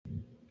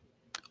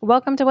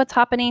Welcome to What's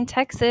Happening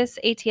Texas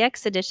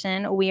ATX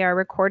edition. We are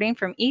recording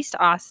from East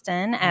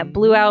Austin at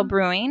Blue Owl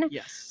Brewing.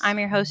 Yes. I'm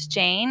your host,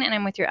 Jane, and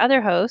I'm with your other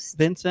host,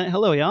 Vincent.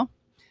 Hello, y'all.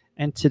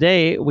 And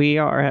today we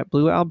are at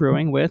Blue Owl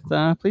Brewing with,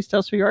 please tell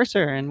us who you are,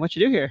 sir, and what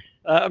you do here.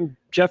 I'm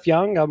Jeff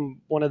Young. I'm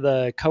one of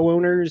the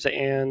co-owners,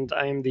 and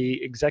I'm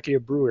the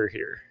executive brewer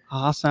here.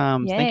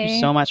 Awesome. Yay. Thank you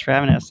so much for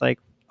having us. Like,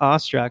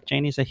 awestruck.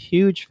 Janie's a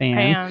huge fan.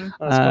 I am.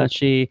 That's cool.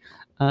 She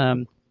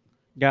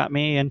got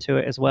me into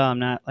it as well. I'm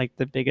not like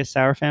the biggest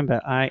sour fan,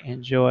 but I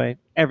enjoy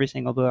every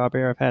single Blue Owl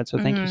beer I've had. So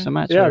thank you so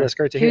much. Yeah, that's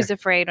great to He hear. was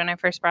afraid when I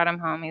first brought him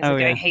home. He's Oh,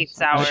 like, yeah. I hate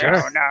sour. Sure.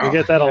 Oh, no. You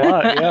get that a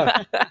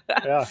lot.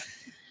 Yeah.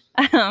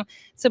 Yeah.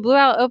 So Blue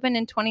Owl opened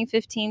in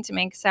 2015 to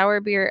make sour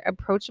beer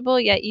approachable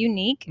yet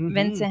unique. Mhm.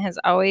 Vincent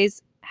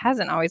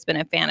hasn't always been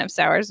a fan of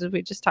sours, as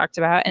we just talked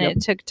about, and Yep.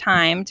 it took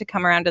time to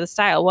come around to the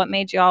style. What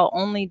made y'all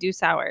only do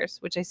sours?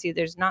 Which I see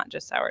there's not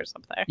just sours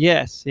up there.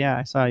 Yes. Yeah,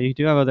 I saw you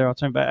do have other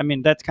alternatives, but I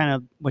mean, that's kind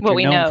of what you're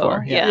we known know.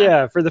 for. Yeah.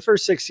 Yeah. For the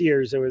first 6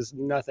 years, it was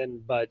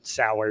nothing but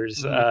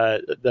sours.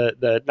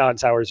 The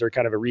non-sours are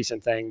kind of a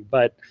recent thing.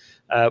 But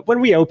when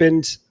we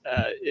opened,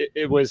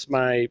 it was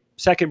my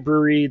second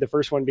brewery, the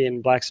first one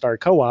being Black Star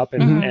Co-op.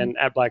 Mhm. And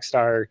at Black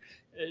Star,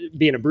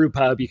 being a brew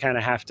pub, you kind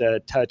of have to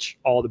touch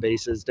all the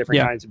bases, different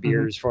Yeah. kinds of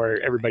beers for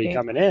everybody Right.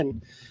 coming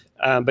in.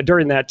 But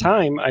during that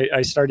time,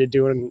 I started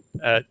doing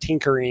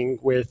tinkering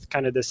with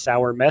kind of this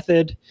sour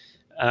method,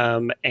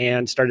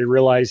 and started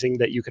realizing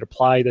that you could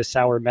apply the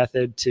sour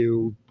method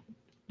to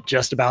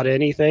just about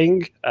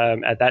anything.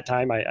 At that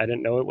time, I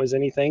didn't know it was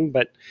anything,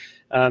 but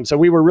so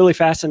we were really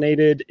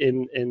fascinated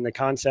in the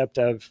concept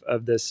of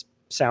this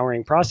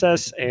souring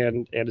process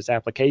and its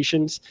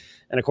applications.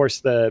 And of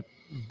course, the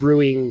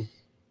brewing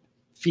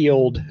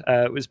field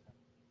was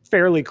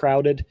fairly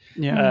crowded,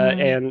 Yeah.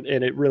 and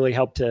it really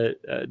helped to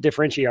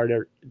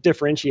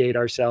differentiate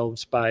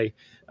ourselves by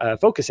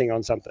focusing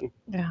on something.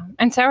 Yeah.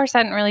 And sours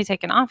hadn't really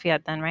taken off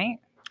yet then, right?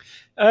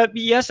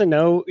 Yes and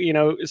no.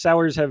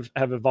 Sours have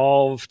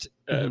evolved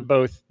Mhm.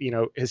 both,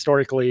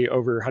 historically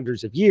over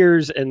hundreds of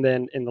years, and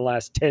then in the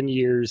last 10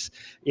 years,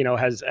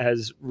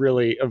 has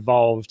really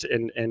evolved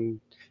in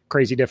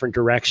crazy different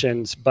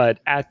directions. But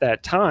at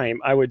that time,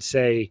 I would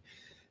say,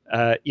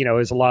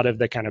 is a lot of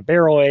the kind of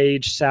barrel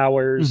aged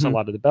sours, a Mhm.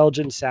 lot of the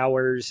Belgian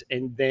sours,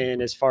 and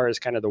then as far as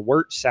kind of the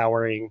wort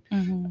souring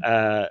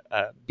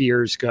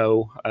beers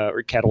go,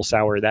 or kettle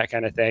sour, that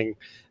kind of thing,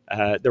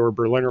 there were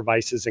Berliner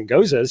Weisses and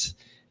Gozas,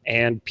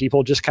 and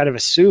people just kind of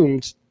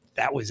assumed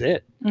that was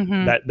it.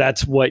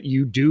 That's what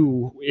you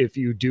do if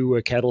you do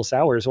a kettle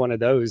sour, is one of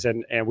those,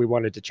 and we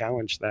wanted to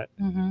challenge that.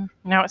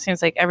 Now it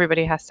seems like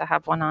everybody has to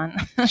have one on.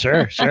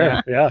 Sure,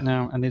 yeah.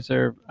 No,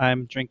 and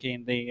I'm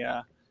drinking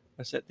the,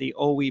 the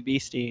Old Wee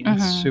Beastie.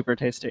 It's Mhm. super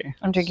tasty.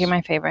 I'm drinking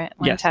my favorite,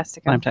 Yes.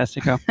 Limetastica.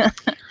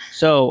 Limetastica.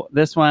 So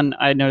this one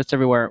I noticed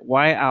everywhere.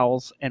 Why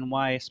owls, and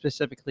why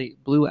specifically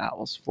blue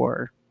owls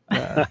for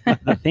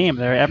the theme?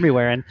 They're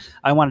everywhere. And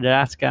I wanted to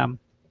ask,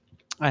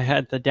 I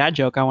had the dad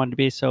joke. I wanted to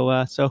be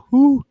so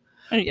who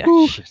Yeah.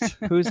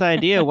 whose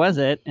idea was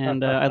it?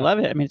 And I love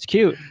it. I mean, it's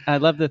cute. I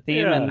love the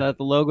theme, and Yeah.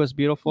 the logo is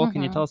beautiful.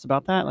 Can you Mhm. tell us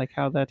about that? Like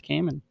how that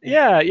came? And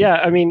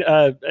Yeah. I mean,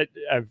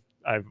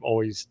 I've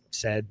always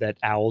said that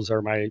owls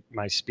are my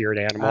spirit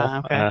animal.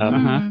 Okay.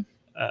 Mhm.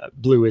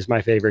 Blue is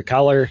my favorite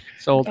color.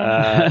 sold.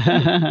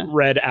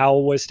 Red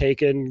owl was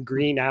taken.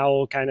 Green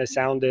owl kind of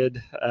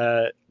sounded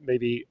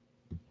maybe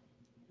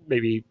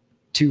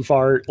too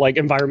far, like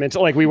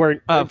environmental. Like we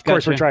weren't. Of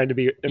course, we're gotcha. trying to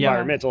be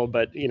environmental,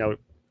 but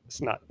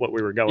it's not what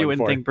we were going You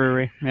wouldn't for. think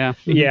brewery. Yeah.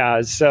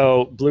 Yeah,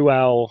 so blue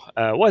owl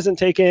wasn't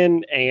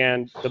taken,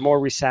 and the more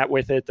we sat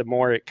with it, the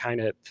more it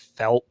kind of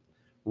felt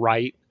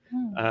right.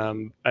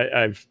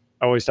 I've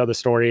always tell the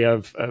story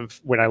of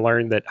when I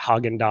learned that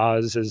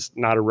Haagen-Dazs is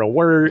not a real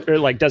word, or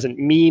like doesn't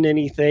mean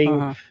anything,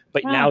 Uh-huh.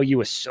 but Wow. now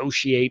you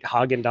associate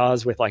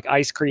Haagen-Dazs with like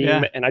ice cream,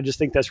 Yeah. and I just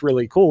think that's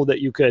really cool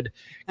that you could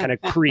kind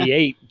of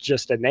create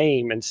just a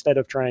name instead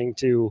of trying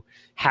to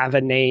have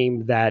a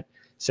name that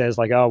says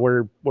like, oh,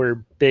 we're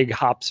Big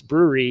Hops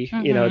Brewery,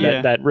 Mhm.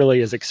 Yeah. that really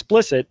is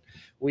explicit.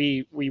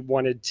 We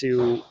wanted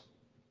to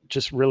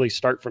just really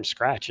start from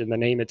scratch, and the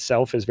name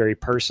itself is very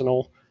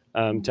personal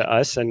to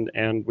us,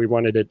 and we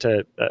wanted it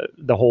to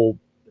the whole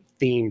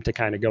theme to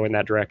kind of go in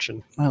that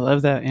direction. I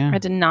love that. Yeah. I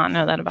did not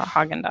know that about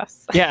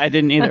Haagen-Dazs. Yeah, I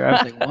didn't either. I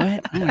was like,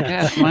 what? Oh my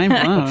gosh, mind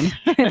blown.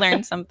 I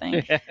learned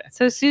something.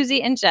 So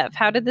Susie and Jeff,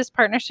 how did this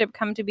partnership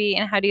come to be,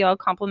 and how do you all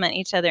complement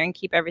each other and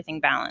keep everything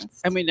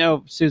balanced? And we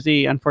know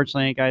Susie,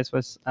 unfortunately, guys,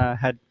 was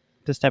had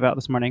to step out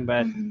this morning,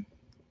 but Mhm.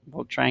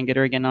 we'll try and get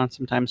her again on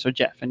sometime. So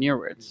Jeff, in your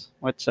words,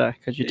 what's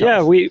could you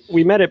tell us?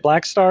 we met at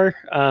Black Star.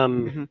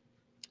 Mhm.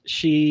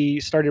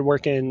 She started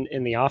working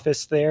in the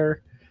office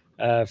there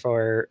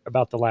for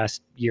about the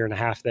last year and a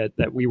half that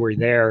we were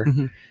there.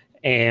 Mhm.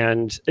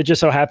 And it just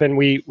so happened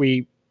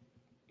we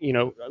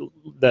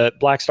the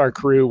Black Star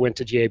crew went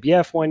to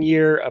GABF one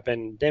year up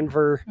in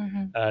Denver,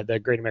 Mhm. the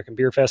Great American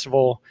Beer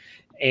Festival,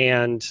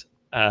 and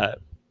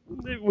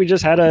we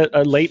just had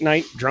a late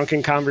night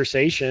drunken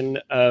conversation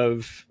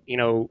of,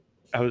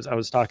 I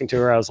was talking to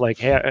her. I was like,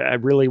 hey, I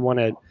really want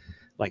to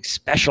like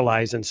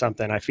specialize in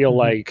something. I feel Mhm.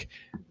 like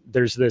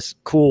there's this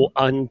cool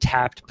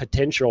untapped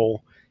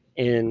potential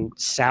in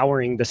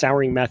the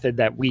souring method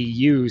that we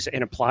use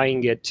and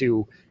applying it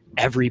to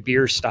every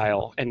beer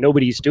style, and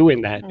nobody's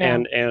doing that.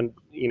 Yeah. And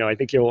I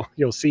think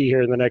you'll see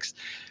here in the next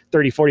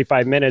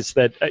 30-45 minutes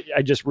that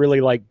I just really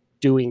like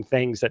doing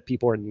things that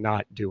people are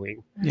not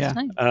doing. That's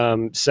Yeah.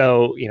 nice.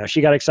 So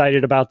she got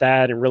excited about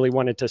that and really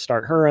wanted to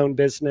start her own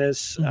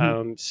business.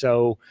 Mhm.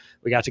 So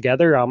we got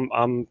together.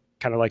 I'm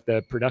kind of like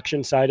the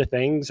production side of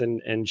things,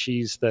 and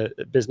she's the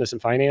business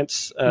and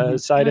finance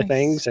side of Nice.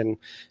 things. And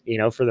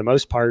for the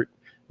most part,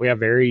 we have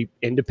very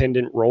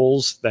independent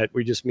roles that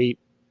we just meet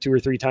 2 or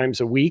 3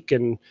 times a week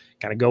and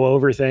kind of go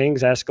over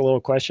things, ask a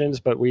little questions,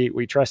 but we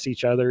trust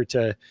each other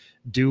to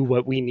do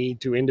what we need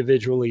to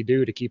individually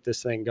do to keep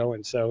this thing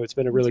going. So it's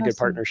been a really That's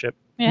good awesome. partnership.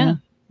 Yeah.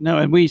 No,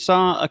 and we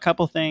saw a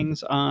couple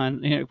things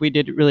on. We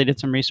really did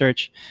some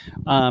research,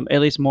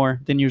 at least more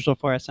than usual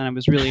for us, and I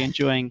was really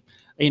enjoying,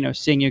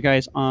 seeing you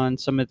guys on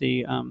some of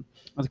the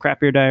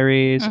Craft Beer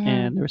Diaries, Mhm.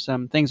 and there were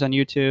some things on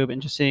YouTube,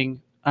 and just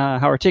seeing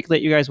how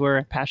articulate you guys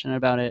were, passionate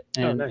about it,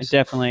 and nice.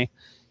 definitely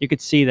you could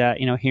see that,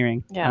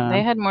 hearing. Yeah.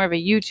 They had more of a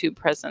YouTube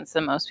presence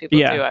than most people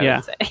do, I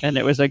would say. And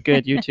it was a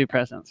good YouTube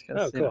presence.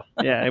 Oh, cool.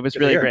 Yeah, it was Good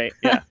to really hear. great.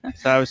 Yeah,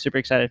 so I was super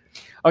excited.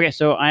 Okay,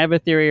 so I have a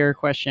theory or a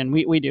question.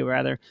 We do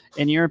rather.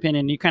 In your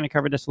opinion, you kind of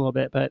covered this a little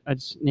bit, but I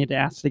just need to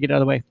ask to get out of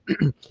the way.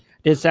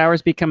 Did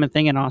sours become a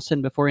thing in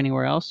Austin before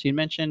anywhere else? You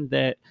mentioned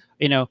that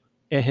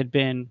it had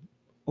been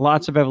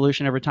lots of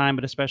evolution over time,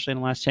 but especially in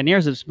the last 10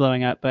 years, it's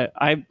blowing up. But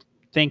I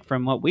think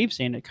from what we've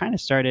seen, it kind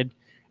of started,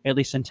 at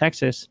least in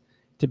Texas,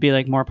 to be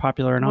like more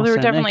popular in Well, Austin. they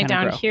were definitely and then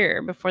kinda down grow.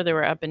 here before they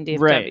were up in DFW.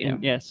 Right.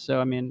 And yes.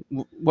 So, I mean,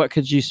 what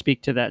could you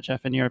speak to that,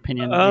 Jeff, in your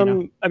opinion? I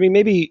mean,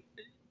 maybe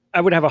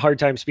I would have a hard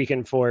time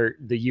speaking for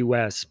the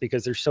U.S.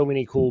 because there's so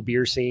many cool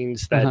beer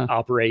scenes that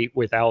operate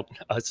without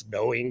us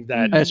knowing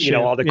that, That's true.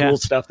 all the Yeah. cool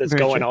stuff that's Very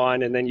going true.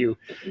 on. And then you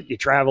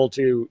travel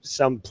to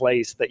some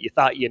place that you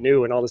thought you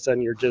knew, and all of a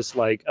sudden you're just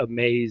like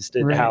amazed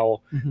at Right. how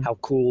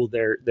cool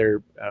their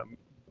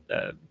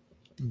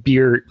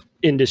beer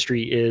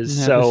industry is.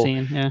 Yeah, the So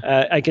scene,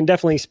 yeah. I can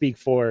definitely speak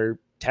for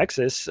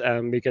Texas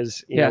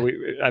because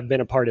I've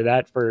been a part of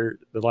that for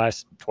the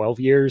last 12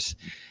 years.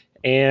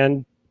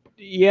 And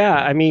yeah,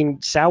 I mean,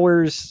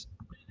 sours,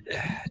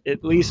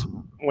 at least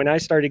when I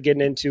started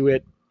getting into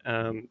it,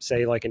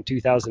 say like in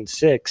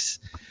 2006,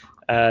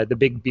 the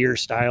big beer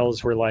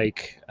styles were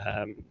like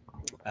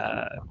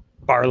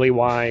barley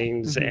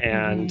wines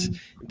and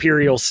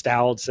imperial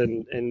stouts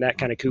and that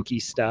kind of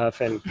kooky stuff.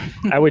 And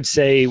I would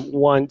say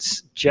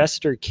once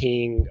Jester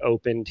King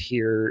opened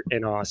here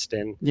in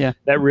Austin,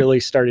 that really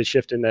started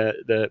shifting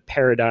the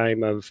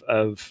paradigm of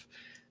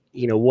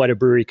what a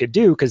brewery could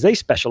do, because they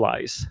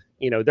specialize.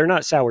 They're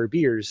not sour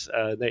beers.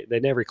 They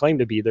never claim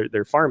to be.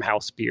 They're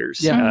farmhouse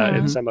beers.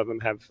 And some of them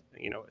have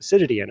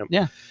acidity in them.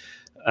 Yeah.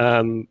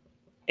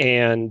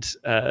 And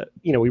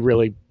we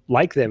really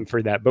like them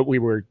for that, but we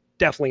were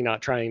definitely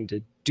not trying to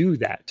do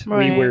that.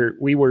 Right.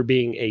 We were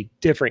being a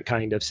different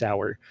kind of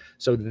sour.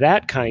 So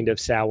that kind of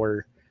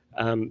sour,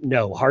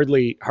 no,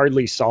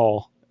 hardly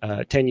saw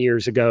 10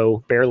 years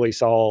ago, barely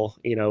saw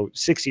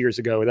 6 years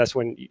ago. That's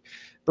when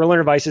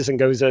Berliner Weisses and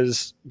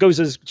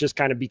Gozas just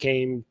kind of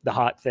became the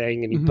hot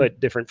thing, and you put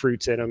different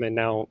fruits in them, and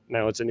now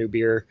it's a new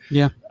beer.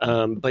 Yeah.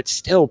 But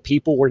still,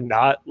 people were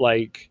not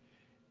like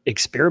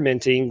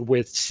experimenting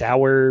with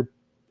sour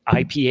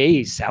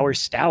IPAs, sour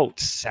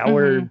stouts,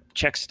 sour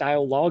Czech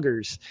style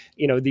lagers,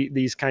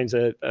 these kinds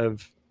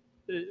of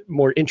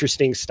more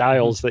interesting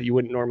styles that you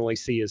wouldn't normally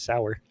see as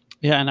sour.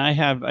 Yeah. And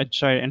I'd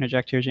sorry to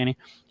interject here, Janie.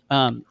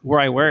 Where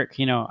I work,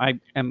 I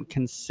am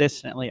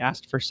consistently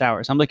asked for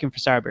sours. I'm looking for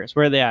sour beers.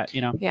 Where are they at?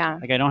 Yeah.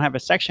 Like I don't have a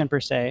section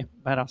per se,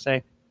 but I'll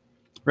say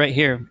right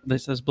here,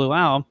 this is Blue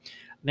Owl.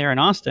 They're in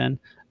Austin.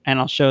 And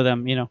I'll show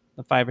them,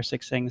 the 5 or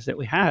 6 things that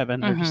we have.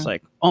 And they're just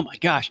like, oh my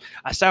gosh,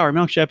 a sour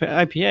milkshake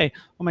IPA.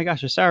 Oh my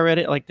gosh, a sour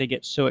Reddit. Like they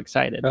get so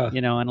excited,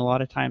 and a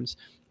lot of times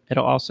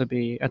it'll also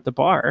be at the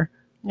bar.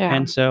 Yeah.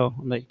 And so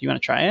I'm like, do you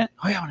want to try it?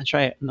 Oh yeah, I want to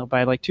try it. And they'll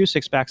buy like 2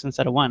 6-packs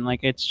instead of 1. Like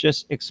it's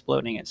just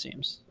exploding, it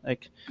seems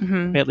like,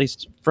 at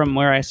least from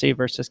where I see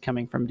versus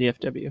coming from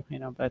DFW,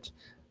 but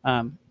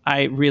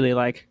I really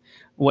like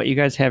what you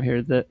guys have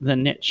here. The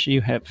niche you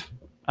have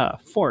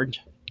forged.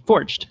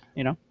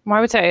 Well,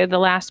 I would say the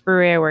last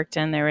brewery I worked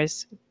in, there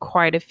was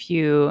quite a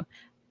few,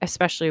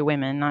 especially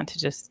women, not to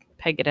just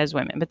peg it as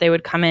women, but they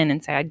would come in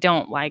and say, I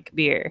don't like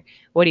beer.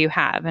 What do you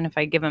have? And if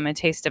I give them a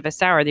taste of a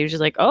sour, they're usually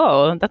like,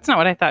 oh, that's not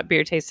what I thought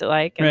beer tasted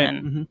like. And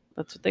then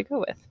that's what they go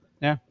with.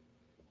 Yeah.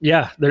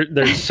 Yeah,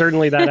 there's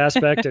certainly that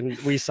aspect. And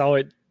we saw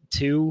it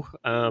too.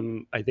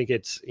 I think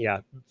it's,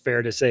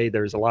 fair to say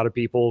there's a lot of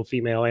people,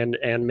 female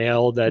and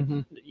male, that,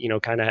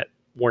 kind of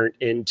weren't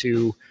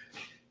into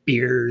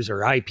beers or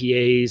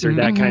IPAs or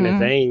that kind of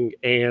thing.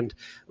 And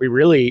we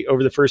really,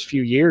 over the first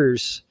few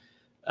years,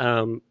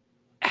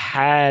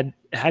 had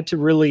to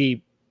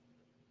really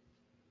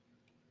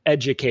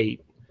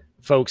educate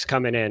folks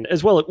coming in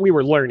as well. We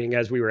were learning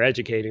as we were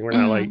educating. We're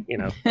not like,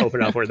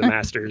 open up, we're the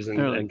masters and,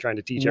 They're like and trying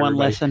to teach one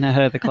everybody. lesson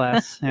ahead of the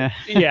class. Yeah.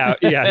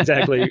 Yeah,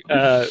 exactly.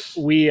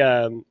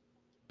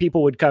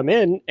 People would come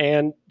in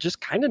and just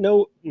kind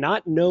of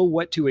not know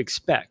what to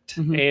expect.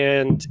 Mhm.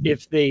 And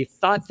if they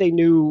thought they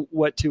knew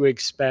what to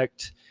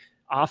expect,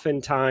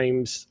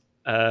 oftentimes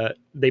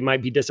they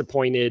might be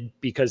disappointed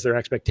because their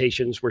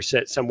expectations were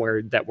set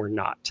somewhere that were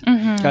not.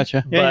 Mhm.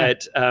 Gotcha. Yeah,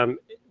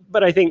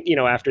 But I think,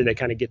 after they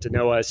kind of get to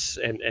know us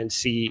and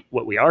see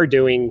what we are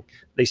doing,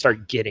 they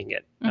start getting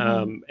it,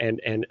 Mhm.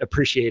 and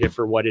appreciate it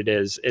for what it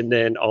is. And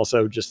then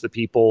also just the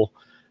people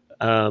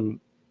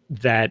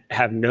that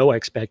have no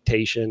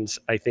expectations,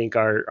 I think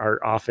are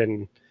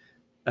often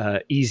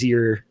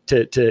easier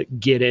to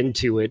get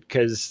into it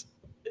because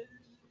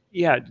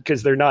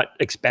they're not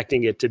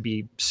expecting it to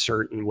be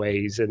certain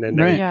ways. And then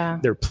Right. Yeah.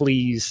 they're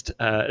pleased,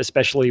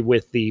 especially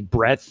with the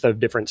breadth of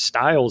different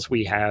styles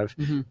we have.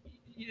 Mhm.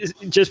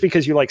 Just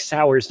because you like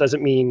sours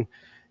doesn't mean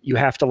you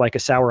have to like a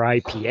sour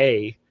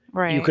IPA.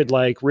 Right. You could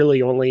like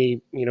really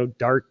only,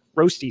 dark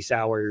roasty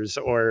sours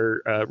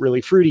or really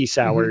fruity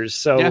sours.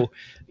 So,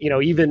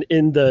 even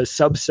in the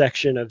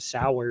subsection of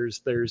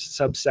sours, there's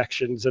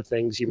subsections of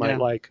things you might Yeah.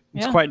 like.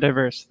 It's Yeah. quite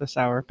diverse, the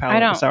sour palette, I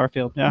the don't- sour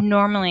field. Yeah.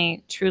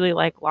 normally truly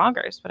like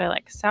lagers, but I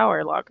like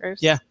sour lagers.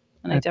 Yeah.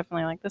 And I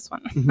definitely like this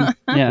one. Mhm.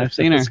 Yeah, I've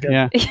seen her. That's good.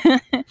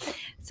 Yeah.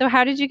 So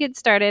how did you get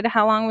started?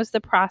 How long was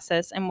the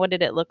process and what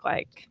did it look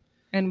like?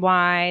 And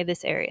why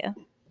this area?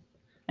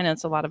 I know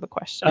it's a lot of a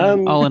question.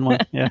 All in one.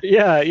 Yeah.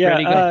 Yeah.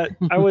 Ready, go.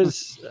 I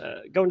was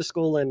going to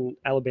school in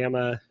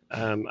Alabama.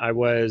 I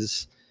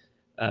was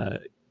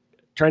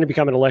trying to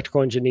become an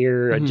electrical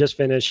engineer. I Mhm. just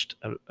finished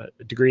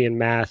a degree in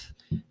math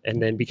and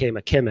then became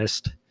a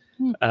chemist.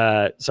 Hmm.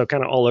 So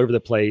kind of all over the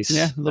place.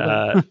 Yeah, a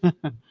little bit.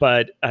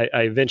 But I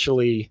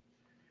eventually,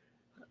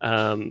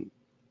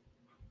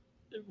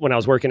 when I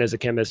was working as a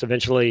chemist,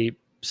 eventually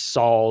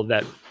saw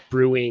that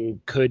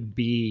brewing could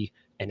be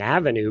an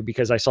avenue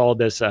because I saw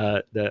this,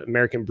 the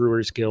American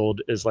Brewers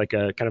Guild is like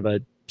a kind of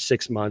a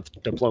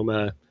 6-month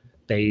diploma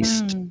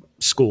based Hmm.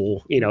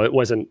 school. It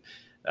wasn't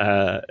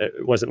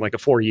like a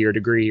 4-year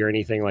degree or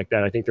anything like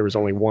that. I think there was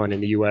only one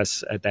in the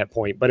US at that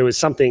point, but it was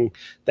something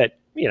that,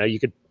 you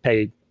could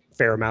pay a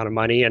fair amount of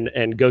money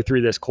and go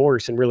through this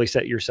course and really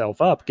set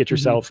yourself up, get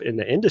yourself in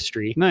the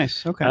industry.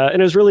 Nice. Okay.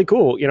 And it was really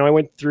cool. I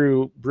went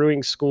through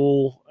brewing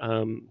school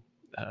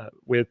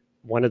with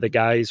one of the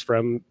guys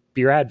from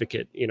Beer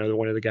Advocate,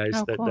 one of the guys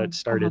Oh, cool. that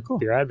started cool.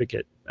 Beer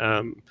Advocate,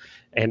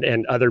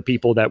 and other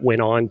people that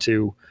went on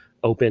to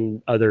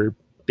open other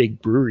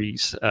big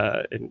breweries.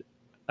 And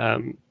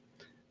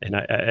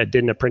I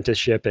did an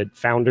apprenticeship at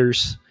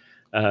Founders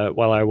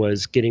while I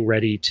was getting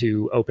ready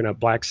to open up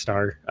Black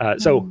Star.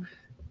 So Mm.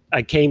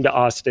 I came to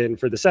Austin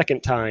for the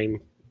second time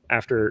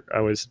after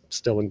I was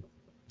still in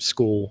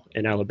school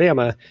in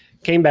Alabama,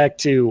 came back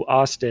to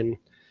Austin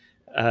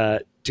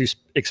to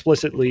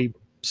explicitly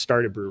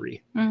start a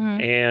brewery.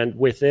 Mhm. And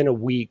within a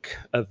week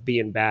of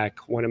being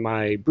back, one of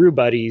my brew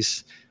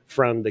buddies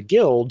from the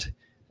guild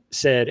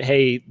said,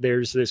 "Hey,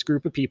 there's this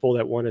group of people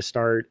that want to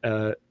start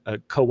a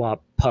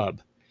co-op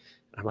pub."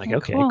 I'm like, Oh,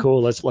 okay, cool.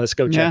 cool. Let's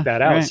go check Yeah,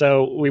 that out. right.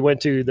 So we went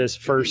to this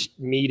first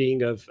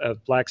meeting of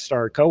Black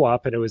Star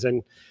Co-op, and it was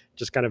in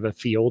just kind of a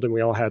field, and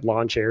we all had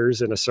lawn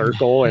chairs in a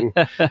circle, and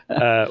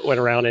went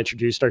around,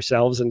 introduced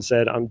ourselves, and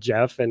said, "I'm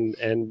Jeff,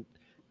 and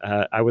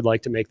I would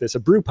like to make this a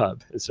brew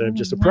pub instead of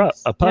just a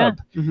Nice. pub."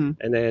 Mhm.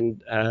 And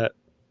then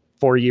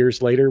 4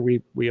 years later,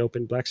 we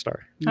opened Black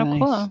Star. Oh, Nice.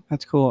 cool.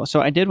 That's cool. So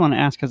I did want to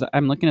ask because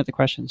I'm looking at the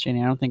questions,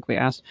 Janie. I don't think we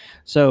asked.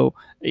 So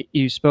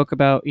you spoke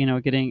about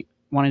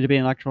wanting to be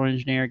an electrical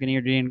engineer, getting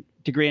your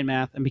degree in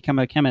math, and become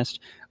a chemist.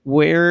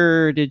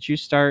 Where did you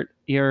start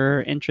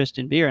your interest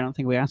in beer? I don't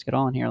think we asked it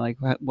all in here. Like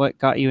what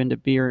got you into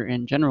beer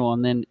in general,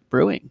 and then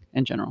brewing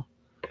in general?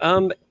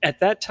 At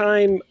that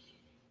time,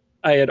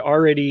 I was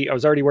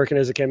already working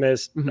as a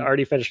chemist, Mhm.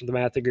 already finished with the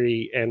math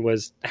degree, and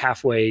was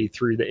halfway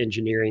through the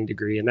engineering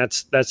degree. And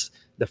that's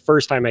the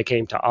first time I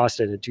came to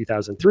Austin in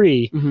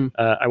 2003. Mm-hmm.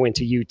 I went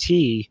to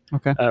UT.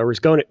 Okay. I was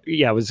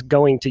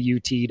going to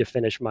UT to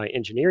finish my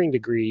engineering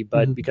degree,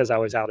 but Mhm. because I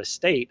was out of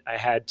state, I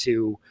had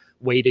to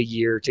wait a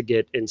year to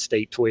get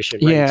in-state tuition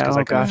rates Yeah, because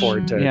I couldn't gosh.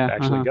 afford to Yeah,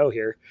 actually go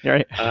here.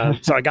 Right.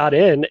 So I got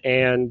in,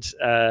 and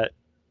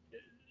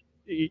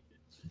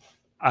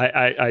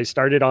I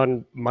started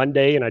on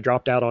Monday and I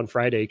dropped out on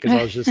Friday because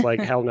I was just like,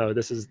 hell no,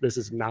 this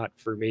is not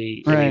for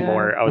me Right.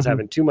 anymore. I was Mhm.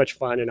 having too much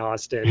fun in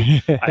Austin.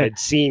 I had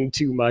seen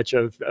too much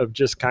of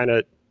just kind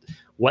of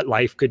what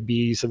life could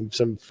be, some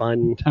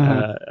fun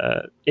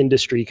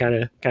industry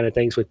kind of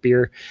things with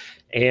beer.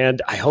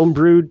 And I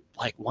homebrewed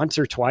like once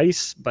or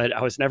twice, but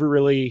I was never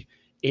really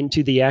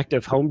into the act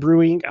of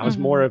homebrewing. I was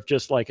Mhm. more of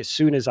just like, as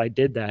soon as I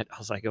did that, I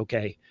was like,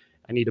 okay,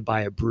 I need to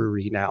buy a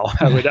brewery now.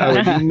 I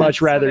would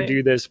much rather Sorry.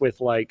 do this with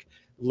like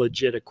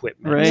legit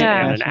equipment Right.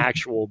 Yeah. and an Gotcha.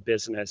 actual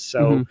business. So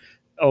Mhm.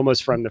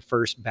 almost from the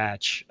first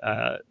batch,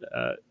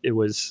 it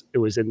was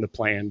in the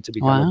plan to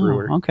become a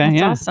brewer. Okay. That's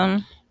yeah.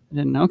 awesome. I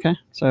didn't know. Okay.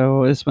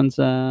 So this one's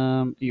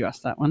you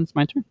asked that one. It's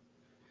my turn.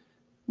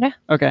 Yeah.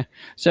 Okay.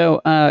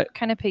 So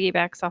Kind of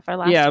piggybacks off our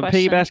last yeah, question.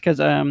 piggybacks because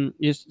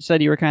you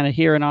said you were kind of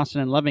here in Austin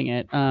and loving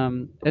it.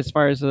 As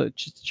far as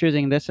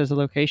choosing this as a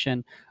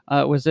location,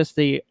 was this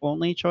the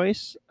only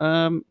choice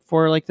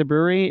for like the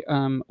brewery,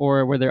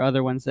 or were there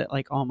other ones that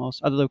like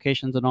almost other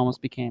locations that almost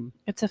became?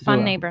 It's a fun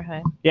Blue Owl?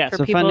 neighborhood. Yeah, For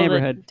it's a people fun that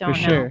neighborhood for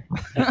don't know. sure.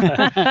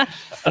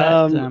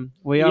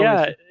 We yeah,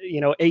 always,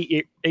 you know,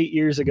 8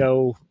 years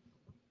ago,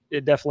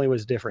 it definitely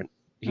was different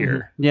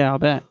here. yeah, I'll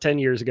bet. 10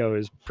 years ago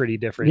is pretty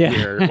different Yeah.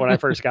 here. When I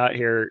first got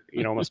here,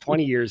 you know, almost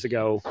 20 years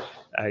ago,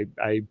 I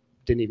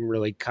didn't even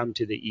really come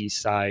to the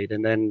east side.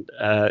 And then,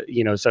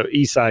 you know, so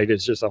east side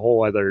is just a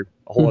whole other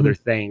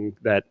thing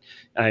that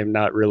I am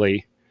not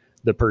really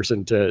the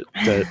person to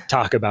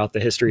talk about the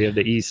history of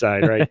the east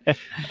side. Right.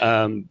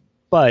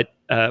 But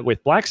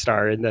with Black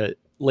Star in the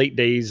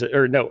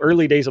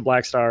early days of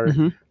Black Star,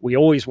 we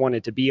always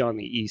wanted to be on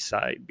the east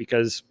side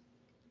because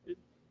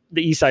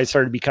the east side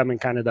started becoming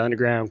kind of the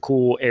underground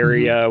cool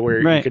area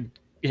where you could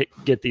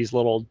get these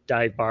little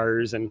dive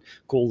bars and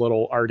cool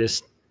little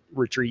artist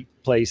retreat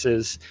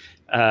places.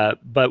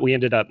 But we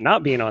ended up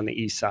not being on the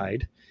east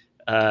side.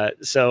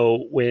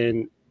 So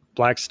when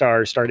Black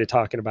Star started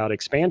talking about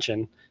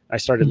expansion, I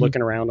started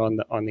looking around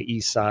on the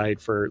east side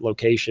for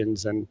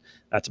locations, and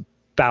that's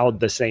about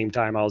the same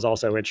time I was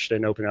also interested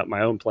in opening up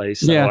my own place.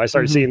 So I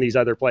started seeing these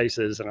other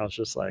places, and I was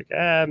just like,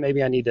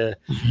 maybe I need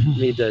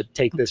to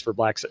take this for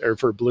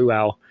for Blue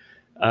Owl.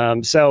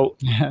 So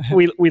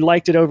we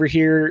liked it over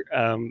here.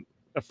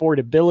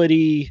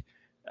 Affordability,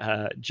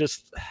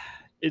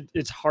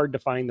 it's hard to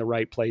find the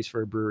right place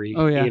for a brewery.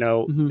 Oh, yeah. You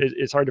know,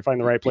 it's hard to find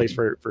the right place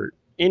for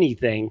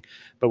anything.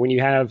 But when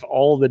you have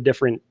all the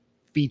different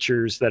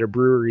features that a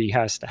brewery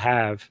has to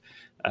have,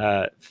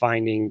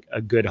 finding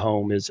a good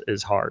home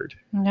is hard.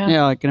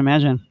 Yeah, I can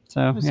imagine.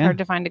 So It's hard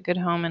to find a good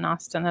home in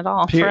Austin at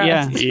all. For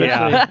yeah, us.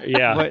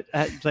 Yeah. But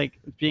it's like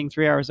being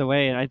 3 hours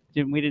away, and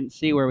we didn't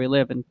see where we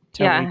live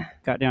until we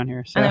got down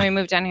here. So. And then we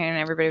moved down here, and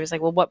everybody was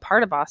like, "Well, what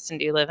part of Boston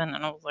do you live in?"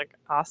 And I was like,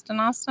 "Austin.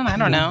 I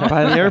don't know."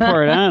 By the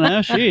airport, I don't know.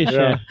 Sheesh.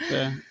 Yeah.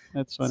 So,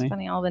 that's funny. It's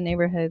funny, all the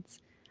neighborhoods.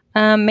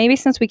 Maybe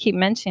since we keep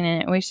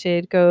mentioning it, we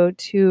should go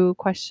to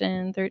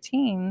question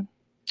 13.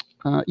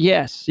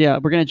 Yes. Yeah.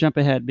 We're going to jump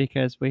ahead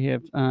because we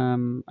have,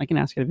 I can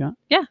ask it if you want.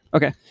 Yeah.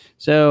 Okay.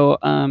 So,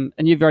 and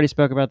you've already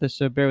spoke about this,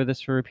 so bear with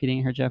us for repeating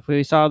it here, Jeff.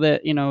 We saw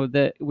that,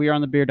 that we are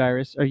on the Beer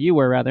Diaries, or you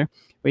were rather,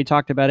 we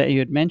talked about it. You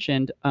had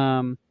mentioned,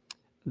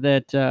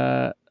 that,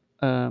 the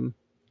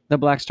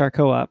Black Star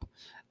Co-op,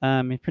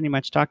 you pretty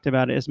much talked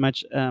about it as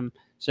much.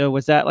 So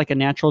was that like a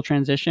natural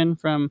transition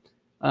from,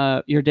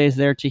 your days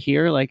there to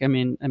here? Like, I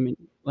mean,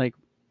 like,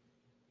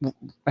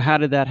 how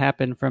did that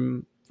happen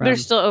from They're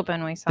still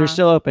open, we saw. They're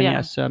still open, Yeah.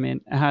 yes. So, I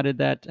mean, how did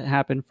that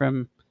happen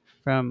from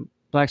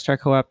Black Star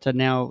Co-op to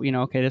now,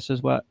 okay, this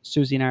is what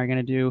Susie and I are going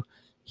to do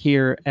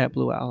here at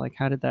Blue Owl? Like,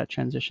 how did that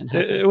transition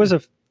happen? It was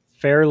a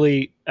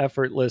fairly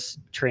effortless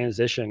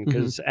transition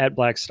because at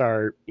Black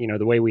Star,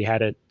 the way we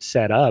had it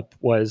set up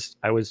was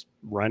I was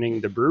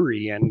running the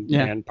brewery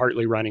and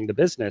partly running the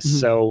business.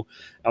 So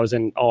I was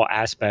in all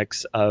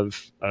aspects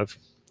of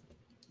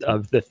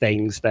the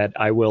things that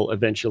I will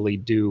eventually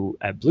do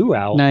at Blue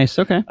Owl. Nice.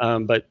 Okay.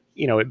 But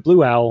at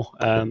Blue Owl,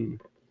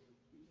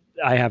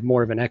 I have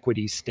more of an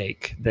equity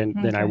stake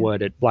than I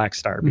would at Black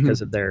Star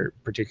because of their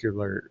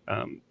particular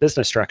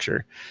business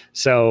structure.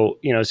 So,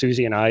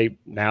 Susie and I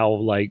now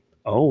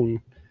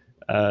own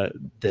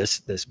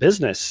this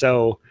business.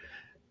 So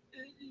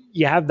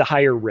you have the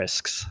higher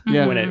risks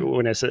when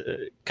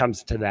it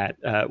comes to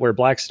that, where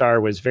Black Star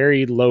was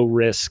very low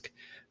risk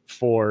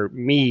for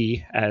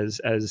me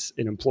as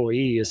an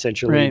employee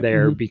essentially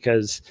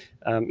because,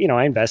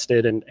 I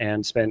invested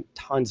and spent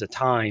tons of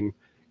time,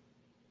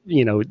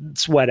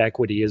 sweat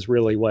equity is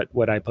really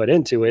what I put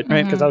into it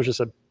because I was just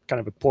a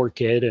kind of a poor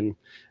kid and,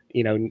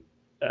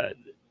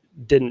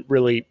 didn't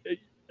really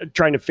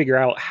trying to figure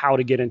out how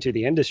to get into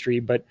the industry,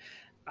 but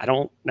I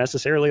don't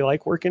necessarily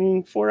like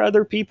working for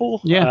other people.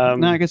 Yeah.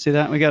 No, I can see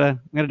that. We got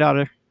a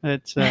daughter.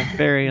 It's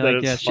very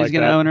she's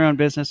going to own her own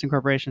business and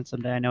corporation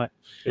someday. I know it.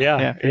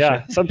 Yeah.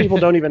 Sure. Some people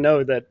don't even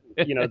know that,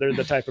 they're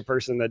the type of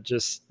person that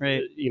just,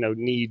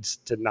 needs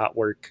to not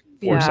work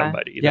for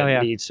somebody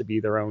that needs to be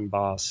their own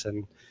boss.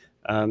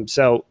 And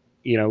so,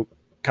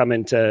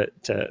 coming to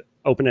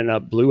opening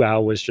up Blue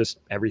Owl was just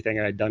everything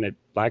I'd done at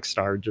Black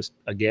Star, just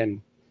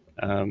again,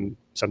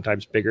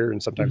 sometimes bigger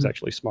and sometimes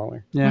actually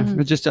smaller. Yeah.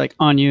 It's just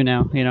on you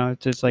now,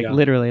 it's just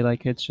literally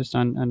it's just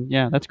on.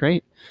 Yeah, that's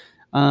great.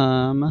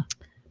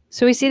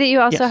 So we see that you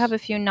also have a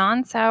few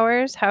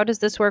non-sours. How does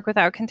this work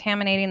without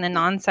contaminating the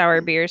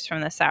non-sour beers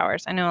from the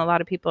sours? I know a lot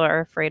of people are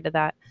afraid of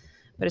that,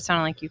 but it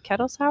sounded like you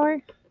kettle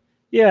sour.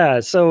 Yeah.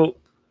 So,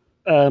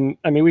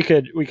 we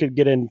could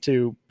get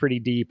into pretty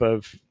deep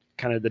of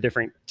kind of the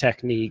different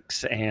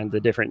techniques and the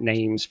different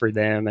names for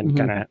them and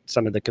kind of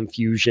some of the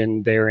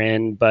confusion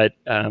therein. But,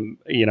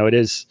 it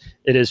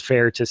is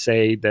fair to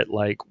say that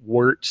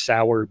wort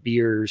sour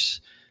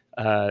beers,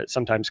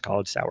 sometimes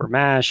called sour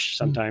mash,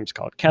 sometimes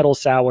called kettle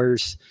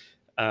sours.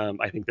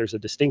 I think there's a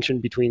distinction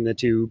between the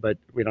two, but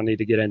we don't need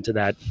to get into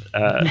that.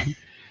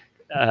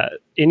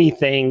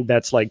 anything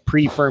that's like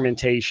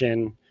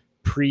pre-fermentation,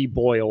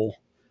 pre-boil,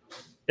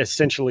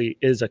 essentially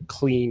is a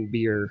clean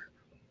beer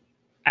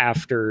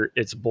after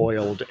it's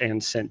boiled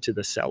and sent to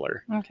the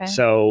cellar. Okay.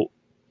 So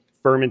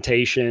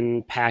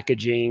fermentation,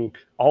 packaging,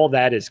 all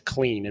that is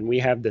clean. And we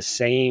have the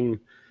same,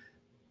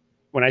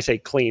 when I say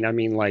clean, I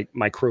mean like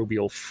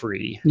microbial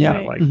free, Yeah.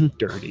 not like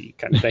dirty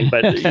kind of thing,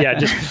 but yeah,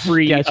 just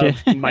free Gotcha.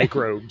 of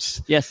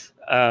microbes. Yes.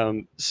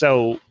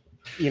 So,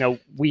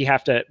 we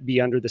have to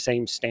be under the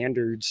same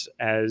standards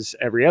as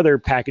every other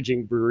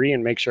packaging brewery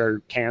and make sure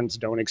cans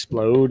don't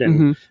explode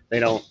and they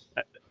don't,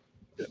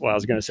 well, I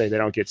was going to say they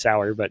don't get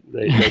sour, but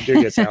they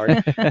do get sour.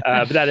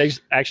 But that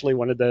is actually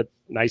one of the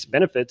nice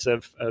benefits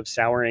of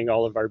souring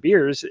all of our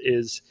beers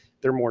is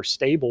they're more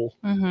stable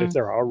if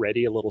they're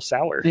already a little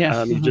sour.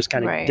 Yeah. You just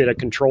kind of Right. did a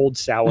controlled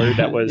sour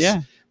that was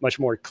Yeah. much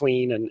more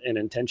clean and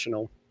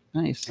intentional.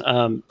 Nice.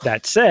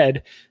 That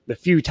said, the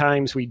few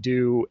times we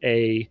do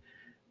a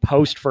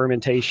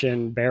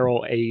post-fermentation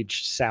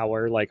barrel-aged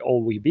sour like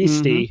Old Wee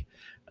Beastie,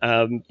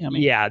 Yummy.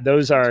 yeah,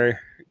 those are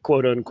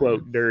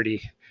quote-unquote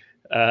dirty.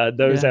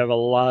 Those have a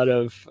lot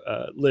of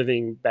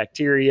living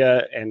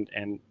bacteria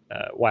and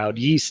wild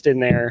yeast in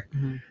there.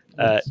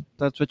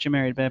 That's what you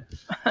married, babe.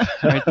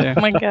 Right there.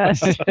 Oh my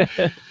gosh.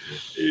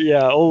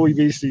 Yeah, Old Wee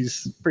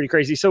Beastie's pretty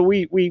crazy. So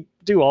we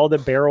do all the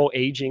barrel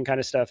aging kind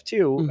of stuff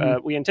too.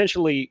 We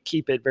intentionally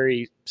keep it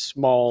very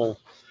small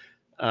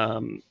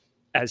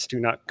as to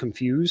not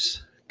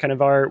confuse kind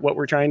of what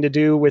we're trying to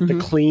do with the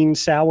clean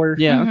sour.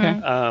 Yeah.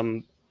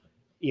 Okay.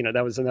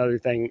 That was another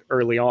thing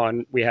early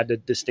on. We had to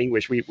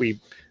distinguish. We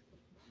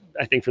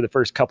I think for the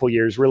first couple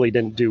years really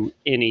didn't do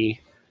any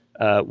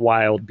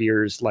wild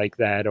beers like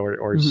that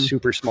or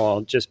super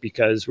small, just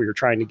because we were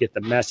trying to get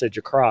the message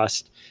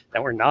across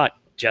that we're not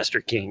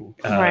Jester King.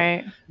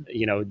 Right.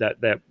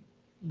 That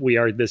we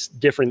are this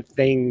different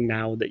thing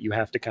now that you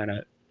have to kind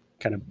of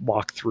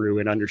walk through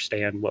and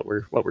understand what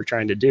we're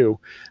trying to do.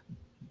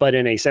 But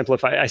in a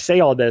simplified, I say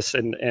all this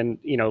and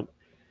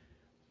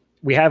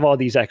we have all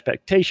these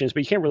expectations,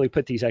 but you can't really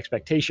put these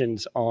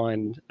expectations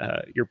on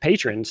your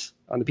patrons,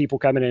 on the people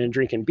coming in and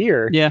drinking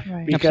beer. Yeah.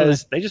 Right.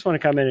 Because they just want to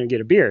come in and get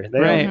a beer. They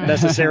Right. don't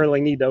necessarily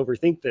need to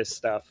overthink this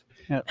stuff.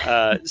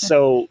 Yep.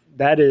 So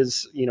that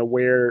is,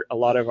 where a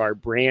lot of our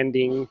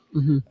branding,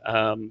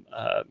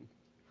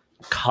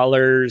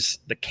 colors,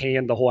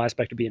 the whole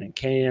aspect of being in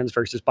cans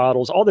versus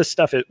bottles, all this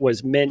stuff, it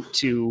was meant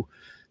to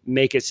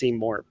make it seem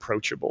more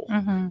approachable.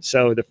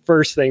 So the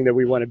first thing that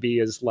we want to be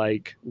is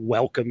like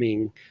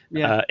welcoming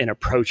and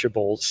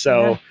approachable.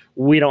 So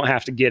we don't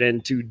have to get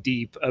in too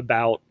deep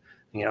about,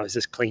 is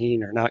this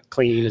clean or not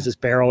clean? Is this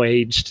barrel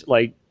aged?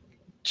 Like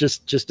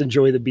just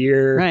enjoy the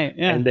beer. Right.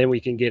 Yeah. And then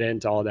we can get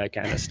into all that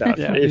kind of stuff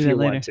Yeah, if do that you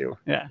later. want to.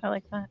 Yeah. I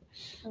like that.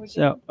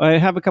 So I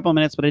have a couple of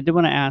minutes, but I did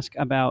want to ask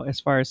about, as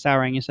far as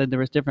souring, you said there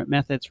was different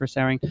methods for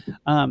souring.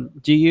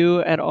 Do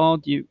you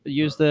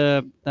use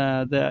the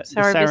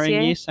Sour souring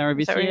VCA? yeast, sour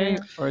Is that what you're VCA,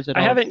 doing? or is it?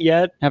 I haven't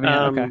yet. Haven't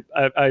yet,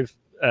 okay. I've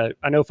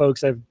I know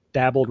folks have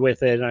dabbled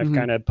with it and I've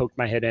kind of poked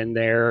my head in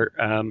there.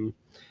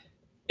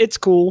 It's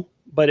cool,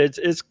 but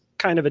it's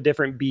kind of a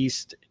different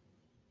beast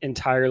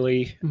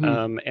entirely,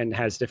 and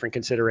has different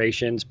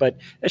considerations, but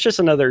it's just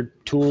another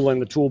tool in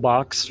the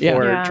toolbox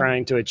for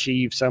trying to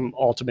achieve some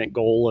ultimate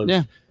goal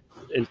of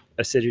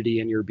acidity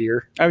in your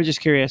beer. I was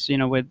just curious,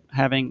 with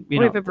having, We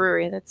have a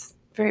brewery that's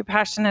very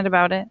passionate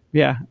about it.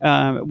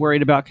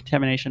 worried about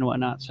contamination and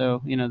whatnot.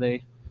 So,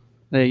 they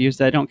use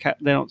that.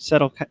 They don't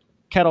settle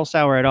kettle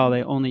sour at all.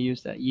 They only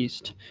use that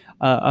yeast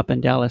up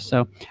in Dallas.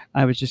 So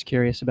I was just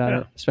curious about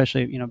it,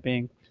 especially,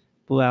 being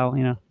Blue Owl,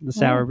 the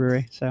sour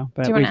brewery. So,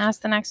 but Do you want to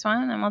ask the next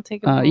one and we'll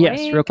take a break?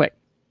 yes, real quick.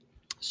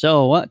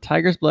 So,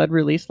 Tiger's Blood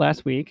released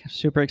last week.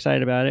 Super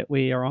excited about it.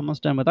 We are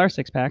almost done with our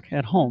 6-pack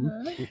at home.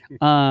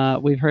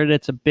 We've heard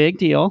it's a big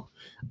deal.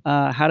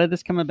 How did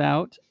this come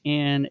about?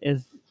 And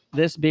is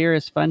this beer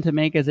as fun to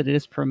make as it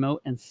is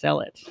promote and sell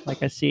it?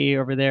 Like I see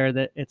over there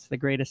that it's the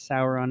greatest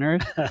sour on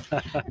earth.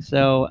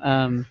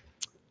 So,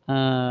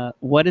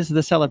 what is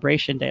the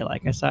celebration day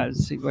like? I saw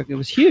it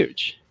was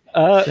huge.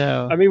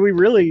 So, I mean, we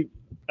really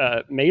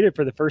made it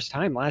for the first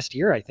time last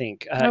year, I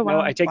think. Oh, wow.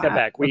 No, I take that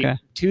back. We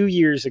 2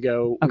 years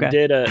ago we Okay.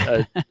 did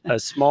a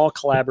small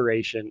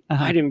collaboration.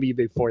 Uh-huh. I didn't be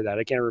before that.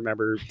 I can't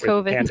remember with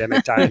COVID.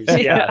 pandemic times.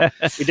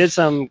 We did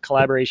some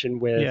collaboration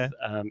with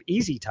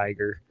Easy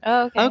Tiger,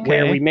 Oh, okay. Okay.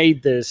 where we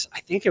made this. I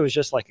think it was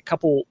just like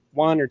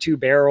one or two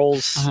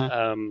barrels,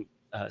 a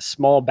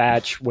small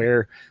batch,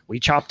 where we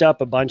chopped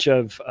up a bunch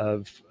of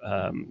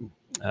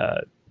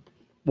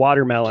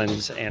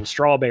watermelons and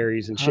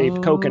strawberries and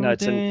shaved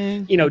coconuts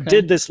and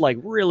did this like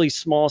really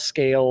small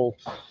scale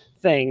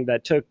thing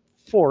that took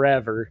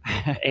forever,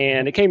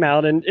 and it came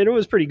out and it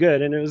was pretty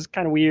good, and it was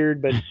kind of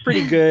weird but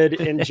pretty good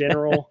in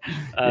general,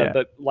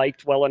 but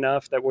liked well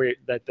enough that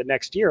the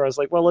next year I was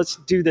like, well, let's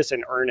do this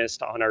in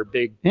earnest on our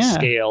big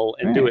scale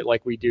and do it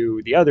like we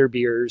do the other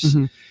beers.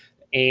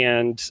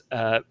 And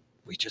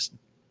we just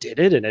did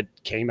it and it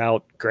came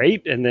out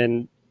great, and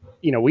then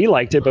we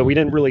liked it, but we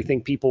didn't really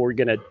think people were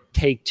going to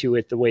take to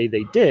it the way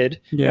they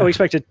did. We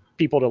expected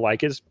people to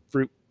like it. It's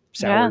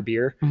sour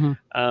beer.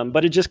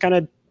 But it just kind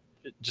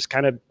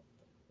of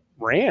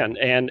ran.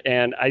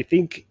 And I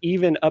think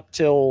even up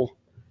till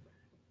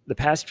the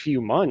past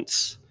few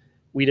months,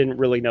 we didn't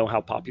really know how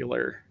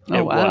popular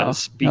it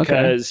was,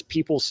 because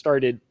people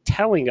started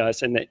telling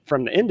us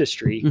from the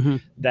industry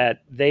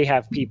that they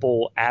have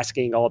people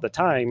asking all the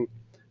time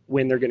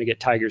when they're going to get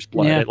Tiger's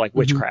Blood at like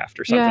Witchcraft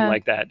or something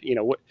like that.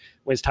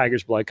 When's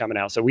Tiger's Blood coming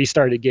out? So we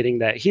started getting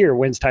that here.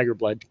 When's Tiger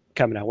Blood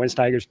coming out? When's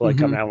Tiger's Blood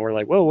coming out? And we're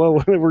like,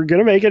 whoa, we're going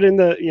to make it in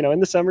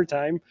the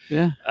summertime.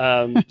 Yeah.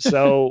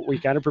 So we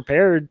kind of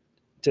prepared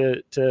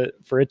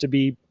for it to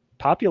be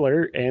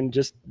popular and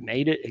just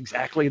made it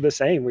exactly the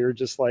same. We were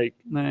just like,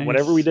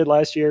 whatever we did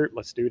last year,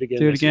 let's do it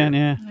again.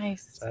 Yeah.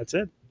 Nice. So that's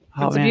it.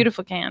 It's a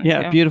beautiful can.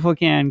 Yeah, too. Beautiful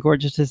can,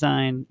 gorgeous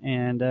design,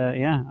 and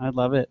I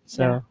love it.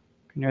 So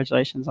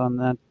congratulations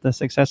on the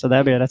success of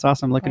that beer. That's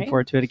awesome. Looking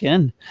forward to it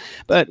again.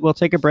 But we'll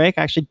take a break.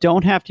 Actually,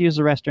 don't have to use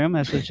the restroom.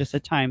 This was just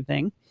a time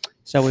thing.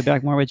 So we'll be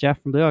back more with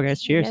Jeff from Blue Owl,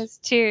 guys. Cheers. Yes,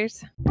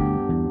 cheers.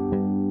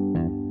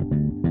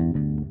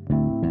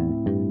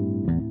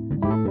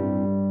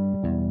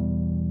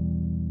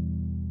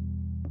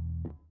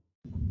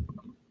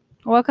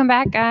 Welcome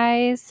back,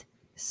 guys.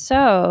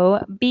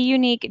 So, be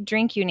unique,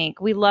 drink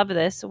unique. We love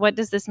this. What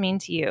does this mean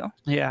to you?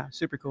 Yeah,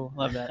 super cool.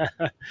 Love that.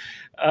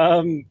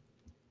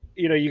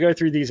 You go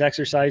through these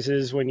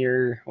exercises when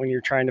you're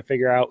trying to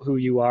figure out who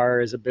you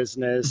are as a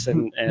business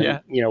and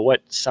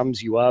what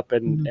sums you up,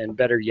 and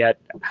better yet,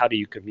 how do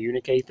you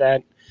communicate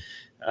that?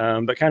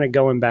 But kind of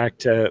going back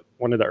to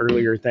one of the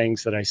earlier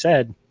things that I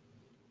said,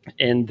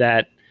 in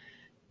that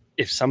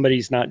if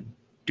somebody's not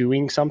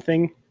doing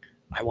something,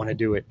 I want to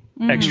do it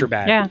extra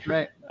bad. Yeah.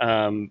 Right.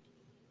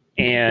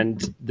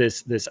 And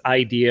this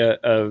idea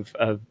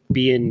of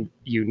being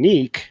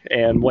unique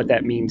and what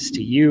that means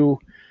to you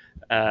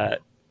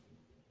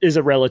is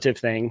a relative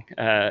thing.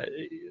 Let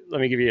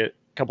me give you a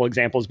couple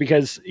examples,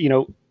 because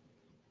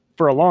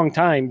for a long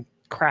time,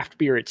 craft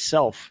beer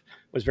itself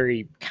was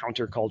very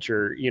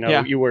counterculture.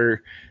 You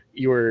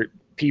were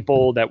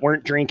people that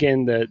weren't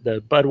drinking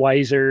the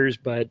Budweisers,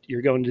 but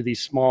you're going to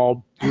these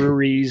small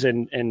breweries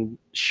and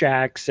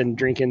shacks and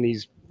drinking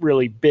these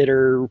really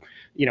bitter,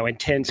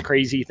 intense,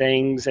 crazy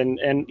things. And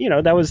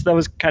that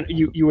was kind of,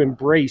 you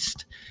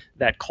embraced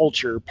that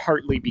culture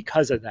partly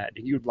because of that.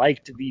 And you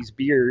liked these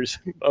beers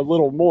a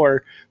little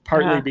more,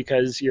 partly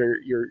because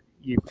you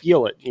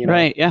feel it,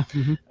 Right. Yeah.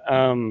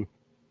 Mm-hmm.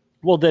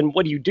 Well, then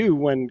what do you do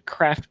when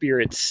craft beer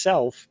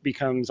itself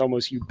becomes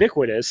almost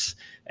ubiquitous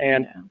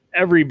and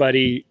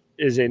everybody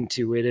is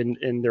into it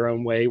in their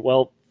own way?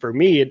 Well, for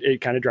me,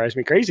 it kind of drives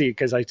me crazy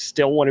because I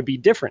still want to be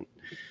different.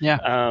 Yeah.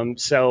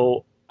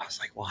 So I was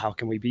like, well, how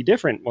can we be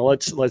different? Well,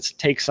 let's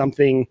take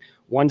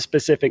one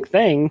specific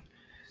thing,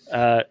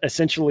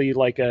 essentially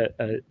like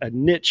a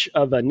niche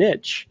of a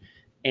niche,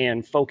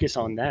 and focus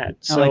on that.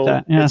 So like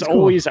that. Yeah, it's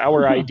always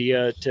our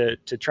idea to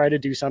try to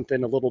do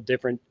something a little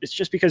different. It's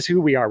just because who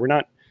we are.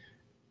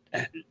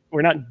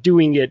 We're not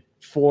doing it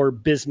for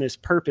business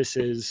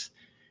purposes.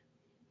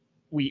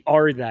 We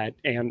are that,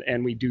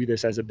 and we do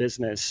this as a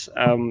business.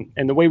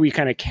 And the way we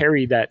kind of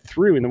carry that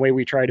through, and the way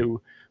we try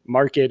to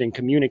market and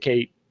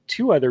communicate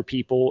to other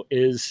people,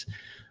 is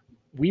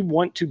we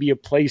want to be a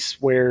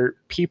place where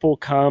people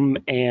come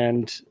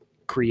and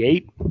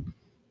create,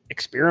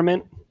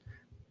 experiment,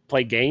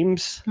 play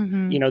games.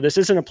 This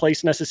isn't a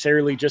place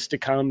necessarily just to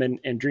come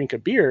and drink a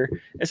beer.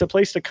 It's a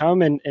place to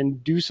come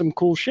and do some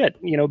cool shit,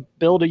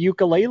 build a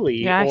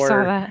ukulele, I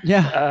saw that.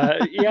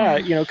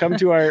 Come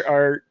to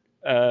our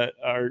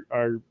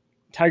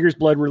Tiger's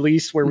Blood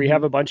release where we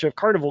have a bunch of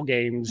carnival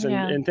games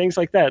and things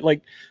like that.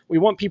 Like, we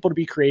want people to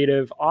be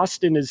creative.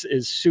 Austin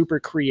is super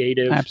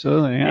creative.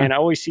 Absolutely. Yeah. And I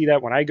always see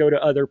that when I go to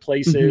other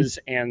places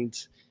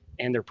and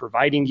they're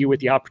providing you with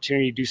the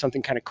opportunity to do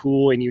something kind of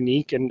cool and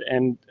unique,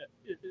 and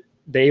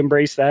they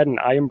embrace that, and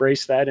I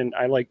embrace that. And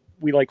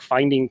we like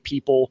finding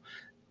people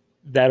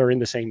that are in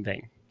the same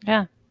vein.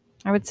 Yeah.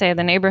 I would say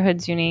the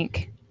neighborhood's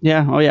unique.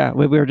 Yeah. Oh, yeah.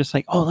 We were just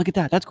like, oh, look at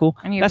that. That's cool.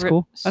 And you That's have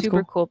cool. That's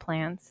super cool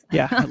plants.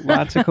 Yeah.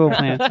 Lots of cool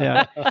plants.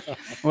 Yeah.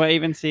 Well, I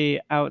even see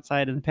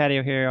outside in the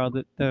patio here all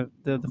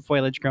the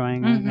foliage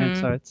growing. And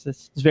so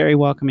it's very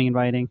welcoming,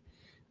 inviting.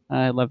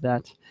 I love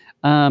that.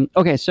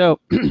 Okay. So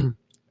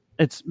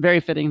it's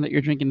very fitting that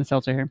you're drinking the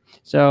seltzer here.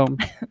 So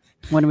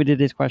when we did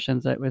these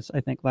questions, that was,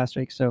 I think, last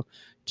week. So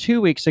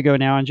 2 weeks ago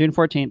now, on June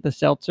 14th, the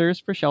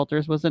Seltzers for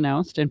Shelters was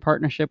announced in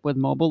partnership with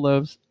Mobile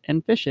Loaves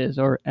and Fishes,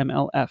 or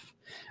MLF.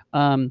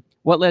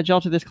 What led y'all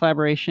to this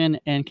collaboration,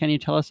 and can you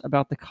tell us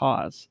about the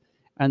cause?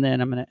 And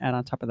then I'm going to add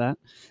on top of that,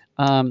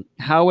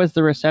 how was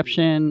the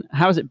reception?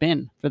 How has it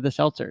been for the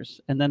seltzers?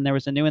 And then there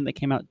was a new one that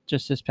came out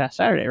just this past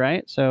Saturday,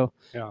 right? So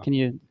can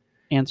you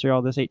answer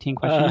all those 18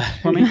 questions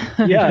for me?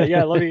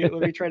 Yeah. Let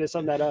me try to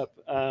sum that up.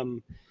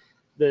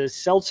 The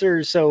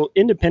seltzers, so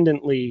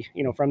independently,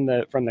 from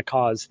the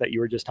cause that you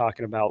were just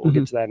talking about, we'll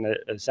get to that in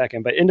a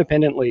second. But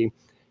independently,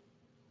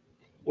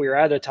 we're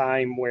at a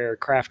time where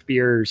craft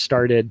beer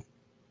started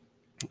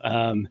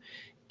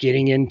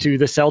getting into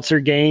the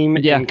seltzer game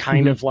and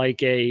kind of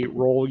like a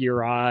roll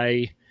your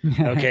eye,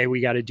 okay,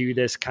 we got to do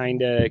this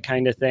kind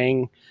of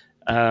thing.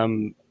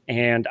 And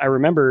I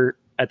remember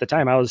at the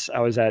time I was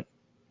at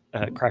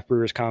Craft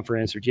Brewers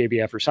Conference or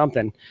JBF or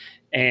something,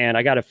 and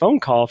I got a phone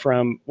call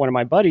from one of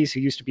my buddies who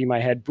used to be my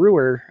head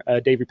brewer,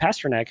 David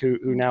Pasternak,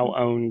 who now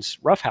owns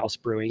Rough House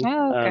Brewing.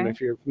 Oh, okay. If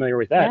you're familiar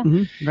with that,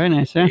 Very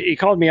nice. Yeah. he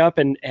called me up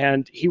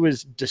and he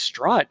was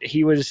distraught.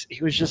 He was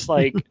just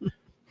like.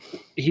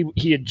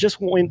 He had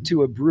just went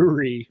to a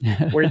brewery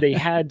where they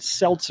had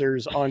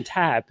seltzers on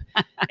tap,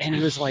 and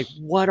he was like,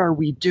 "What are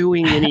we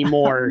doing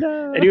anymore?"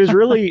 No. And he was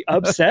really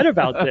upset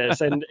about this.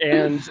 And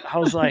I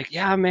was like,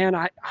 "Yeah, man,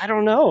 I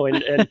don't know."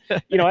 And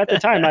you know, at the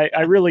time,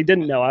 I really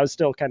didn't know. I was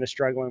still kind of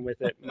struggling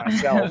with it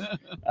myself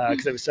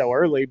because it was so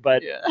early.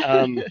 But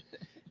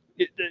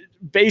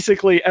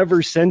basically,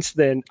 ever since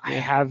then, I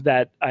have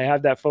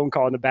that phone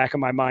call in the back of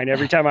my mind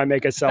every time I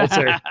make a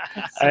seltzer.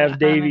 I have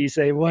Davey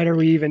say, "What are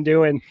we even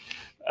doing?"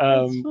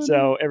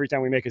 So every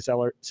time we make a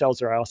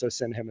seltzer, I also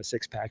send him a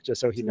 6-pack just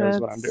so he knows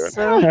what I'm doing.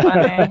 So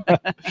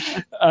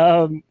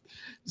funny.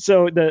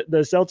 So the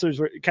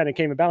seltzers kind of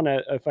came about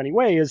in a funny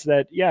way is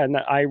that, in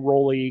the eye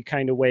rolly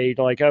kind of way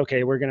to like,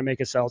 okay, we're going to make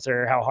a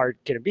seltzer. How hard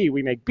can it be?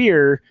 We make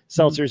beer.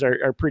 Seltzers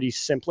are pretty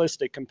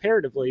simplistic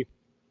comparatively.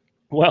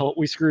 Well,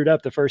 we screwed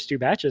up the first 2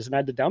 batches and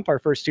had to dump our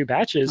first 2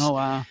 batches. Oh,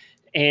 wow.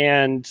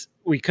 And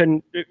we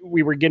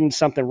were getting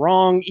something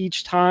wrong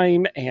each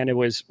time, and it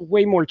was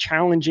way more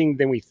challenging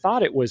than we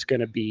thought it was going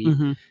to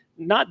be.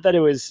 Not that it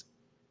was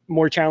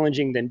more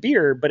challenging than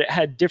beer, but it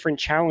had different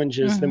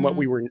challenges than what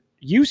we were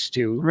used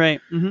to.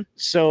 Right.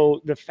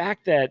 So the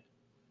fact that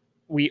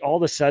we all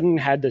of a sudden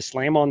had to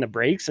slam on the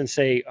brakes and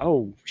say,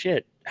 oh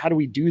shit, how do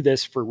we do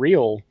this for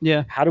real?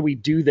 Yeah. How do we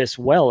do this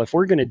well? If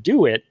we're going to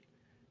do it,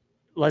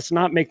 let's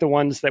not make the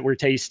ones that we're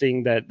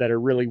tasting that are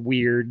really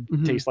weird,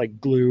 taste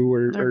like glue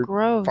or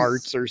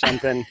farts or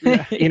something.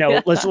 You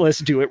know, let's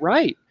do it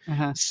right.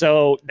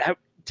 So that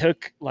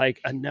took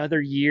like another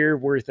year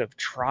worth of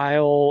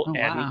trial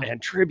and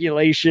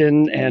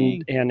tribulation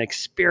and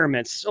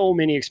experiments. So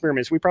many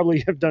experiments. We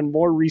probably have done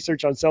more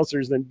research on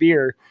seltzers than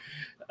beer,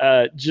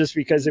 just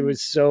because it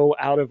was so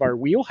out of our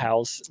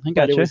wheelhouse.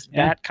 But it was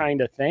that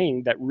kind of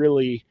thing that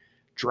really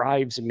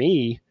drives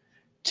me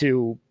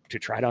to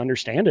try to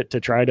understand it,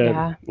 to try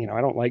to, you know, I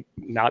don't like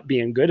not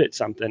being good at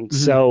something.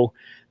 So,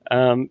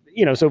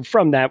 you know, so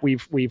from that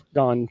we've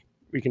gone,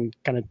 we can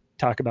kind of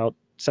talk about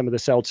some of the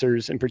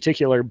seltzers in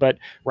particular, but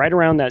right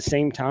around that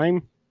same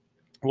time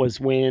was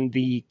when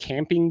the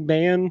camping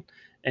ban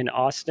in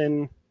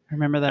Austin, I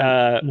remember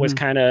that was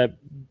kind of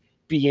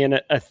being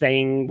a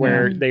thing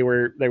where they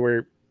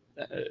were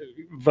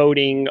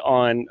voting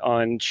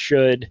on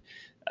should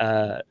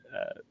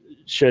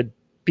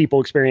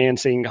people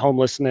experiencing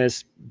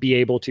homelessness be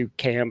able to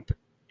camp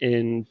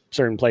in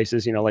certain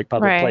places, you know, like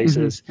public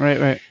places.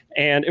 Right.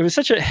 And it was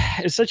such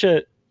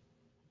a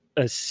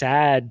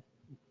sad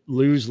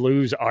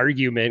lose-lose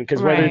argument,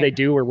 because whether they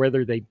do or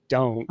whether they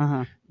don't,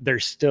 they're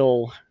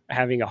still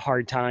having a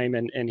hard time.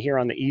 And here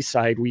on the east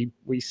side,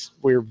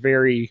 we're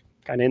very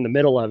kind of in the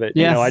middle of it.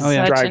 Yes. You know,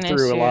 I drive an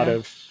through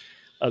issue.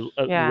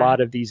 a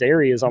lot of these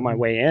areas on my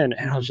way in,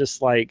 and I was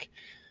just like,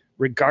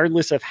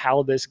 regardless of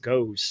how this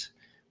goes,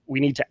 we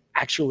need to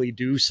actually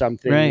do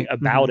something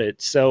about it.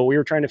 So we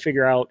were trying to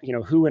figure out, you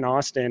know, who in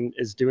Austin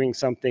is doing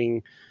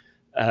something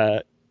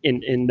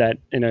in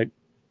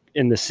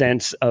the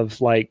sense of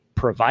like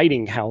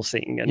providing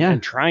housing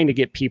and trying to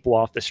get people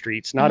off the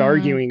streets, not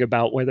arguing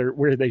about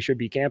where they should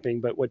be camping,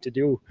 but what to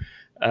do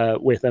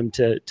with them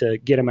to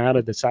get them out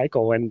of the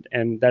cycle.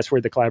 And that's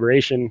where the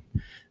collaboration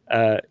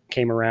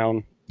came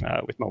around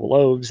with Mobile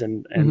Loaves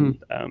and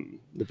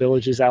the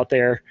villages out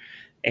there.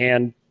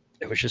 And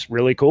it was just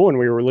really cool. And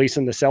we were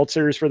releasing the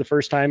seltzers for the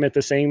first time at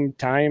the same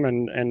time.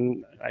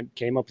 And I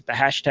came up with the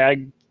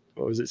hashtag,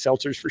 what was it?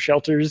 Seltzers for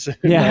Shelters.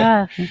 In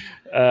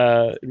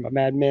my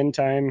Mad Men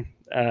time.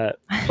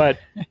 But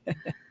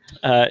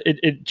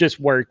it just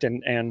worked.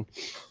 And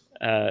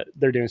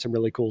they're doing some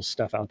really cool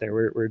stuff out there.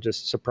 We're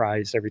just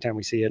surprised every time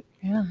we see it.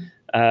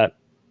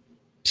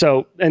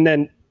 So, and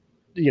then,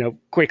 you know,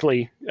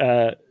 quickly,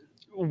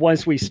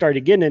 once we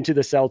started getting into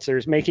the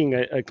seltzers, making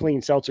a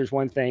clean seltzer is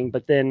one thing,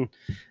 but then,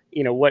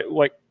 you know,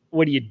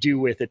 what do you do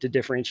with it to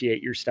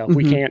differentiate your stuff?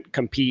 We can't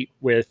compete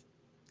with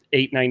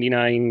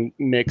 $8.99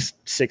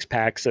 mixed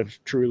 6-packs of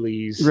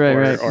Trulies,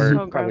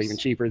 or probably even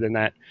cheaper than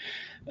that.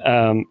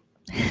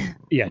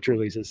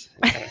 Trulies is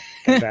kind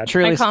of bad.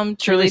 I call them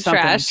Truly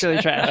trash.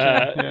 Truly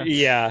trash.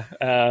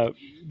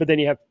 But then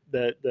you have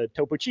the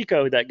Topo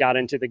Chico that got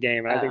into the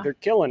game, and I think they're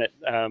killing it.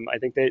 I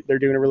think they're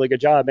doing a really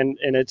good job, and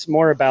it's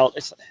more about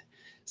it's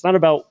not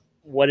about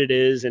what it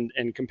is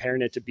and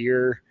comparing it to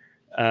beer,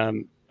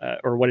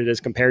 or what it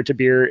is compared to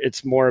beer.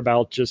 It's more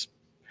about just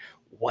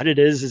what it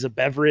is as a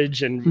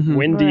beverage, and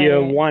when do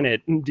you want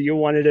it? Do you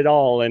want it at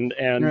all? And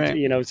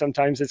you know,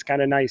 sometimes it's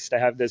kind of nice to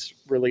have this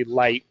really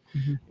light,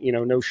 you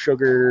know, no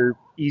sugar,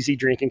 easy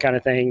drinking kind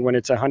of thing when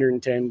it's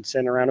 110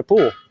 sitting around a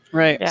pool.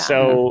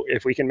 So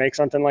if we can make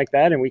something like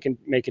that, and we can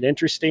make it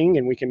interesting,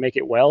 and we can make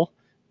it well,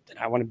 then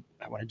I want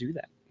to do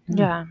that.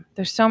 Yeah,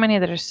 there's so many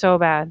that are so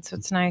bad. So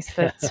it's nice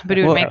that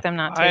somebody would Well, make them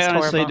not I taste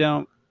honestly horrible.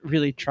 don't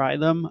really try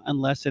them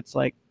unless it's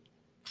like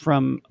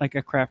from like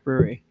a craft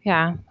brewery.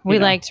 Yeah, we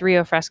know. liked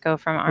Rio Fresco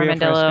from Rio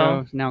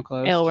Armadillo Fresco, now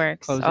closed. Aleworks,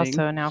 closing.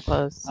 also now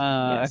closed.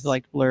 I've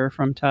liked Blur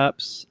from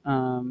Tups,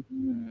 and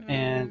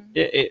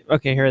Mm.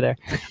 okay, here or there,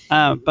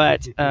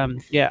 but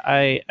yeah,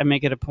 I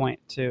make it a point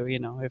to, you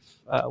know, if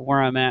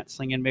where I'm at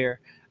slinging beer,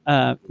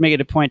 make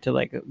it a point to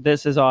like,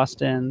 this is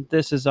Austin,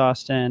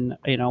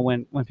 you know,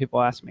 when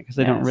people ask me, because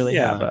they don't Yes. really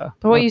Yeah. have a.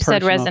 But what a you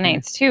said personal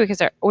resonates too,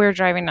 because we were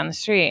driving down the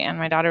street and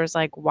my daughter was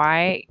like,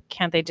 why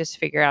can't they just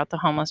figure out the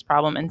homeless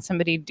problem and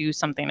somebody do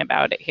something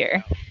about it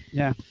here?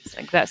 Yeah. It's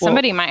like that. Well-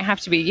 somebody might have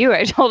to be you.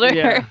 I told her.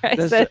 Yeah. I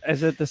This- said,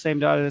 is it the same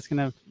daughter that's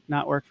gonna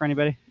not work for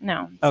anybody?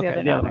 no. It's Okay,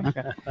 the the other other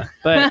daughter. one. Okay.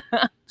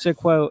 But to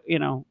quote, you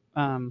know,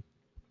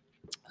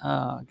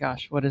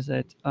 gosh, what is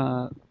it?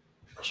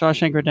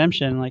 Shawshank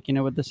Redemption, like, you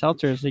know, with the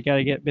seltzers, you got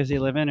to get busy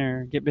living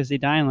or get busy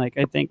dying. Like,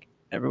 I think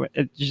you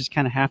just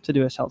kind of have to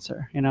do a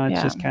seltzer, you know, it's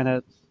Yeah. just kind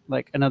of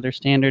like another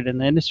standard in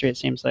the industry, it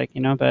seems like,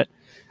 you know, but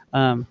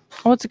Well,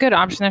 it's a good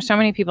option. There's so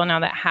many people now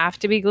that have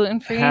to be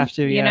gluten free. Have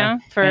to, you yeah. know,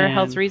 for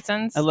health And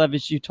reasons. I love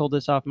that you told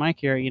us off mic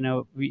here, you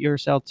know, your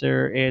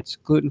seltzer, it's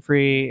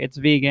gluten-free, it's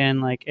vegan,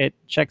 like it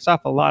checks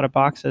off a lot of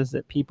boxes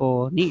that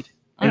people need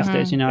these Mhm.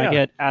 days. You know, Yeah. I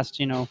get asked,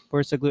 you know,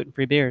 where's the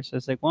gluten-free beer? So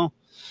it's like, well,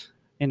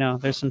 you know,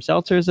 there's some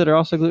seltzers that are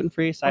also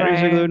gluten-free, ciders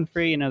are Right.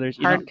 gluten-free, you know, there's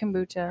Hard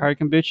kombucha. hard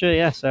kombucha,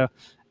 yeah. So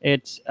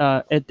it's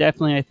it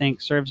definitely, I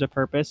think, serves a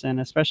purpose, and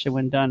especially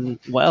when done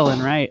well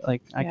and right,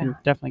 like I can Yeah.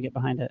 definitely get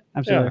behind it.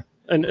 Absolutely.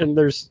 And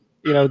there's,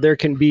 you know, there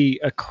can be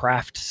a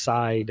craft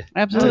side to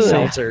Absolutely.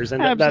 seltzers,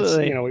 and that's,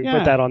 Absolutely. you know, we Yeah.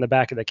 put that on the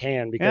back of the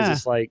can because Yeah.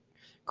 it's like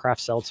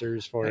craft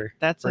seltzers for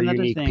That's for another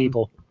unique thing.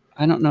 people.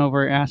 I don't know if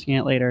we're asking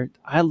it later.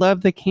 I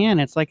love the can.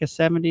 It's like a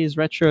 70s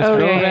retro Oh, yeah,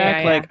 throwback. yeah,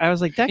 yeah. Like, I was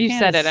like, that You can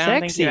said is it. I don't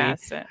think sexy. you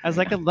asked it. I was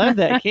like, I love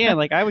that can.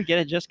 Like, I would get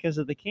it just because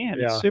of the can.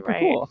 Yeah. It's super Right.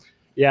 cool.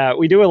 Yeah,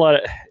 we do a lot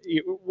of.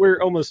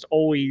 We're almost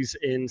always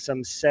in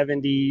some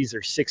 70s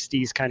or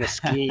 60s kind of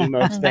scheme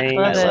of I things.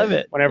 love I love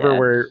it. Whenever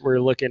Yeah. we're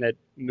looking at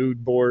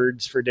mood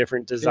boards for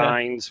different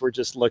designs, we're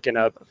just looking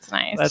up. That's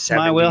nice. That's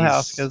my 70s,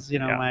 wheelhouse because, you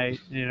know,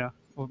 yeah.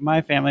 with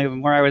my family,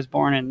 where I was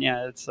born, and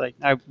yeah, it's like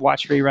I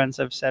watch reruns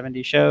of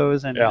 70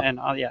 shows and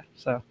all. Yeah.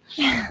 So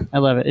I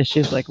love it.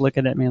 She's like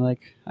looking at me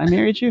like, I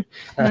married you.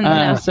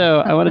 No. So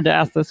I wanted to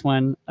ask this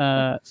one.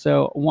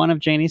 So one of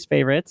Janie's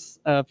favorites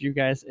of you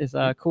guys is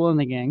Cool in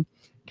the Gang.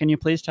 Can you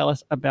please tell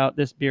us about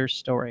this beer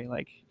story?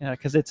 Like,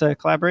 because it's a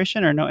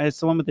collaboration, or no? It's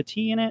the one with the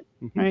tea in it,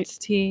 right? It's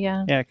tea,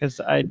 yeah. Yeah,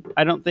 because I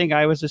don't think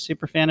I was a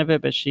super fan of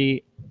it, but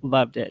she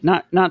loved it.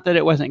 Not that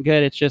it wasn't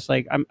good. It's just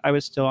like I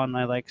was still on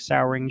my like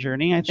souring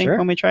journey, I think, Sure.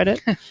 when we tried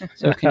it.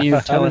 So can you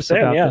tell us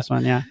understand, about yeah. this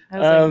one? Yeah. I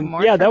was like,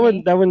 more Yeah, for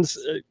me. that one's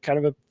kind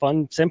of a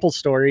fun, simple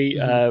story.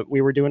 Mhm.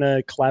 We were doing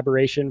a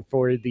collaboration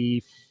for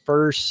the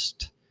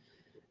first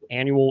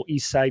annual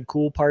East Side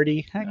Cool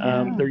Party. Heck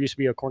yeah. There used to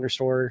be a corner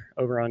store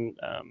over on,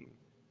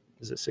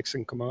 is it 6th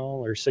and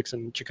Kamal or 6th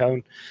and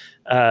Chacon,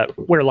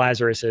 where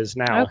Lazarus is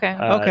now. Okay.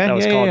 Okay, That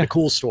was yeah, called yeah. the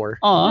Cool Store.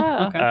 Oh,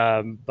 Oh.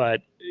 okay.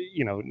 But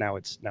you know, now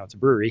it's a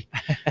brewery.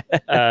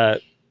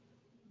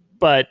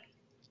 But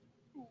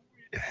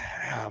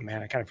oh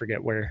man, I kind of forget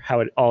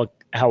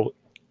how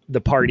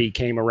the party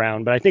came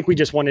around. But I think we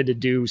just wanted to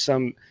do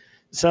some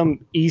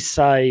East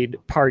Side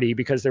party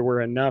because there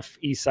were enough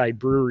East Side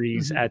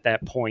breweries Mhm. at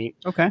that point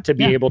Okay. to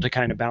be Yeah. able to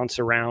kind of bounce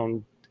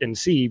around and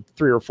see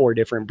 3 or 4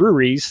 different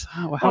breweries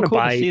Oh, well, how on a cool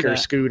to see bike or that.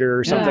 scooter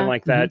or something Yeah.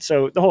 like that.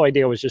 So the whole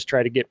idea was just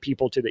try to get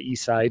people to the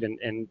East Side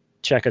and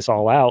check us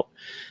all out.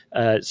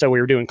 So we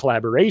were doing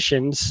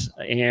collaborations,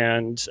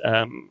 and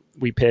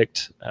we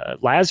picked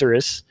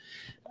Lazarus,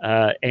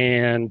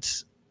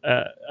 and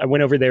I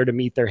went over there to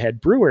meet their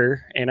head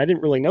brewer, and I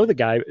didn't really know the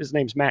guy. His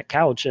name's Matt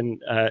Couch,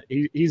 and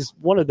he's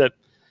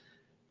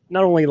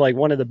not only like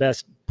one of the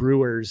best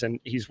brewers, and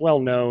he's well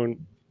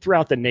known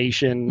throughout the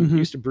nation. Mhm. He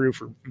used to brew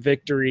for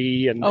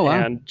Victory, and Oh,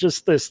 wow. and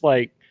just this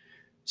like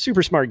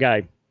super smart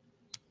guy.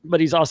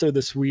 But he's also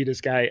the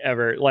sweetest guy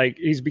ever. Like,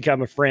 he's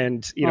become a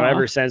friend, you know, Aw.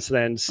 ever since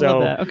then. I love So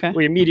that. Okay.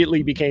 we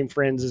immediately became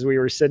friends as we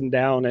were sitting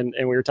down and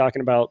we were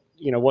talking about,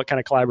 you know, what kind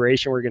of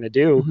collaboration we're going to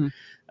do.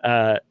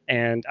 Mhm.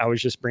 And I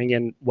was just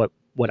bringing what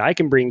I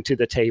can bring to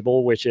the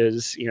table, which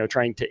is, you know,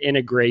 trying to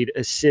integrate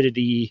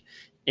acidity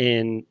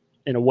in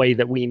a way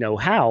that we know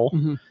how,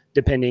 Mhm.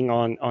 depending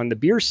on the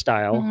beer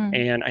style. Mhm.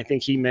 And I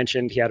think he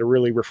mentioned he had a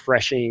really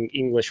refreshing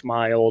English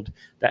mild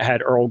that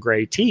had Earl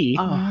Grey tea.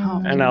 Oh,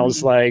 how And I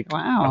was neat. like,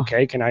 wow.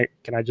 okay, can I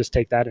just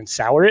take that and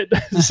sour it?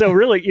 So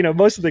really, you know,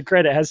 most of the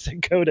credit has to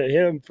go to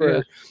him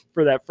for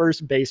that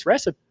first base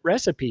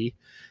recipe.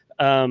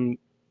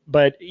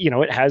 But you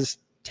know, it has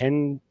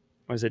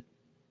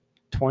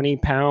 20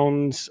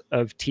 pounds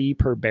of tea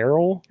per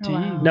barrel. Oh,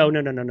 wow.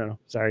 No.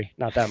 Sorry,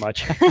 not that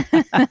much.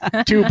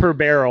 2 per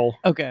barrel.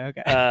 Okay.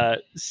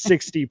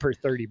 60 per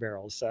 30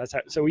 barrels. So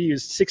so we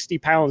use 60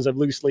 pounds of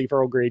loose leaf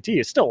Earl Grey tea.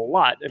 It's still a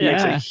lot. It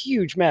makes Yeah. a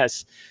huge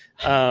mess.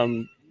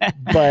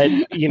 But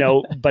you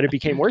know, but it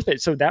became worth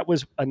it. So that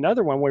was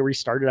another one where we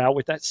started out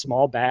with that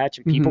small batch,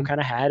 and people Mhm. kind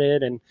of had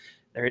it, and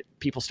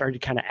people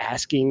started kind of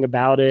asking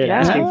about it, Yeah.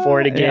 asking for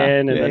it Yeah. again.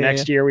 And Yeah, the yeah,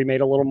 next year we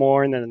made a little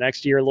more, and then the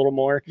next year a little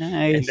more.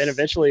 Nice. And then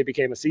eventually it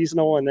became a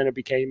seasonal, and then it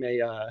became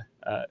a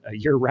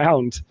year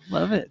round.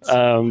 Love it.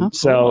 So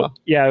cool.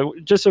 yeah,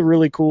 just a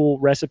really cool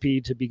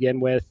recipe to begin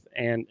with.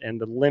 And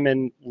the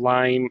lemon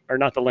lime, or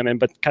not the lemon,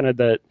 but kind of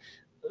the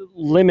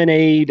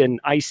lemonade and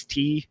iced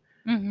tea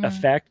Mhm.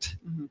 effect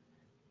Mhm.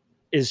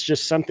 is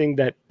just something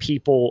that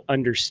people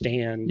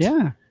understand.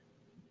 Yeah.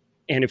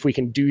 And if we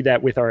can do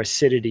that with our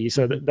acidity,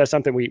 so that's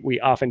something we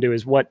often do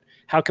is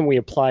how can we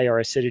apply our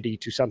acidity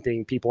to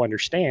something people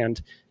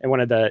understand? And one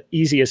of the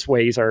easiest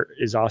ways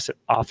is also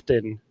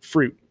often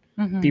fruit.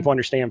 Mhm. People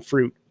understand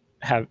fruit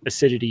have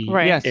acidity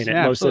Right. Yes, in it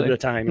yeah, most absolutely. of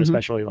the time, Mhm.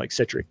 especially like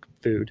citric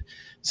food.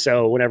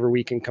 So whenever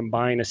we can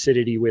combine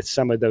acidity with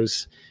some of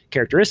those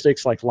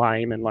characteristics like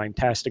lime and lime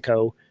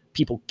tastico,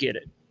 people get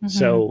it. Mhm.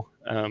 So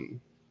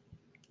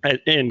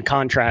in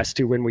contrast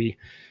to when we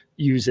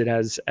use it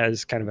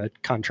as kind of a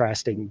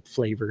contrasting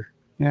flavor.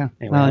 Yeah.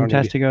 Anyway, I don't need to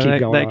Fantastic. keep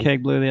going That on.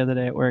 keg blew the other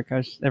day at work.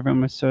 Everyone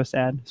was so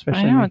sad,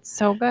 especially I know me. it's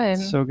so good.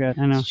 It's so good.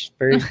 I know. It's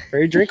very,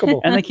 very drinkable.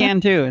 And the can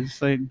too.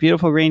 It's like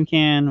beautiful green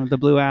can with the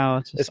blue owl.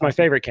 It's, just It's my awesome.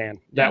 favorite can.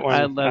 That Yeah, one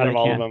I out love of that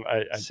all can. of them,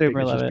 I Super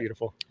think it's love just it.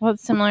 beautiful. Well,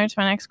 it's similar to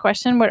my next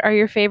question. What are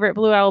your favorite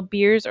Blue Owl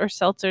beers or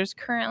seltzers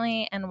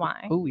currently, and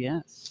why? Oh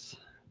yes.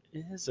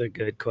 It is a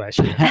good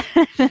question.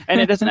 And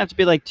it doesn't have to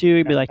be like 2.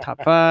 It'd be like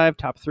top 5,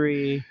 top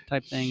 3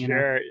 type thing. You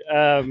know?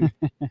 Sure.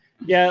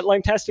 Yeah,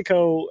 Lime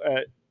Tastico,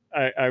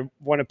 I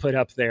want to put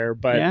up there,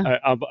 but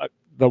Yeah.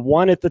 the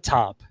one at the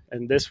top,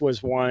 and this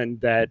was one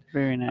that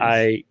Very nice.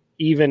 I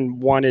even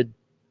wanted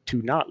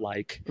to not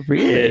like,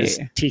 Really? is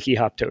Tiki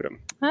Hop Totem.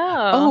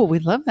 Oh, we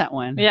love that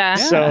one. Yeah.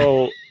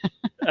 So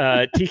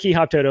Tiki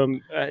Hop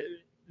Totem,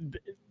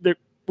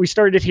 we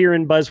started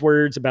hearing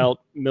buzzwords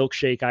about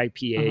milkshake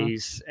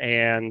IPAs,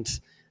 and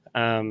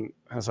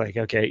I was like,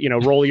 okay,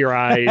 roll your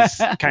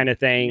eyes kind of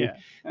thing. Yeah.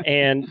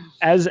 And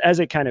as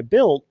it kind of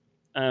built,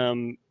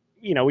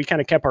 we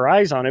kind of kept our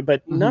eyes on it,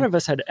 but none of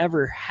us had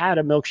ever had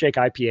a milkshake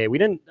IPA. We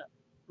didn't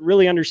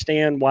really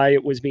understand why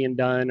it was being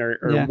done or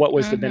Yeah. what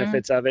was the Mhm.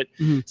 benefits of it.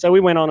 Mhm. So we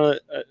went on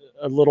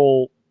a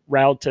little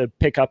route to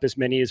pick up as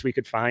many as we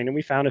could find, and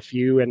we found a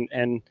few,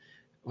 and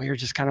we were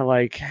just kind of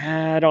like,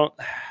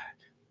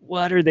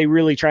 what are they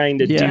really trying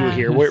to do Yeah.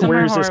 here? Some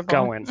Where are is this horrible.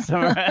 going? So,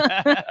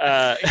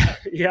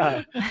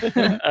 Yeah. We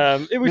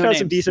No found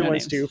some names, decent no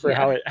ones names. too for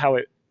Yeah. how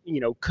it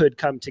could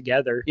come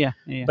together. yeah.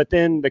 Yeah. But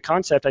then the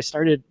concept, I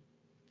started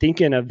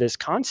thinking of this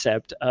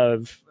concept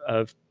of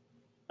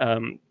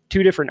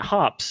 2 different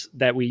hops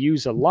that we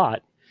use a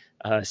lot.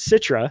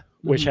 Citra,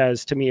 which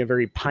has to me a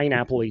very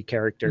pineapple-y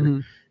character,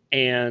 Mhm.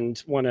 and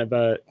one of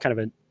a kind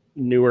of a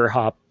newer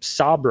hop,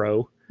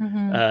 Sabro,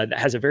 Mhm. that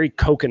has a very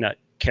coconut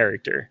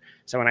character.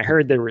 So when I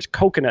heard there was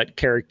coconut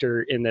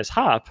character in this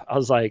hop, I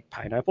was like,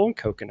 pineapple and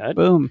coconut,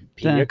 Boom.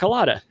 pina Done.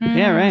 colada.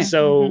 Yeah, right.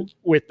 So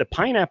with the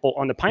pineapple,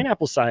 on the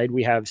pineapple side,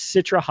 we have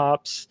Citra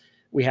hops,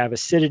 we have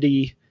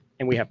acidity,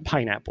 and we have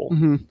pineapple.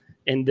 Mhm.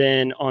 And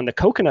then on the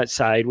coconut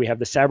side, we have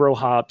the Sabro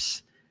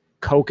hops,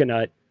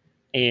 coconut,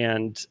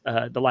 and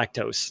the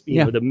lactose,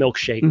 Yeah. the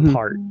milkshake Mhm.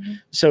 part. Mhm.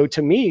 So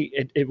to me,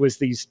 it was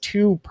these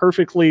 2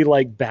 perfectly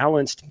like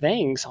balanced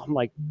things. I'm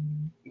like,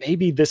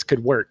 maybe this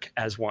could work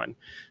as one.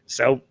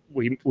 So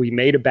we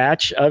made a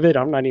batch of it.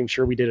 I'm not even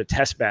sure we did a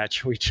test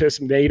batch. We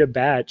just made a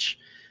batch.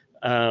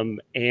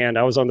 And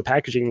I was on the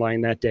packaging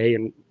line that day,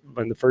 and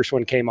when the first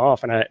one came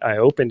off and I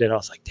opened it, I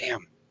was like,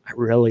 damn, I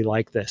really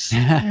like this.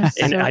 It's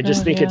And so I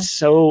just good, think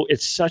yeah.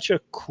 it's such a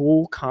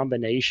cool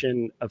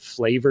combination of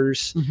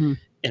flavors Mhm.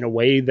 in a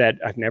way that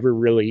I've never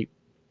really,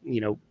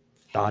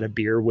 thought a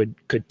beer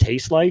could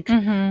taste like,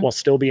 Mhm. while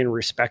still being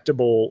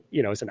respectable.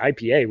 It's an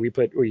IPA.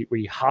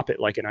 We hop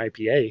it like an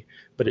IPA,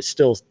 but it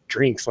still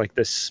drinks like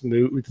this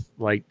smooth,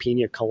 like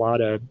pina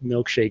colada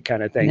milkshake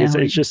kind of thing. Yeah.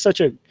 It's just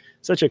such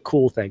a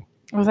cool thing.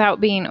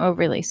 Without being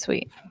overly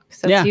sweet.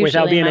 'Cause that's Yeah.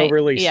 Without usually being my-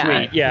 overly yeah,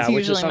 sweet. Yeah, it's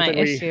which is usually my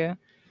something we- issue.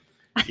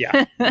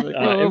 Yeah. Like,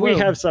 And we whoa.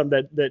 have some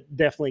that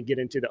definitely get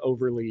into the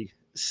overly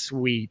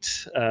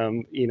sweet,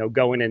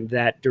 going in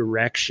that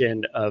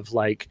direction of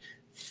like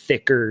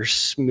thicker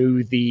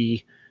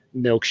smoothie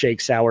milkshake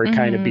sour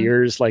kind of Mhm.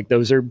 beers. Like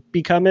those are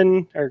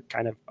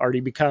kind of already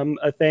become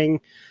a thing.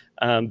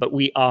 But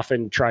we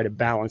often try to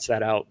balance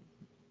that out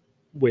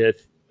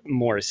with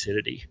more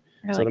acidity.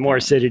 I So like the more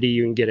that. acidity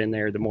you can get in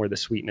there, the more the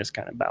sweetness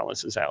kind of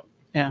balances out.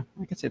 Yeah,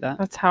 I can see that.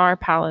 That's how our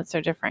palates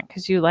are different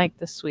because you like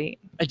the sweet.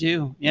 I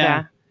do.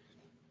 Yeah.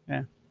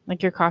 Yeah.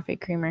 Like your coffee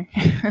creamer.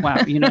 Wow.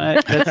 You know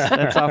what?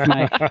 That's off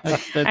my.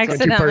 That's Going too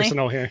Accidentally.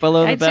 personal here.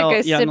 below the I belt,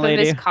 took a young sip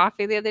lady. of his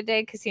coffee the other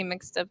day because he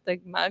mixed up the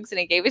mugs and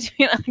he gave it to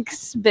me and I like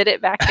spit it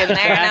back in there. And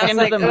Back I was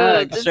into like, the oh,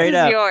 mug, this straight is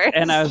up. yours.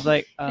 And I was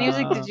like, And he was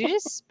like, did you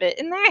just spit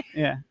in there?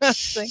 Yeah. I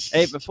was like,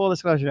 Hey, but full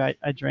disclosure,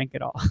 I drank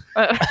it all.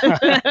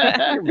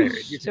 You're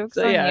married. You Joke's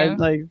So on yeah, you. I'm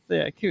like,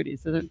 yeah,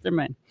 cooties. So they're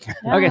mine.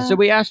 Okay, so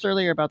we asked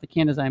earlier about the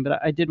can design, but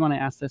I did want to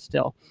ask this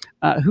still.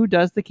 Who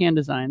does the can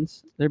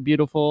designs? They're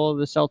beautiful.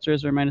 The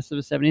seltzers remind us of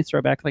a 70s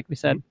throwback, like we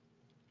said.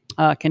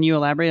 Can you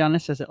elaborate on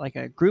this? Is it like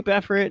a group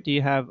effort? Do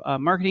you have a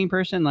marketing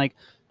person? Like,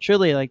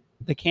 truly like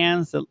the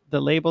cans,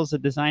 the labels, the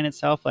design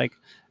itself, like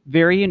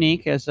very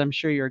unique, as I'm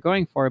sure you're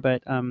going for.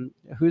 But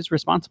who's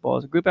responsible?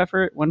 Is it a group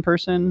effort? One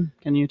person?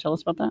 Can you tell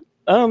us about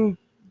that?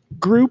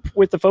 Group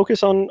with the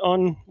focus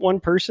on one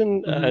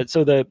person. Mhm.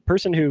 So the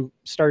person who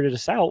started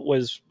us out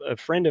was a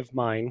friend of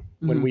mine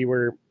when Mhm. we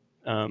were,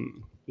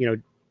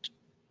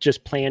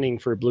 just planning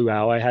for Blue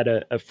Owl. I had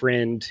a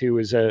friend who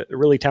was a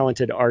really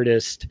talented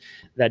artist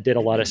that did a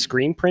lot of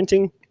screen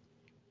printing.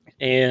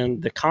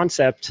 And the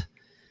concept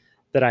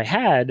that I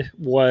had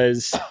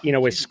was,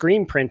 with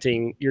screen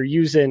printing, you're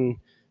using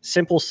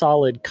simple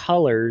solid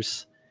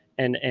colors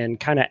and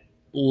kind of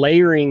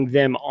layering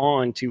them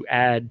on to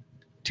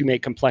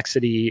make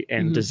complexity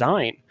and Mhm.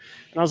 design.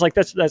 And I was like,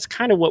 that's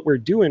kind of what we're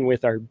doing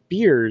with our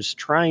beers,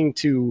 trying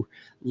to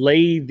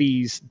lay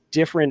these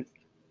different,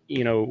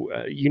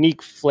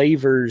 unique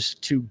flavors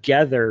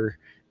together,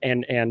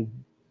 and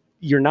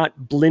you're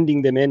not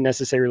blending them in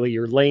necessarily.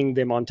 You're laying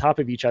them on top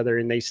of each other,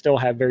 and they still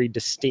have very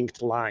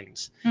distinct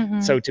lines.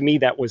 Mhm. So to me,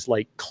 that was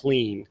like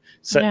clean.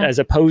 So Yeah. as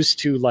opposed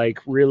to like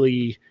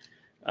really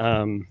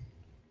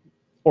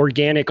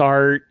organic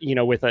art,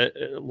 with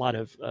a lot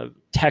of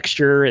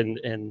texture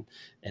and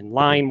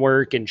line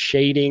work and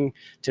shading.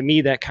 To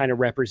me, that kind of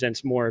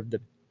represents more of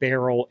the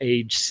barrel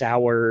aged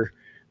sour,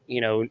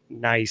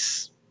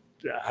 nice,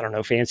 I don't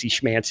know, fancy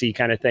schmancy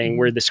kind of thing,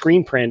 where the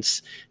screen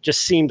prints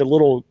just seemed a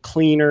little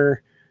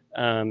cleaner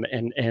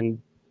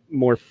and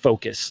more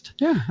focused.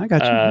 Yeah, I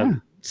got you. Yeah.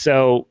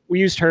 So we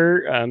used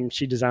her.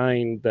 She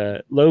designed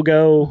the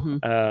logo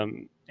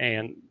Mhm.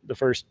 and the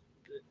first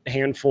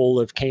handful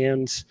of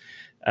cans.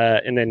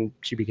 And then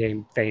she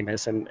became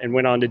famous and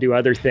went on to do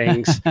other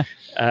things.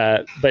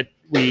 But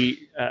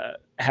we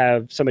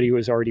have somebody who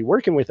was already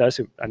working with us,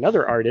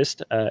 another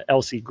artist,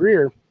 Elsie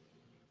Greer,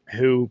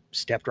 who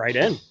stepped right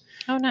in.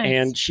 Oh, nice.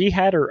 And she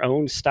had her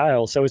own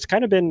style. So it's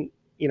kind of been,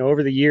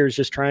 over the years,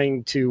 just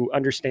trying to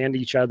understand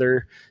each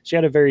other. She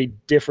had a very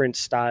different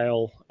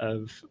style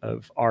of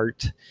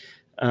art,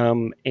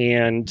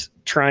 and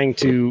trying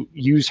to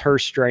use her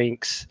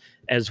strengths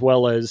as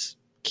well as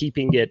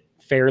keeping it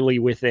fairly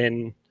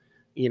within,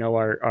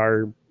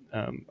 our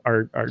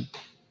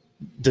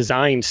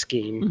design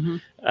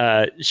scheme.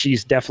 Mhm.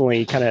 She's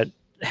definitely kind of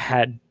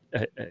had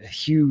a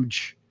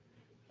huge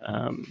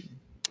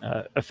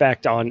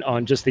effect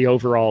on just the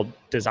overall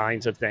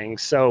designs of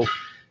things. So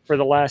for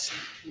the last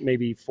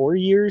maybe 4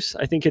 years,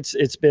 I think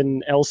it's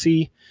been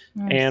Elsie.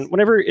 Nice. And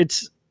whenever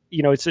it's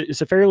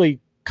a fairly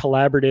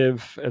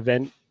collaborative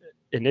event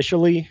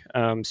initially.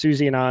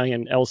 Susie and I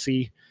and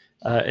Elsie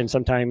and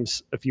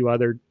sometimes a few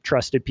other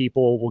trusted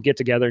people will get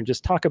together and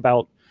just talk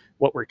about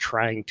what we're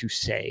trying to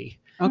say.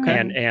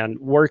 Okay. And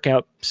work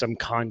out some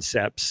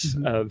concepts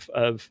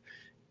of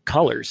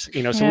colors.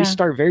 So we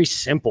start very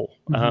simple.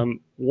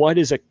 What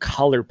is a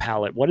color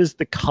palette? What is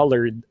the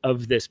color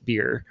of this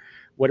beer?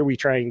 What are we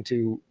trying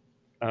to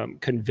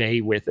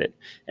convey with it?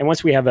 And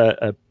once we have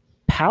a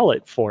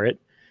palette for it,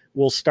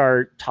 we'll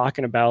start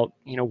talking about,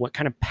 what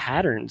kind of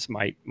patterns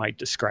might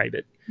describe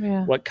it.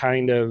 Yeah. What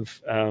kind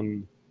of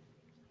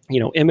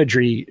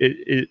imagery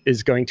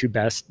is going to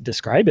best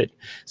describe it.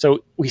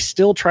 So we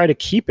still try to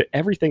keep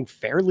everything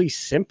fairly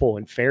simple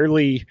and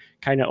fairly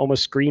kind of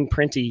almost screen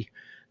printy,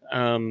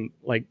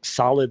 like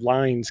solid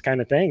lines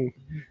kind of thing.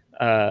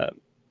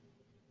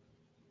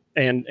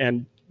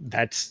 And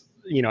that's,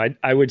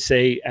 I would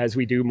say as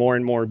we do more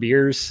and more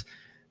beers,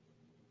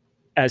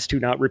 as to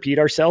not repeat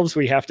ourselves,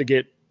 we have to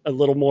get a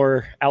little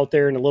more out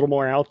there and a little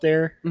more out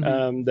there.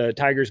 The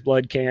Tiger's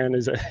Blood can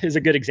is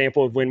a good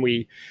example of when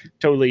we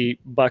totally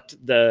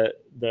bucked the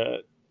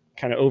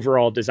kind of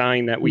overall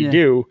design that we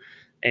do,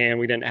 and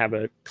we didn't have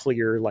a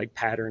clear like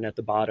pattern at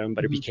the bottom,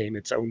 but it became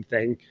its own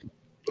thing.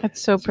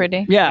 That's so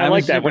pretty. Yeah, I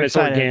like that when it's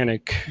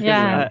organic.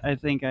 Yeah. I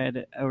think I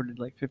had ordered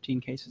like 15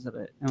 cases of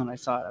it, and when I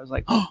saw it, I was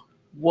like, oh,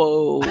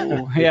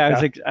 whoa. Yeah, I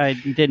was like, I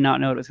did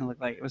not know what it was going to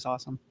look like. It was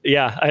awesome.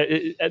 Yeah,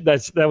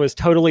 that was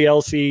totally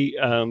Elsie.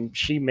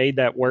 She made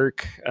that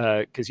work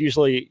because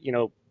usually,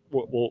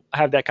 we'll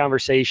have that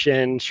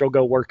conversation. She'll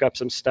go work up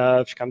some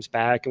stuff. She comes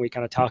back and we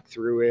kind of talk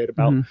through it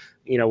about,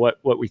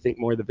 what we think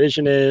more the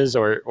vision is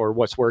or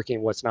what's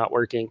working, what's not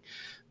working.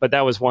 But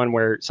that was one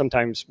where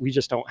sometimes we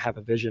just don't have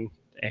a vision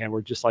and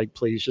we're just like,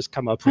 please just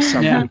come up with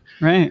something. Yeah,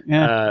 right.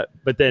 Yeah.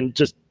 But then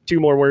just 2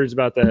 more words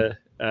about the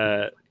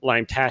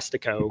Lime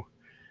Tastico.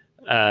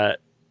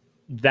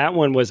 That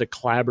one was a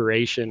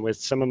collaboration with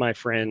some of my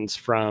friends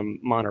from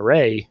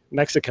Monterrey,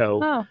 Mexico,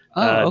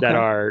 Okay. that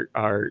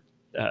are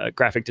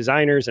graphic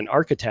designers and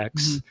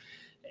architects.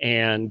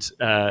 And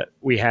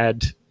we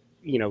had,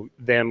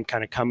 them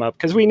kind of come up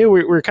because we knew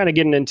we were kind of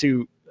getting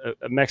into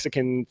a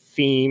Mexican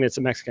theme. It's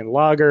a Mexican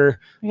lager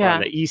on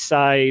the east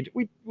side.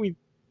 We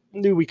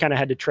knew we kind of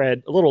had to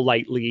tread a little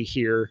lightly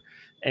here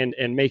and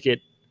make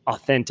it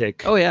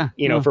authentic. Oh yeah.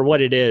 For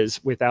what it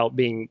is without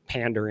being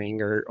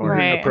pandering or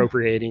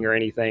appropriating or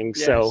anything.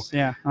 Yes. So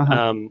yeah.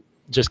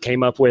 Just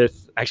came up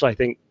with, actually I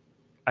think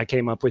I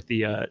came up with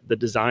the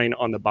design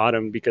on the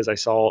bottom because I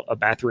saw a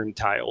bathroom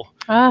tile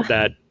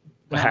that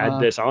had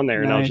this on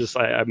there, and I was just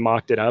I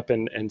mocked it up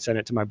and sent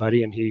it to my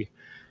buddy, and he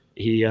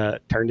he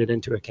turned it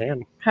into a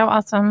can. How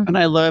awesome. And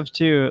I love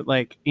too,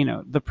 like,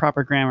 the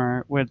proper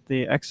grammar with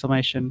the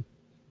exclamation,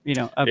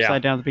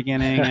 upside down at the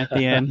beginning, at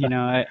the end.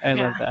 I Yeah.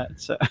 love that.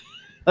 So,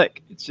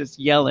 like, it's just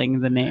yelling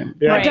the name.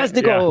 Yeah. Right.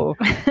 Fantastico.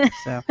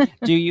 So,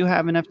 do you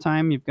have enough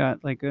time? You've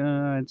got like,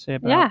 I'd say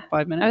about Yeah.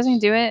 5 minutes. I was going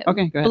to do it.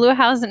 Okay, go ahead. Blue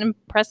has an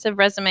impressive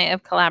resume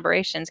of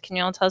collaborations. Can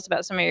you all tell us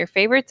about some of your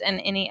favorites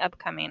and any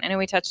upcoming? I know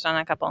we touched on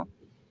a couple.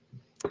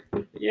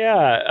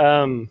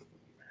 Yeah.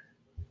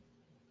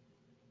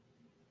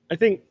 I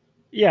think,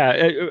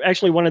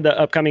 actually one of the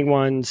upcoming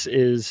ones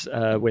is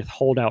with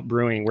Holdout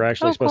Brewing. We're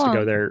actually supposed to cool.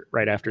 go there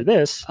right after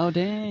this. Oh,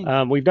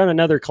 dang. We've done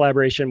another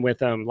collaboration with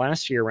them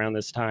last year around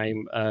this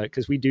time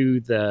because we do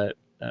the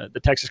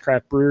Texas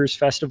Craft Brewers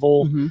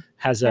Festival Mhm.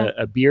 has Yeah.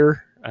 a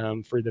beer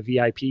for the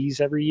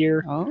VIPs every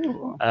year.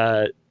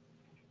 Oh.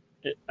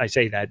 I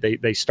say that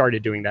they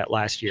started doing that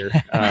last year,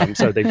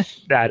 so they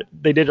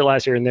did it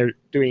last year and they're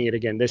doing it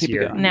again this Keep it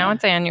year. going. Now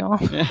it's annual.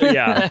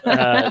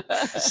 Yeah.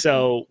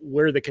 So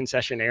we're the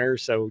concessionaire,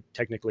 so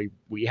technically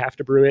we have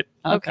to brew it.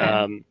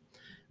 Okay.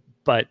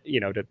 But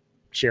to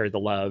share the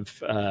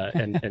love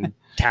and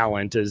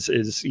talent is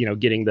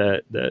getting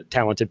the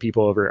talented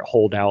people over at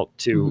Holdout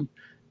to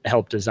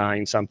help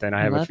design something.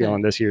 I have a love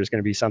feeling this year is going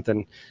to be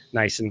something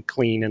nice and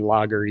clean and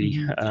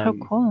lagery. How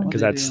cool.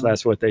 Because What they do.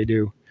 that's what they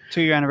do.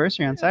 2-year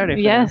anniversary on Saturday. for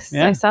Yes,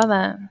 them. I saw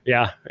that.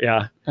 Yeah.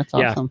 That's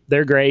Yeah, awesome.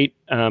 they're great.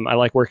 I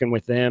like working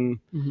with them.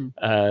 Mhm.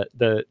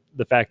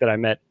 The fact that I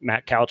met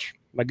Matt Couch,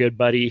 my good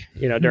buddy,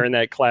 during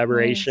that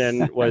collaboration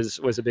Nice.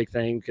 was a big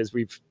thing because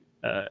we've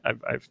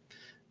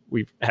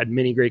had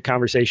many great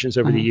conversations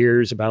over the Uh-huh.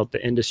 years about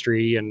the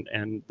industry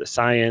and the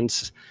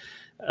science.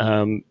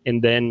 And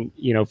then,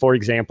 for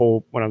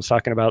example, when I was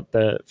talking about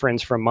the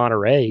friends from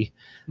Monterey,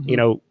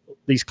 Mhm.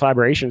 these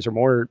collaborations are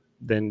more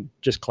than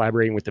just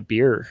collaborating with the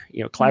beer,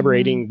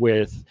 collaborating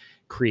with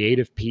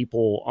creative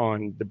people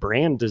on the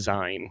brand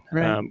design,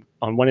 Right.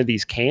 on one of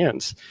these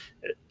cans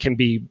can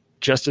be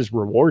just as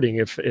rewarding,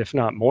 if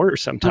not more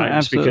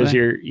sometimes, because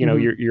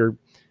absolutely.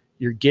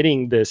 you're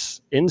getting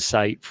this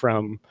insight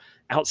from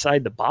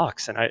outside the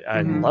box. And I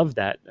Mhm. love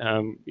that,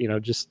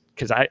 just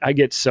because I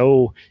get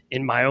so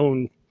in my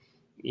own,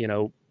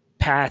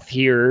 path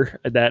here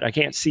that I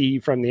can't see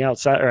from the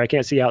outside, or I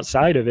can't see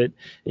outside of it.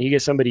 And you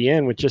get somebody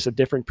in with just a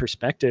different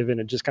perspective and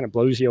it just kind of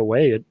blows you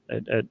away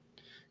at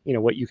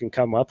what you can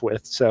come up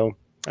with. So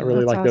I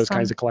really That's like those awesome.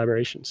 kinds of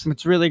collaborations.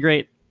 It's really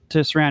great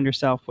to surround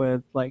yourself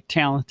with like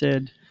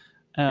talented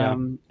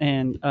and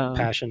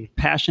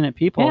passionate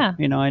people. Yeah.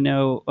 I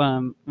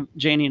know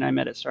Janie and I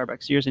met at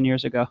Starbucks years and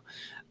years ago.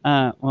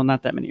 Well,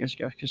 not that many years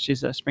ago because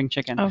she's a spring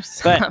chicken. Oh,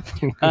 stop.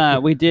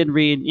 We did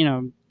read,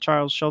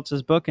 Charles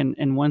Schultz's book,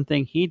 and one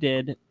thing he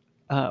did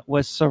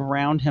was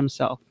surround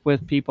himself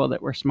with people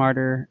that were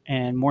smarter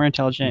and more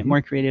intelligent,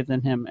 more creative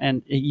than him.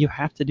 And you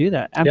have to do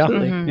that.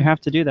 Absolutely. Mhm. You have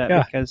to do that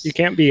Yeah. because You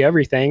can't be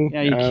everything.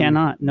 you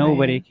cannot.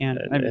 Nobody Right. can.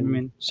 I and mean, I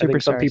think some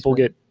superstars people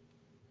will-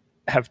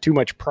 have too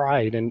much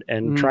pride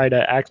and try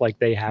to act like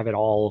they have it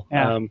all.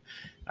 Yeah.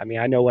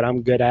 I know what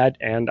I'm good at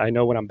and I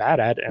know what I'm bad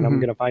at, and I'm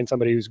Mhm. going to find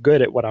somebody who's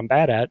good at what I'm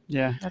bad at.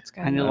 Yeah. That's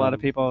good. I need a lot of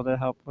Um, people to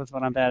help with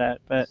what I'm bad at,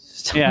 but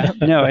yeah,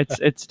 no,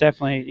 it's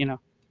definitely,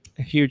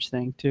 a huge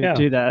thing to Yeah.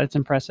 do that. It's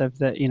impressive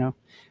that,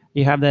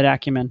 you have that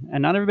acumen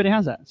and not everybody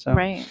has that. So,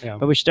 Right. Yeah.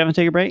 but we should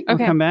definitely take a break. Okay.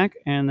 We'll come back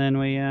and then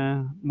we,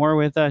 more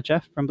with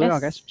Jeff from Blue Owl,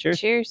 guys. Cheers.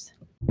 Cheers.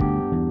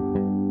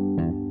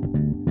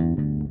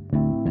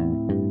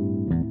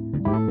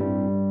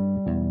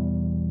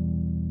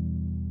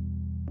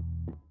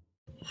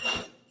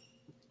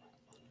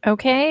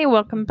 Okay,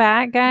 welcome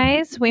back,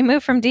 guys. We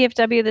moved from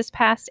DFW this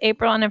past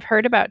April and have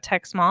heard about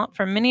Tex Malt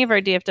from many of our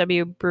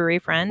DFW brewery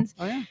friends.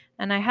 Oh, yeah.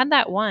 And I had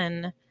that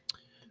one.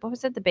 What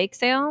was it? The Bake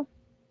Sale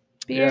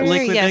beer? Yes.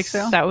 Liquid yes, Bake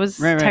Sale? that was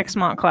Right. Tex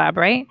Malt collab,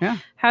 right? Yeah.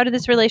 How did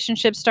this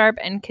relationship start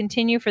and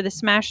continue for the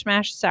Smash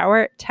Smash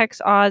Sour Tex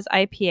Oz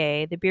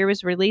IPA? The beer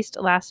was released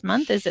last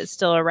month. Is it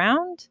still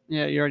around?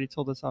 Yeah, you already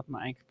told us off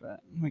mic, but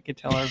we could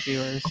tell our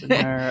viewers and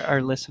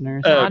our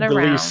listeners. Not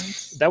around.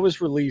 That was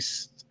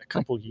released a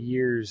couple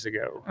years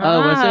ago. Oh,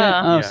 was it?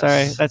 Ah. Oh, Yes.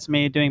 sorry. That's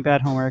me doing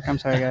bad homework. I'm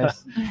sorry,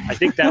 guys. I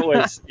think that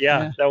was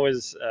Yeah. that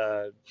was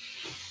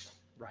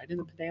right in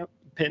the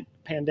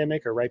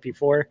pandemic or right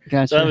before.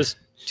 Gotcha. So that was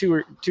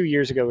 2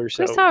 years ago or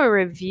so. We saw a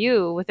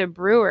review with a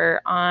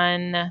brewer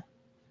on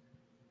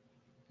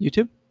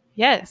YouTube?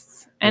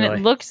 yes, and Really?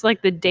 it looks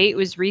like the date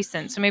was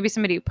recent. So maybe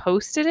somebody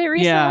posted it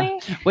recently.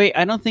 Yeah. Wait,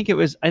 I don't think it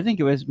was. I think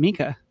it was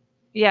Mika.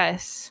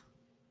 Yes,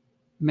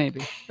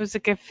 Maybe. it was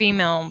like a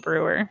female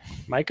brewer.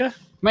 Micah?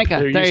 Micah.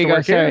 Who There used you to go.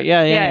 work here? Sorry.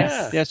 Yeah.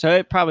 Yes. Yeah. So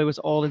it probably was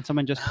old and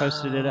someone just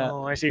posted it up.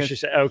 Oh, I see what because- you're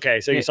saying. Okay,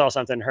 so you Yeah. saw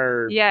something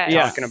her Yes.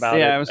 talking about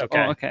Yeah, it. it was.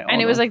 Okay. Oh, okay. And it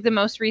hold was on. like the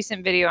most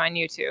recent video on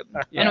YouTube,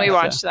 Yeah, and we so-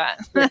 watched that.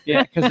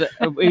 Yeah,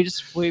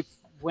 because we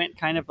went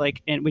kind of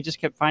like, and we just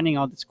kept finding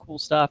all this cool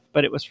stuff,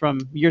 but it was from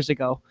years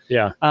ago.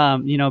 Yeah.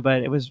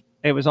 But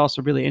it was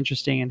also really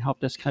interesting and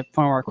helped us kind of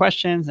form our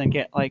questions and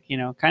get like,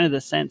 kind of the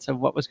sense of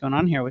what was going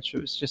on here, which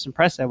was just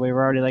impressive. We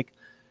were already like,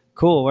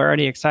 cool, we're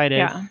already excited.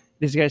 Yeah,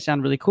 These guys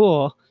sound really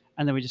cool.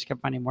 and then we just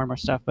kept finding more and more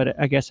stuff. But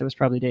I guess it was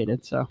probably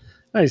dated. So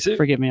Nice.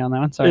 forgive me on that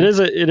one. Sorry.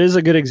 It is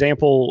a good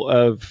example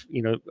of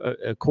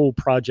a cool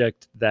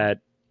project that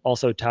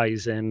also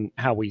ties in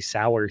how we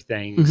sour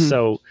things. Mhm.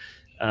 So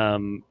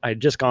I'd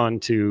just gone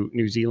to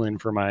New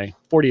Zealand for my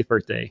 40th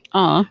birthday,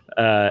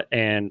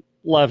 and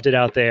loved it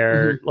out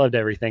there. Loved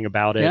everything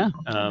about it.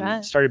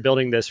 Yeah. Started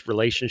building this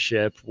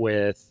relationship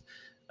with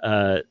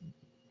a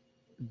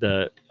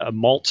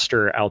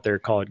maltster out there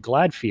called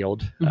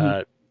Gladfield.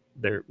 Mhm.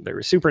 They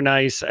were super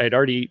nice. I'd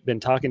already been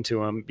talking to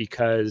them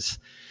because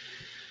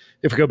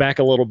if we go back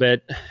a little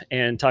bit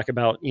and talk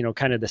about,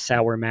 kind of the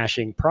sour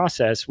mashing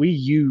process, we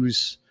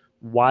use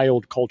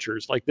wild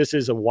cultures. Like this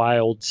is a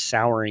wild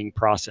souring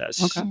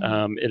process. Okay.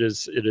 It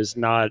is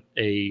not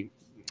a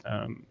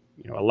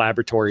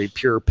laboratory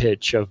pure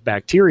pitch of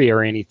bacteria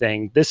or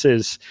anything. This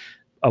is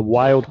a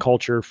wild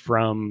culture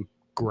from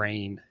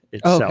grain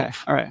itself. Okay.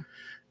 All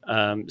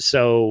right.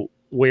 So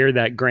where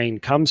that grain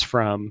comes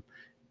from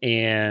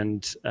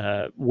and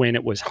when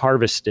it was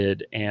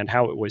harvested and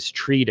how it was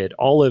treated,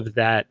 all of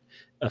that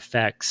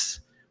affects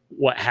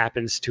what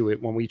happens to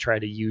it when we try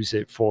to use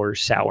it for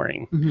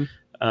souring.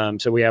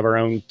 Mhm. So we have our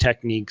own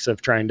techniques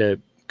of trying to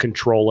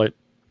control it.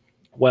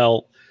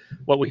 Well,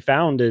 what we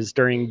found is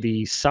during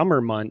the summer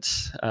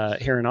months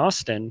here in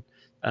Austin,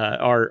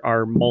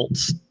 our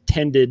malts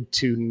tended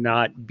to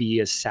not be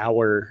as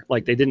sour,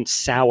 like they didn't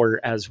sour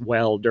as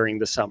well during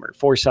the summer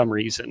for some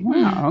reason.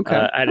 Wow. Okay.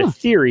 I had a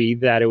theory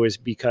that it was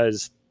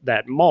because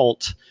that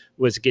malt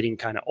was getting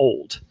kind of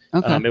old.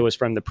 Okay. It was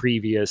from the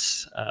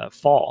previous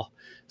fall.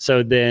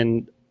 So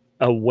then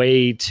a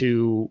way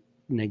to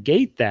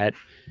negate that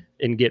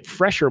and get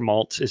fresher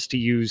malts is to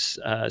use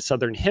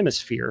Southern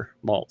Hemisphere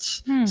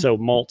malts. So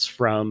malts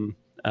from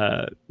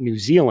New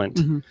Zealand.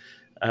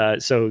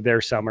 Mhm. So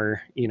their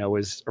summer,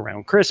 is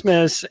around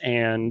Christmas,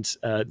 and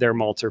their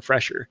malts are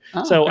fresher.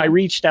 Oh, So okay. I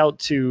reached out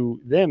to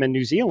them in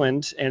New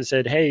Zealand and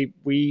said, "Hey,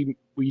 we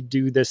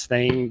do this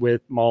thing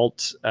with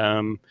malt.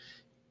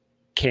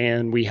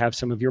 Can we have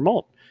some of your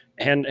malt?"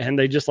 And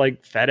they just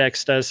like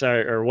FedExed us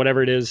or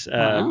whatever it is,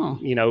 Wow.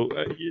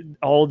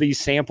 all these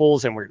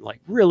samples, and we're like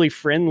really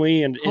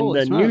friendly and in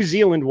Holy the New smokes.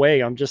 Zealand way.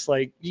 I'm just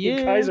like, you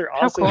Yeah. guys are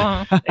How awesome,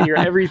 cool. and you're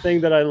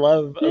everything that I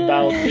love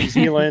about New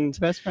Zealand.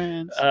 Best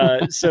friends.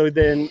 So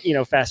then,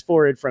 fast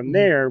forward from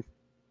there,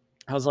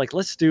 I was like,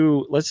 let's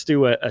do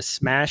a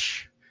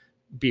smash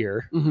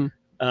beer,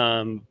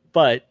 Mhm.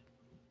 but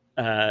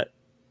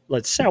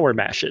let's sour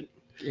mash it.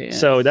 Yeah.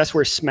 So that's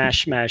where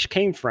Smash Smash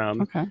came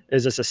from. Okay.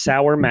 Is this a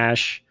sour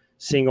mash,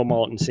 single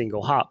malt and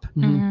single hop?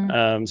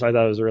 Mhm. So I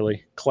thought it was a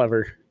really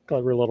clever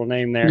little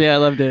name there. Yeah, I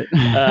loved it.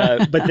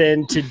 But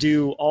then to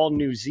do all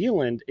New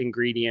Zealand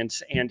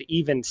ingredients and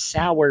even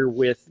sour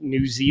with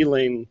New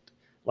Zealand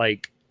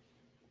like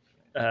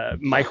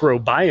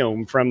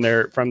microbiome from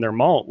their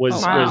malt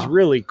was wow.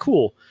 really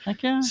cool.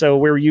 Heck yeah. So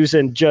we were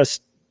using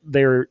just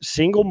their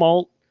single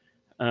malt.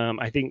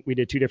 I think we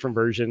did two different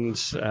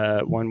versions.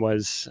 One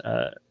was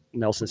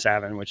Nelson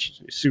Sauvin,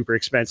 which is super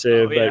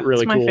expensive, Oh, yeah. but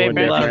really It's my cool and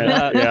favorite. Love different.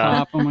 that. Yeah.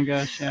 Top. Oh my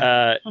gosh.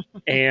 Yeah.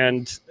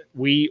 And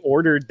we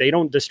ordered, they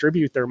don't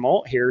distribute their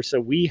malt here,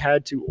 so we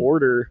had to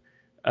order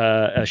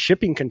a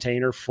shipping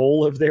container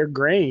full of their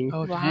grain,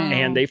 Oh, Wow. dang.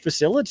 and they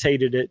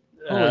facilitated it.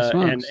 Holy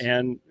smokes.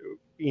 And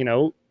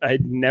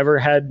I'd never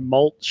had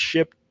malt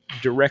shipped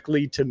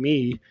directly to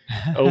me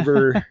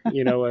over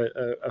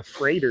a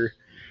freighter.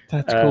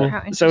 That's cool.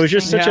 How So it was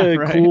just such Yeah, a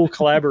right. cool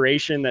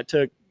collaboration that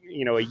took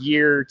a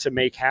year to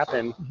make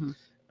happen.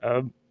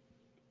 Mhm.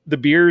 The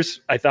beers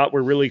I thought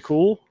were really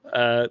cool,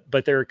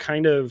 but they're it's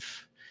kind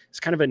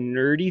of a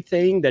nerdy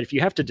thing that if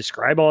you have to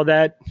describe all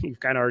that, you've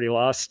kind of already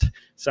lost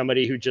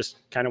somebody who just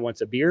kind of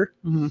wants a beer.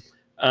 Mhm.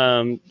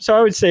 So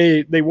I would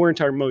say they weren't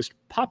our most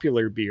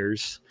popular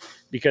beers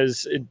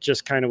because it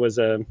just kind of was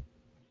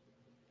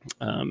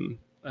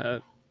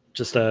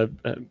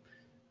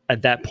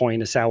at that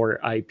point a sour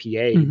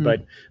IPA. Mhm.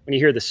 But when you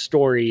hear the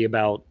story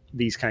about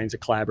these kinds of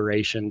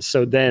collaborations,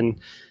 so then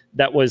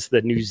that was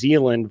the New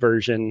Zealand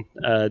version.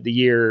 The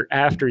year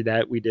after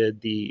that, we did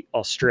the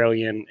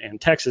Australian and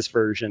Texas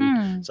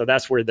version. So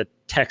that's where the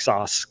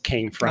Texas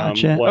came from.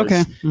 Gotcha. Was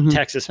Okay. Mhm.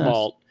 Texas Yes.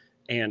 malt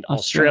and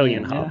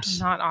Australian Australian, yeah. hops.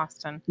 Not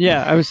Austin.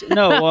 Yeah, I was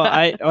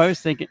I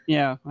was thinking.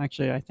 Yeah,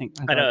 actually, I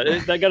I know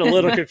that got a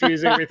little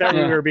confusing. We thought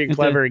we Yeah, were being it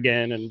clever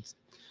again, and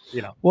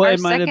Well, Our it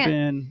might have second-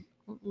 been.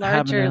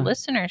 Larger Having a-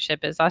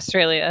 listenership is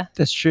Australia.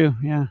 That's true.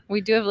 Yeah. We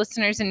do have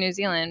listeners in New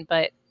Zealand,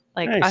 but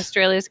like Nice.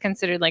 Australia is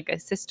considered like a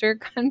sister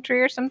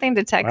country or something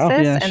to Texas.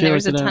 Yeah, and she there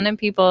was a looked it ton of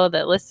people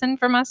that listen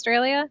from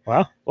Australia.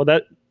 wow. Well,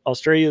 that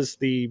Australia is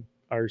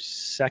our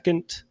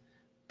second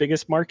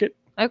biggest market.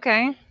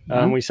 Okay.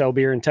 Mhm. We sell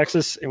beer in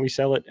Texas and we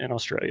sell it in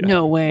Australia.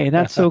 No way.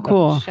 That's so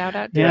cool. Shout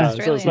out to Yeah, Yeah,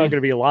 Australia. so it's not going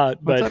to be a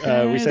lot, That's but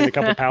okay. we send a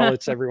couple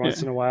pallets every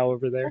once in a while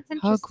over there.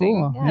 That's How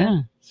interesting. cool.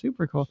 Yeah.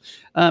 Super cool.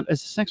 Is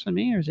this next one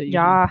me or is it you?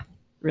 Yeah.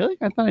 Really?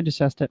 I thought I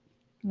just asked it.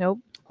 Nope.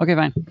 Okay,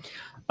 fine.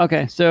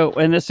 Okay, so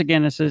and this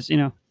is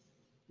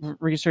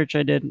research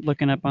I did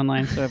looking up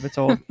online. So if it's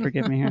old,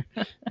 forgive me here.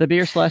 The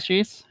beer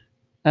slushies.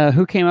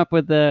 Who came up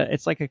with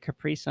it's like a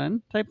Capri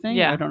Sun type thing?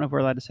 Yeah. I don't know if we're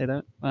allowed to say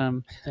that.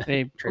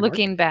 They, Trademark?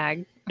 Looking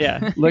bag.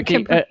 yeah,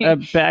 looking a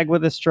bag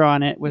with a straw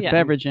in it with Yeah.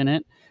 beverage in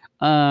it.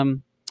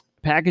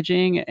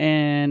 Packaging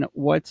and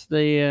what's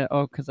the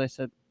because I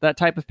said that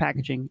type of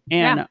packaging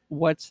and Yeah.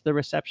 what's the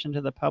reception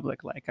to the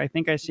public like? I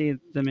think I see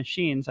the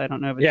machines. I don't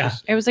know if it's Yeah.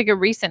 just It was like a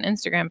recent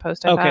Instagram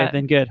post. I okay. thought.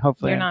 Then good.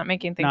 Hopefully, You're I'm not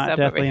making things not up.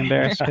 deathly over here.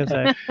 embarrassed because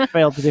I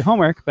failed to do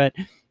homework. But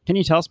can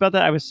you tell us about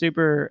that? I was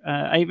super.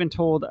 I even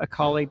told a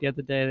colleague the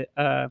other day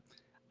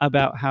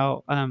about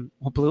how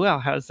Blue Owl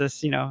has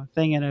this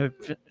thing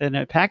in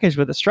a package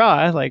with a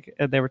straw. Like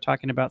they were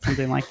talking about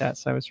something like that.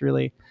 So I was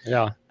really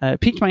Yeah.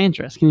 piqued my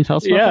interest. Can you tell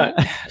us about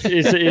that?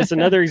 It's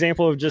another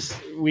example of just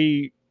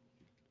we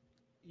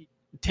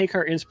take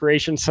our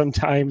inspiration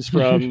sometimes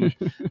from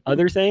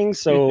other things.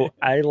 So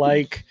I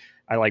like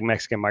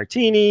Mexican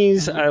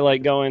martinis. Mhm. I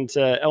like going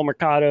to El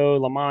Mercado,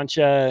 La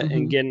Mancha, Mhm.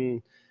 and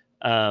getting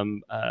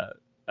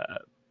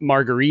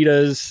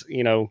margaritas.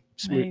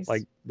 Smooth, Nice.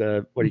 like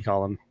the what do you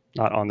call them?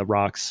 Not on the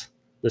rocks,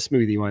 the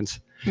smoothie ones.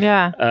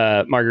 Yeah.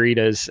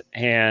 Margaritas,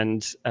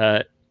 and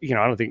I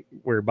don't think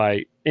we're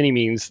by any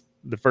means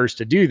the first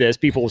to do this.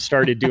 People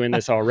started doing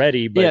this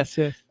already, but Yes.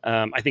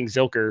 I think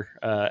Zilker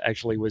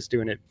actually was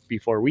doing it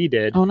before we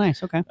did. Oh,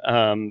 nice. Okay.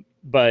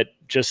 But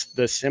just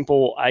the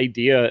simple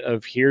idea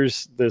of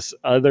here's this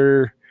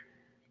other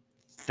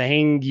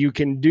thing you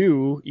can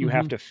do. You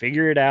have to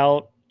figure it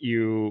out.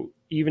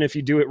 Even if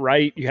you do it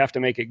right, you have to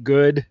make it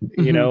good,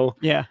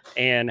 Yeah.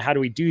 and how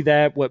do we do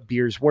that? What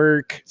beers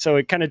work? So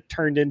it kind of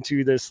turned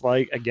into this,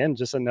 like, again,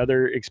 just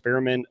another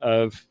experiment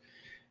of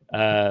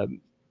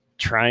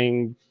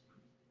trying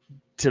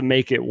to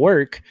make it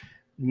work,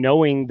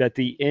 knowing that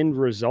the end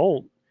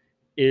result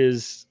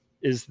is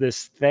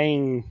this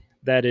thing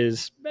that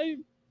is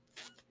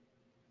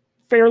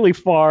fairly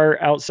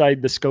far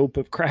outside the scope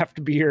of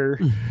craft beer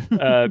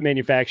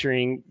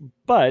manufacturing,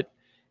 but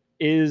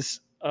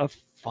is a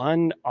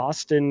fun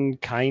Austin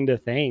kind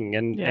of thing.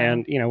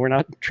 And we're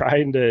not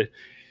trying to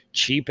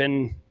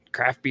cheapen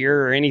craft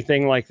beer or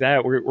anything like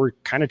that. We're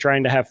kind of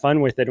trying to have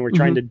fun with it, and we're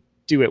trying to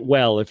do it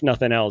well, if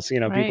nothing else.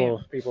 Right.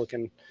 People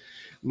can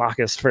mock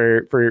us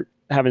for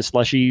having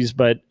slushies,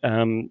 but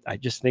I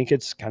just think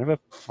it's kind of a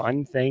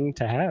fun thing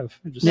to have.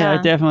 Yeah, I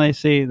Yeah. definitely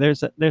see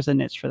there's a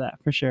niche for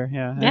that for sure.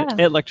 Yeah. Yeah.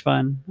 It looked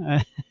fun.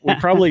 We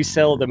probably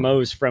sell the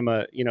most from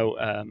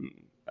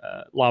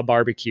La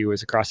Barbecue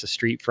is across the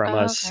street from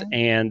us,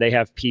 Okay. and they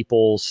have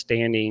people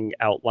standing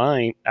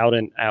outside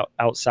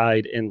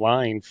in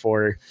line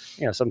for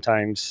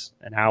sometimes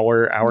an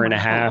hour and a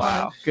half.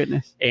 Wow,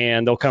 goodness.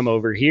 And they'll come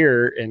over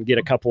here and get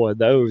a couple of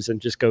those and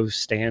just go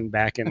stand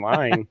back in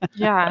line.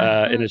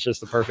 Yeah. And it's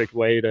just the perfect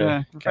way to kind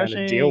of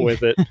refreshing. deal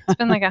with it. It's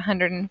been like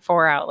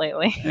 104 out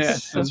lately. Yeah,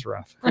 That's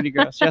rough. pretty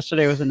gross.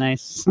 Yesterday was a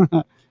nice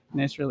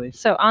release.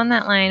 So on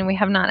that line, we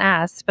have not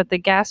asked, but the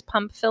gas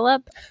pump fill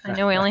up, I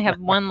know we only have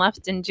one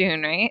left in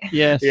June, right?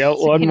 Yes. Yeah,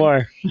 So one can-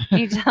 more. Can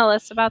you tell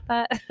us about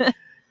that?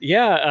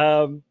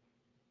 Yeah.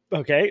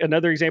 Okay.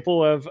 Another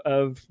example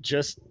of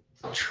just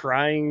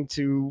trying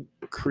to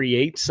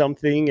create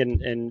something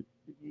and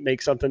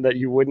make something that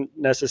you wouldn't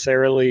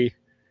necessarily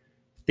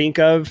think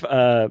of.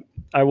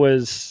 I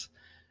was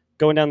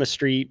going down the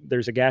street.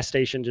 There's a gas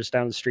station just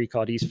down the street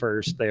called East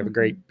First. They have a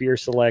great beer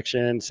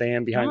selection.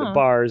 Sam behind the Oh.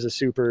 bar is a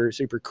super,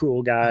 super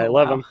cool guy. I Oh,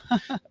 love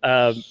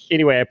wow. him.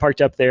 Anyway, I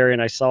parked up there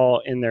and I saw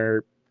in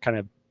their kind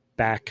of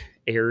back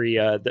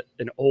area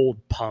an old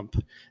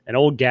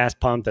gas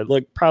pump that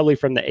looked probably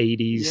from the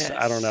 80s. Yes.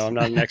 I don't know. I'm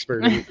not an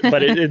expert,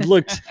 but it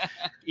looked,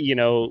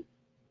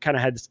 kind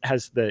of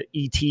has the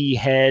ET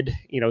head,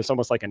 it's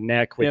almost like a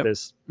neck with Yep.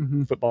 this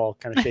Mhm. football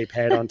kind of shaped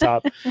head on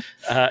top.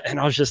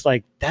 And I was just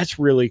like, that's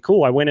really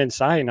cool. I went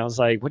inside and I was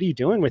like, what are you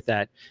doing with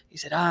that? He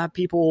said,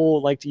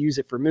 people like to use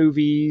it for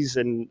movies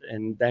and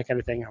that kind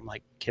of thing. I'm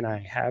like, can I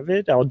have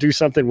it? I'll do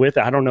something with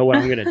it. I don't know what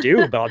I'm going to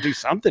do, but I'll do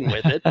something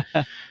with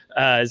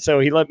it. So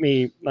he let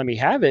me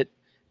have it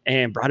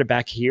and brought it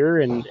back here.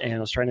 And I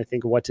was trying to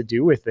think of what to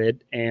do with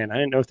it. And I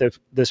didn't know if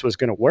this was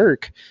going to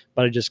work,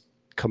 but I just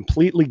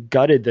completely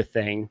gutted the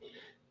thing,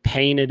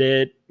 painted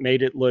it,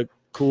 made it look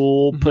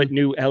cool, put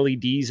new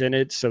LEDs in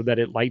it so that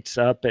it lights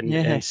up and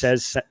Yes.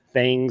 says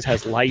things,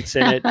 has lights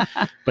in it.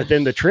 But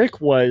then the trick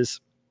was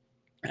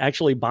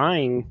actually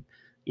buying,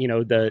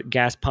 the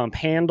gas pump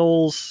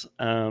handles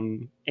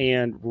and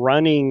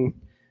running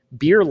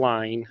beer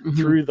line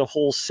through the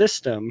whole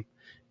system.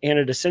 And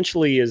it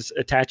essentially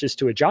attaches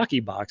to a jockey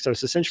box. So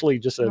it's essentially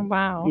just Oh,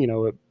 wow.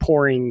 a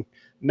pouring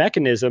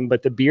mechanism,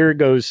 but the beer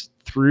goes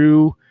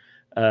through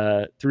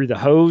the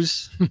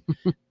hose.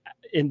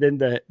 And then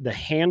the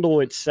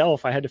handle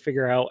itself, I had to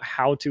figure out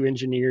how to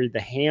engineer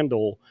the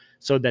handle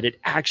so that it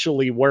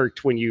actually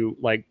worked when you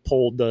like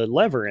pulled the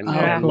lever and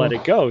cool. let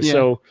it go. Yeah.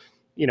 So,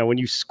 when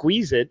you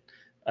squeeze it,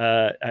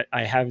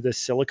 I have this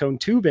silicone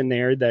tube in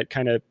there that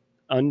kind of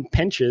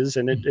unpinches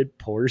and it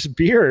pours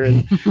beer.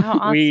 And How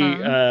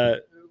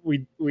awesome.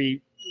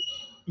 we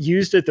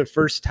used it the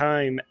first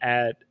time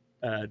at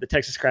the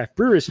Texas Craft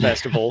Brewers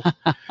Festival,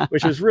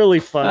 which was really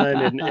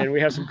fun. And we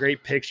have some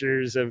great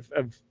pictures of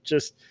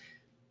just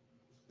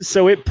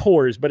So it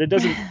pours, but it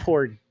doesn't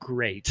pour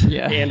great.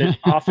 Yeah. And it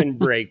often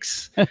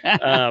breaks.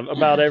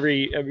 About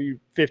every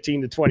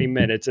 15 to 20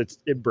 minutes,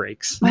 it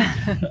breaks.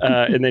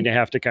 And then you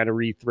have to kind of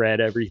rethread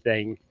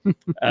everything.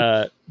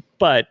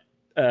 But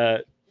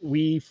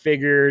we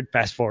figured,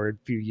 fast forward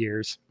a few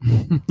years,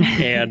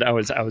 and I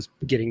was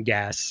getting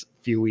gas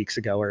a few weeks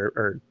ago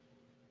or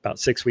about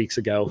 6 weeks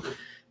ago.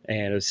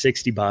 And it was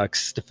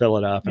 $60 to fill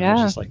it up. And I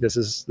was just like, this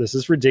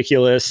is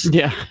ridiculous.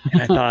 Yeah.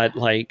 And I thought,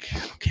 like,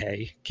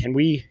 okay, can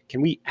we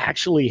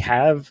actually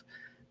have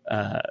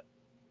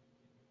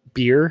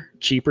beer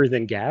cheaper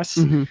than gas?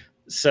 Mm-hmm.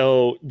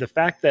 So the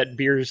fact that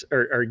beers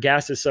or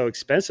gas is so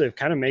expensive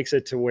kind of makes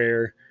it to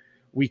where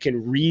we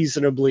can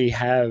reasonably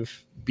have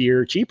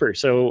beer cheaper.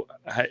 So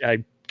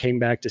I came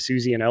back to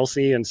Susie and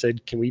Elsie and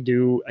said, can we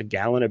do a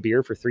gallon of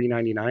beer for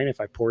 $3.99 if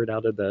I pour it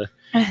out of the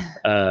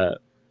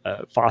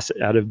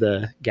faucet, out of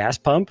the gas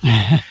pump?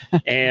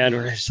 And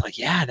we're just like,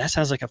 yeah, that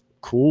sounds like a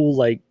cool,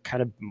 like,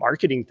 kind of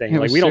marketing thing.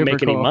 Like, we don't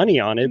make any money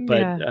on it,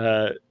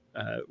 but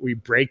we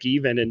break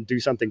even and do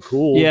something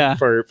cool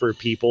for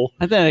people.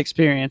 I think that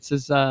experience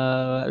is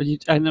I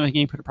don't know if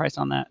you can put a price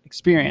on that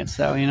experience.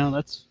 So,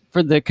 that's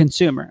for the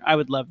consumer. I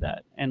would love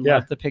that and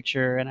love the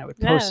picture, and I would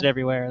post it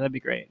everywhere. That'd be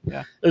great.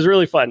 Yeah. It was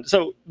really fun.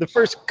 So the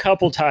first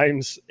couple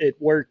times it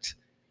worked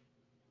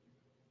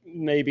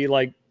maybe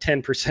like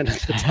 10%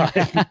 of the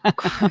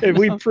time. And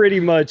we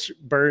pretty much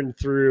burned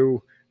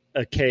through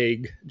a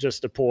keg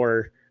just to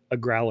pour a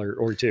growler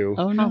or two.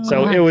 Oh, no.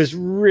 So it was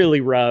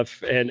really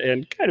rough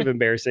and kind of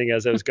embarrassing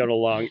as I was going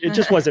along. It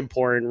just wasn't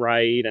pouring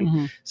right.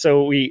 And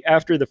so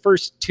after the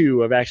first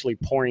two of actually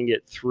pouring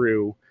it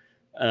through,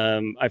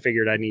 I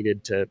figured I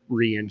needed to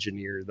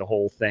re-engineer the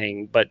whole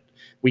thing, but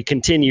we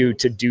continue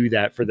to do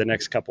that for the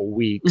next couple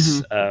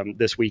weeks.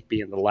 This week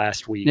being the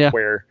last week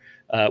where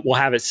we'll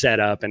have it set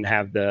up and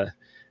have the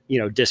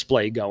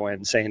display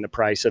going saying the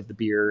price of the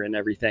beer and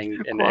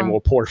everything, and we'll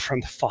pour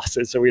from the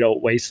faucet so we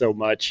don't waste so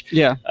much.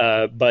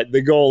 But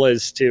the goal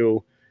is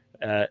to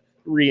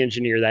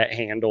re-engineer that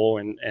handle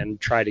and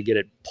try to get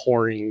it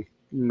pouring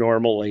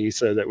normally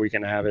so that we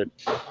can have it.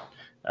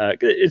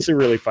 It's a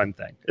really fun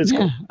thing. It's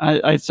cool.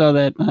 I saw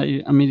that.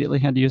 I immediately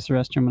had to use the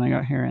restroom when I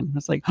got here, and I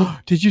was like, oh,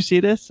 did you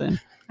see this? And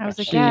I was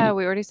like,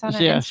 we already saw it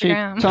on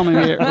Instagram. She told me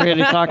we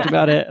already talked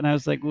about it, and I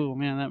was like, oh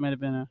man, that might have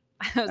been a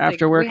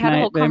after work night. We had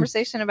a whole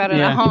conversation about it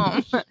at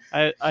home.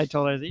 I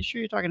told her, are you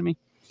sure you're talking to me?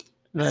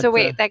 But, so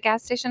wait, that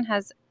gas station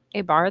has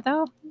a bar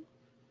though?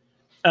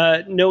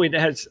 No, it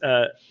has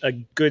a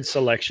good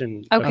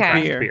selection of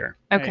craft beer.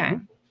 Okay.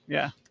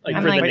 Yeah. Like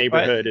for the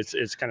neighborhood,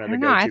 it's kind of the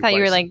go-to. I thought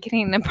you were like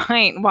getting a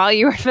pint while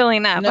you were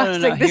filling up. I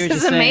was like, this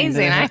is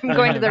amazing. I'm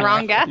going to the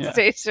wrong gas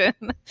station.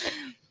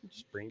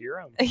 Just bring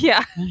your own.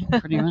 Yeah.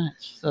 Pretty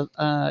much. So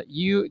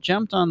you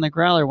jumped on the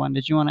growler one.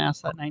 Did you want to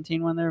ask that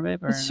 19 one there,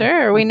 babe? Or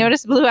sure. We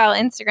noticed Blue Owl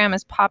Instagram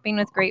is popping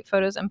with great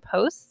photos and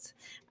posts.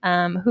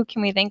 Who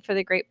can we thank for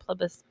the great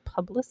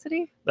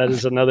publicity? That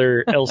is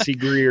another Elsie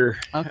Greer.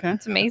 Okay.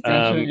 It's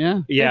amazing.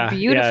 Yeah. They're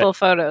beautiful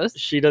photos.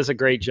 She does a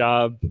great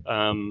job.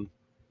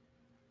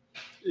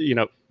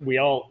 We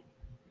all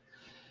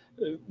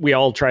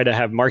try to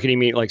have marketing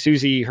meet, like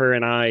Susie, her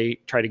and I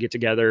try to get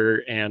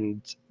together,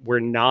 and we're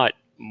not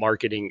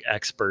marketing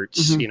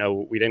experts.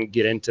 We didn't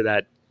get into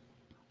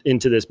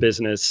this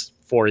business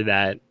for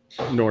that,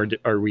 nor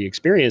are we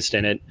experienced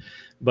in it.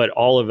 But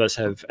all of us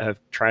have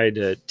tried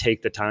to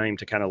take the time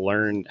to kind of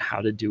learn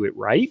how to do it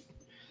right.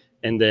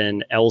 And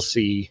then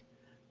Elsie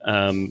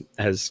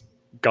has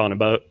gone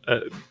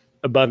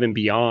above and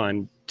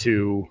beyond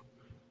to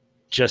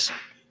just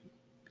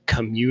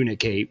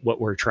communicate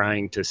what we're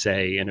trying to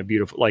say in a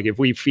beautiful, like if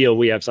we feel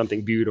we have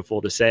something beautiful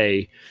to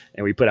say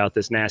and we put out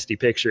this nasty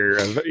picture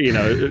of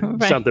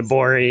right. something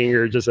boring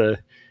or just a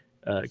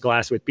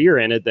glass with beer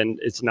in it, then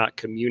it's not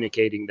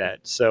communicating that.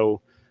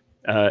 So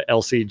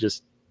Elsie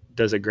just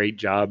does a great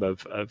job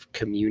of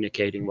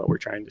communicating what we're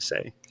trying to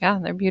say. Yeah,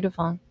 they're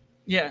beautiful.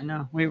 Yeah,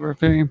 no, we were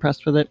very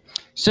impressed with it.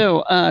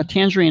 So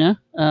Tangerina,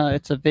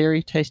 it's a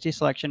very tasty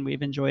selection.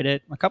 We've enjoyed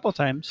it a couple of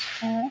times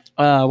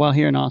while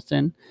here in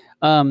Austin.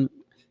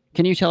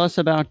 Can you tell us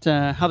about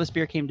how this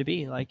beer came to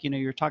be? Like,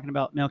 you were talking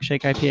about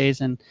milkshake IPAs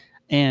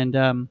and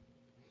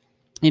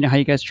how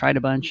you guys tried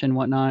a bunch and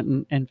whatnot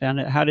and found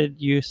it. How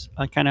did you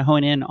kind of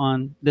hone in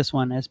on this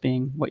one as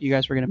being what you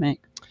guys were going to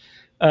make?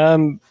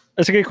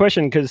 That's a good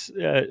question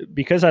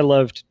because I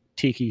loved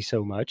tiki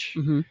so much,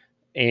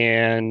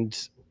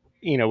 and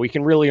we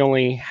can really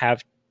only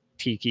have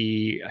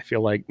tiki, I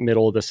feel like,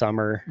 middle of the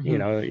summer. We're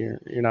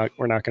not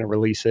going to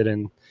release it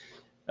in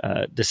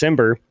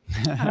December.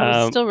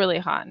 It's still really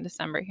hot in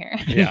December here.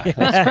 Yeah,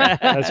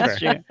 that's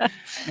fair.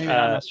 Maybe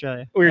not in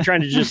Australia. We were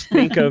trying to just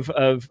think of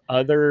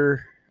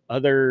other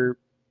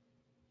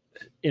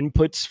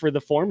inputs for the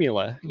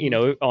formula.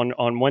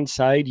 On one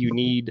side you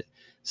need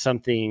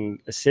something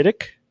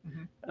acidic,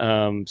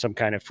 some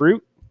kind of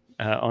fruit.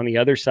 On the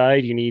other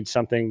side you need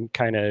something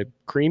kind of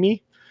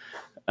creamy,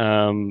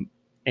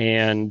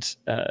 and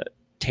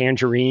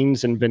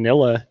tangerines and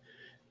vanilla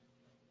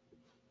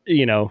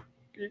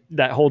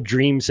that whole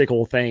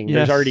dreamsicle thing.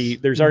 Yes.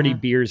 There's already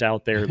beers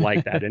out there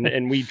like that.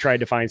 And we tried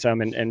to find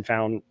some and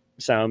found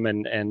some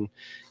and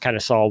kind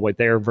of saw what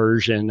their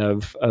version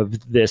of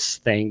this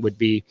thing would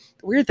be.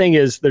 The weird thing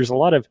is there's a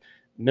lot of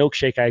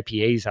milkshake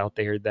IPAs out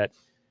there that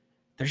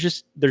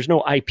there's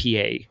no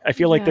IPA. I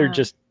feel like they're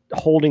just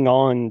holding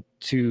on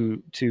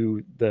to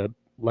the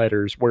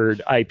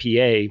word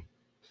IPA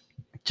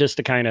just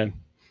to kind of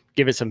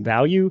give it some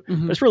value.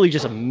 But it's really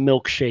just a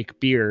milkshake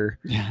beer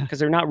because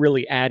they're not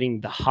really adding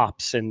the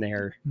hops in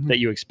there that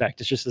you expect.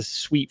 It's just a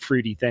sweet,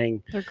 fruity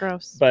thing. They're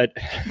gross. But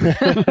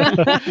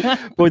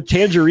with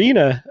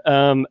Tangerina,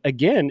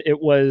 again,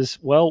 it was,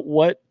 well,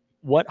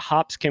 what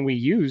hops can we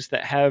use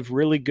that have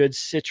really good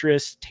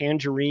citrus,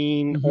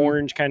 tangerine,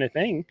 orange kind of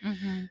thing?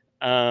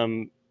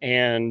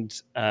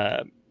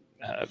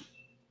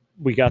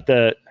 We got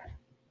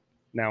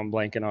now I'm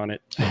blanking on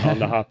it, on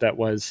the hop that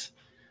was.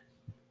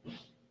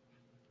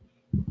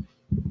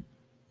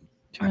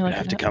 I'm gonna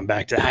have to come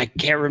back to that. I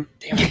can't remember.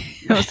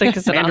 I was like,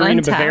 is it Mandarin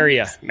of on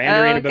Bavaria.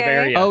 Mandarin of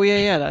Bavaria. Oh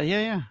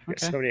yeah.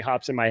 Okay. So many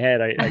hops in my head.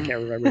 I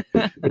can't remember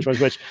which was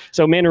which.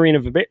 So Mandarin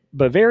of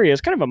Bavaria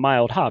is kind of a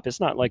mild hop. It's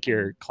not like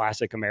your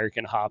classic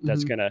American hop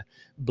that's gonna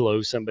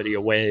blow somebody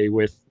away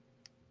with,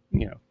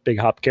 big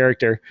hop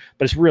character,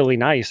 but it's really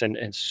nice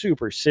and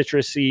super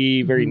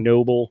citrusy, very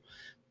noble.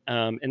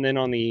 And then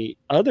on the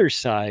other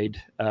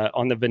side,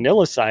 on the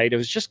vanilla side, it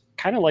was just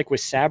kind of like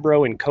with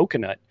Sabro and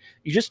coconut.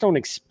 You just don't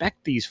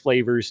expect these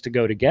flavors to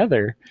go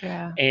together.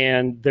 Yeah.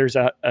 And there's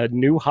a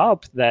newish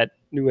hop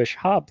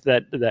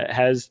that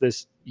has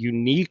this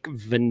unique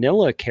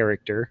vanilla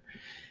character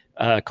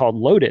called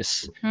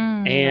Lotus.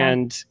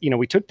 And,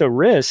 we took the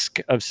risk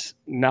of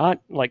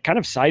not like kind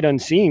of sight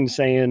unseen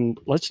saying,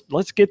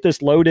 let's get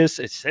this Lotus.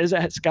 It says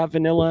it's got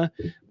vanilla.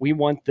 We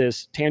want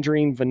this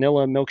tangerine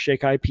vanilla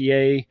milkshake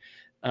IPA.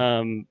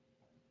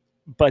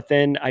 But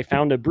then I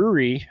found a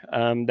brewery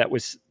that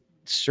was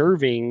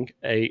serving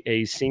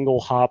a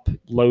single hop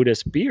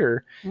Lotus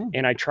beer,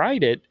 and I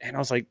tried it, and I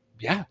was like,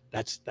 yeah,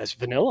 that's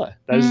vanilla.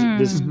 That's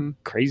this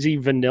crazy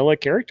vanilla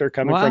character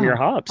coming from your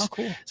hops. Oh,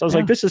 cool. So I was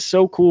like, this is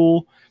so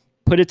cool.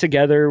 Put it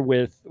together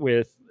with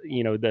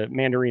the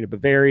Mandarin of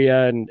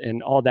Bavaria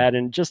and all that,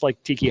 and just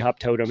like Tiki Hop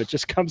Totem, it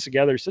just comes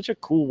together such a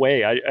cool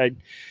way.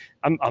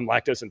 I'm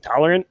lactose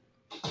intolerant.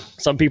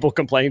 Some people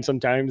complain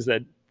sometimes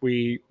that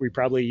we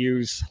probably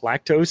use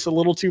lactose a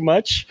little too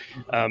much.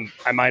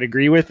 I might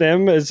agree with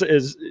them as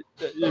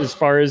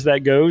far as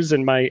that goes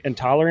and my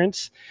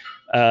intolerance.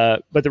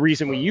 But the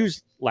reason we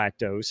use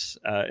lactose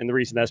and the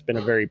reason that's been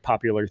a very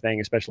popular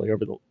thing, especially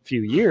over the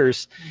few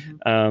years,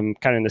 kind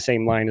of in the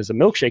same line as a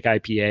milkshake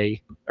IPA,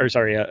 or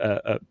sorry,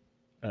 a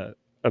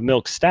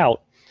milk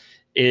stout,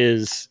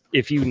 is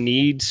if you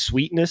need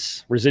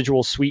sweetness,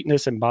 residual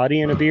sweetness and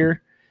body in a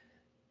beer,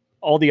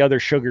 all the other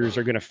sugars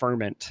are going to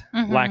ferment.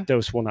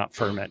 Lactose will not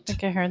ferment. I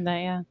think I heard that.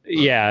 Yeah.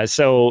 Yeah.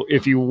 So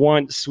if you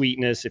want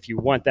sweetness, if you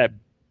want that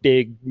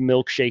big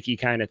milkshakey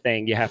kind of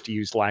thing, you have to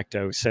use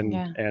lactose.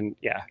 And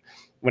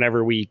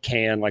whenever we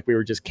can, like we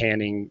were just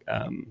canning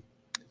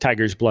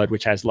Tiger's Blood,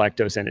 which has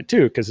lactose in it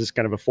too, because it's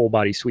kind of a full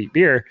body sweet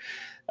beer.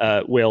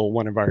 Will,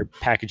 one of our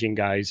packaging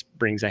guys,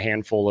 brings a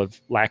handful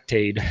of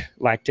lactase,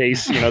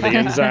 the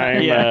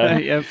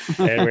enzyme,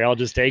 and we all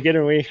just take it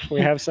and we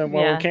have some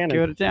while we're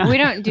canning. We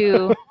don't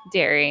do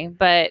dairy,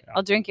 but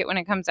I'll drink it when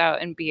it comes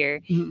out in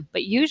beer.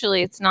 But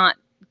usually it's not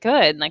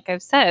good. Like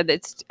I've said,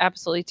 it's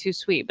absolutely too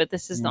sweet. But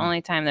this is the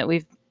only time that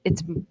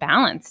it's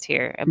balanced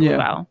here at Blue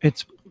Owl.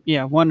 It's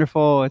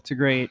wonderful. It's a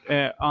great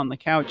on the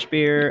couch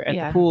beer, at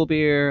the pool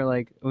beer.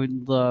 Like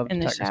we'd love in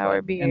the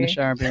shower beer. In the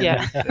shower beer.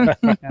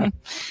 Yeah.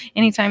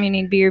 Anytime you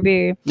need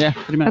beer. Yeah,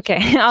 pretty much.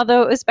 Okay.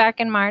 Although it was back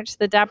in March,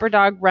 the Dapper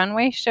Dog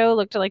Runway Show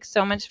looked like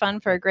so much fun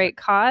for a great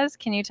cause.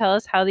 Can you tell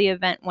us how the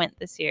event went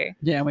this year?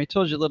 Yeah, we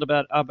told you a little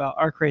bit about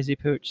our crazy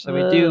pooch. So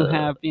we do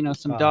have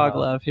some dog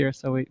love here.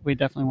 So we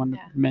definitely wanted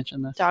to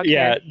mention this.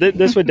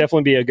 This would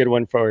definitely be a good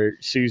one for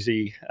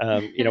Susie.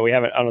 We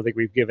haven't. I don't think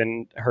we've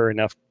given her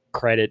enough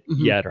credit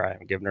yet, or I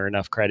haven't given her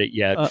enough credit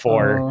yet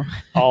for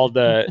all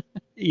the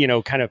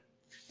kind of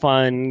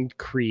fun,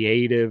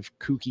 creative,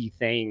 kooky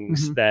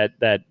things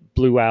that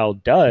Blue Owl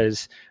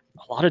does.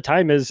 A lot of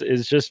time is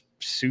just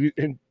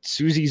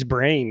Susie's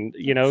brain.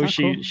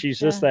 She's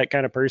just that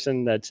kind of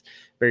person that's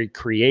very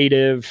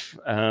creative,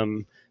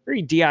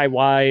 very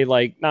DIY,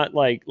 like not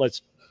like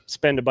let's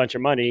spend a bunch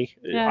of money.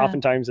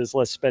 Oftentimes it's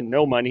let's spend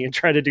no money and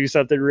try to do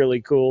something really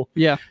cool.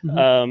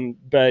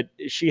 But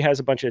she has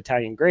a bunch of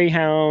Italian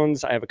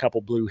Greyhounds. I have a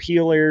couple blue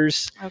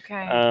healers. Okay.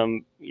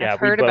 I've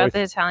heard about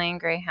the Italian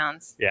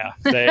Greyhounds. Yeah,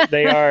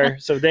 they are.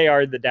 So they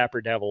are the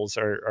Dapper Devils,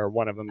 or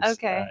one of them's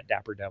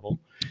Dapper Devil.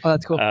 Oh,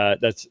 that's cool.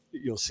 That's,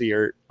 you'll see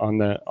her on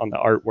the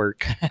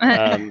artwork.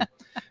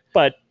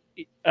 But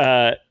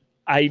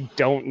I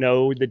don't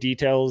know the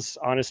details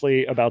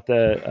honestly about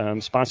the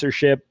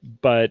sponsorship,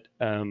 but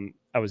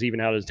I was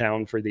even out of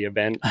town for the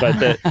event, but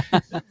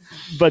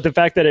the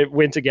fact that it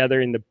went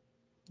together in the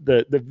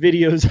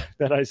videos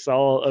that I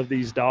saw of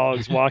these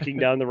dogs walking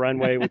down the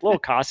runway with little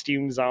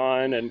costumes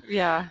on, and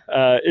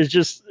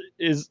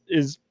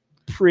is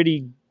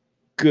pretty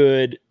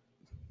good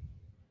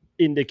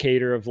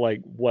indicator of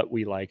like what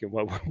we like and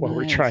what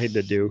we're Nice. trying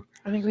to do.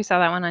 I think we saw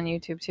that one on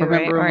YouTube too,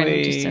 Remember right? Or when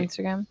in just we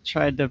Instagram.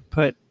 Tried to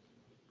put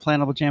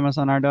flannel pajamas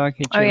on our dog.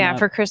 He Oh chewed 'em yeah, up.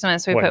 for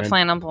Christmas we What, put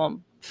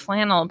man?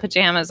 flannel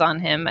pajamas on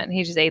him, and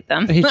he just ate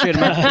them. He chewed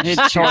them up. He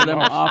tore them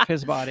off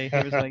his body. He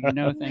was like,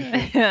 "No,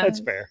 thank you." Yeah.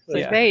 That's fair. It's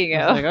like, Yeah. there you I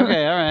go. was like,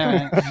 okay, all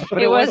right.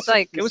 But It was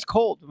like- it was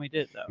cold when we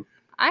did it, though.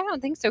 I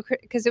don't think so,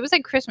 because it was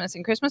like Christmas,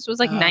 and Christmas was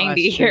like Oh,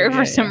 90 that's true. here Yeah,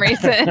 for some yeah.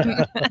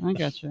 reason. I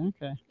got you.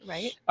 Okay.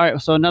 Right? All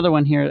right. So another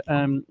one here.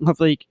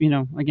 Hopefully,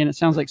 again, it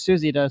sounds like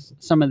Susie does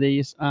some of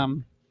these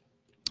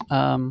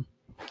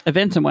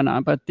events and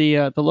whatnot. But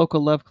the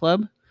local Love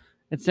Club,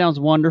 it sounds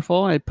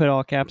wonderful. I put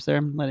all caps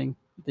there, letting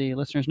the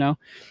listeners know.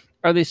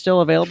 Are they still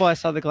available? I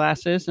saw the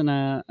glasses, and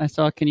I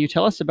saw. Can you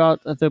tell us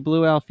about the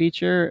Blue Owl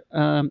feature?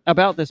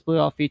 About this Blue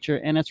Owl feature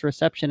and its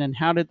reception, and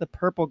how did the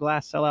purple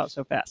glass sell out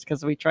so fast?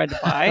 Because we tried to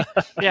buy,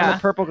 and the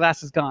purple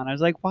glass is gone. I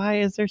was like, why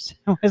is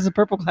the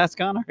purple glass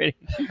gone already?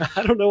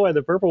 I don't know why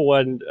the purple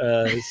one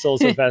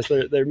sold so fast.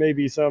 There may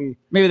be some.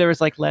 Maybe there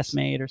was like less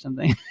made or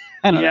something.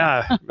 I don't know.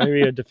 Yeah,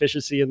 maybe a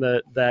deficiency in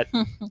that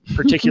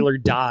particular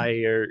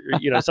dye, or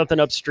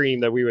something upstream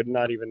that we would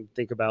not even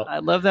think about. I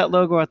love that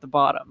logo at the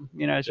bottom.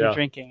 As you're Yeah.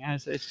 drinking,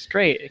 it's just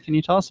great. Can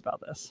you tell us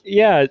about this?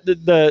 Yeah,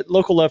 the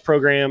local love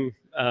program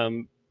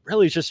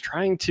really is just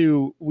trying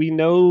to. We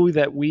know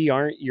that we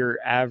aren't your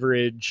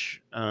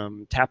average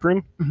tap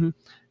room. Mhm.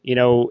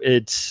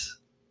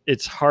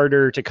 It's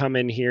harder to come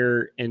in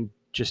here and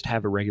just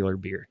have a regular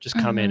beer. Just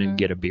come in and Mhm.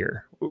 get a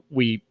beer.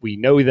 We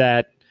know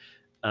that.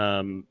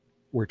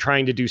 We're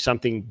trying to do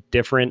something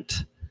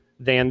different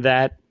than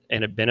that,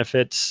 and it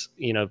benefits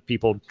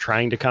people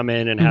trying to come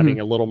in and having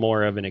a little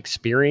more of an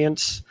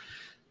experience.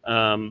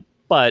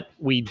 But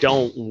we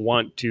don't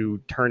want to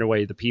turn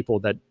away the people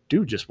that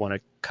do just want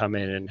to come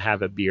in and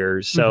have a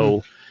beer.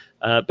 So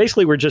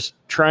basically, we're just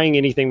trying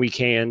anything we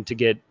can to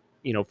get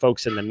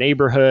folks in the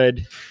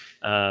neighborhood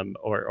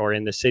or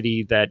in the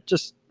city that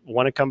just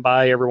want to come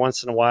by every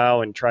once in a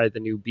while and try the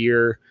new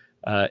beer.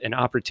 An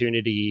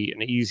opportunity,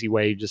 an easy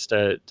way just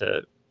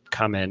to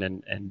come in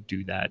and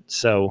do that.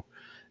 So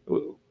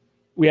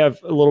we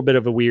have a little bit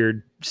of a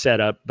weird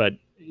setup, but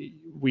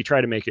we try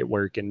to make it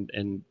work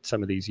in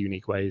some of these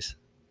unique ways.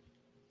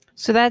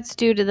 So that's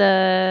due to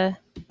the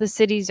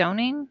city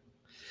zoning?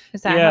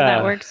 Is that how Yeah.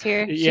 that works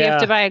here? So you have Yeah.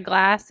 to buy a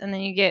glass and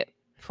then you get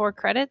 4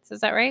 credits?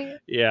 Is that right?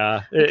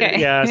 Yeah. Okay.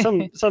 Yeah.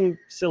 Some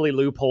silly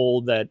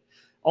loophole that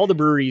all the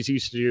breweries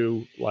used to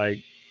do, like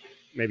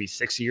maybe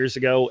 6 years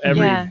ago.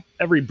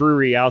 Every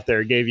brewery out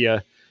there gave you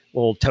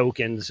little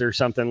tokens or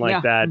something like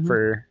Yeah. that Mhm.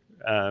 for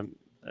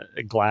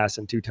a glass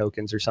and 2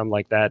 tokens or something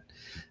like that.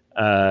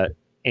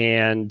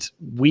 And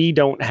we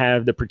don't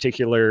have the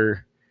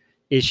particular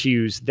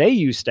issues they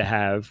used to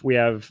have. We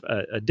have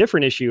a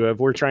different issue of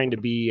we're trying to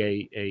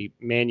be a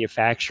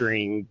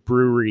manufacturing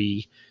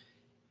brewery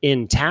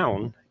in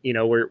town.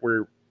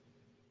 We're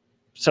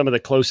some of the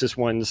closest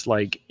ones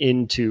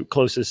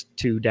closest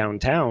to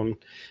downtown,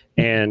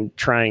 and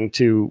trying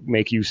to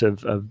make use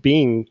of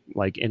being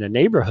like in a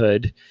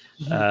neighborhood.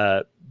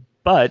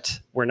 But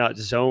we're not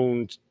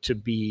zoned to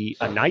be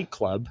a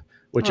nightclub,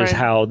 which is Right.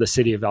 how the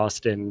city of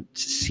Austin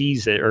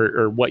sees it,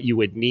 or what you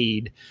would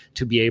need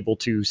to be able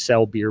to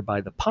sell beer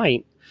by the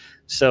pint.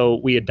 So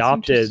we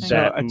adopted interesting.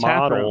 that So a tap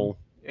model.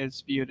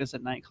 It's viewed as a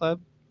nightclub,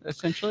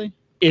 essentially.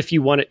 If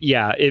you want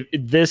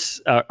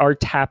to, our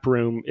tap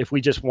room, if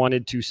we just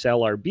wanted to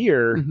sell our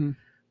beer, Mhm.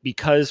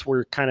 because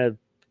we're kind of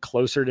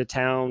closer to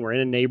town, we're in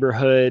a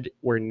neighborhood,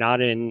 we're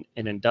not in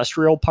an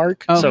industrial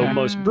park. So Okay.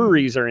 most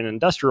breweries are in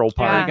industrial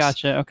Yeah. parks. I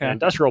gotcha. Okay. In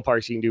industrial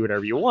parks, you can do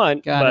whatever you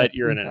want, Got but it.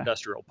 you're in an Okay.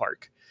 industrial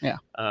park. Yeah.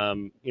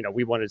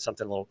 We wanted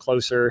something a little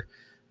closer.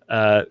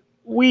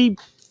 We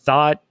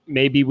thought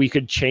maybe we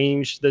could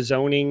change the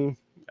zoning,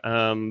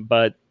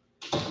 but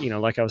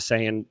like I was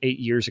saying, 8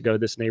 years ago,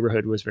 this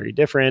neighborhood was very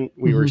different.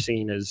 We were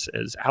seen as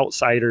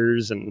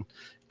outsiders and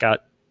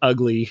got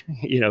ugly,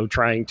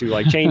 trying to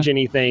like change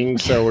anything.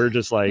 So we're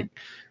just like,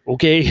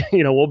 okay,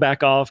 we'll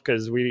back off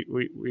because we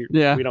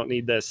don't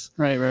need this.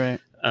 Right.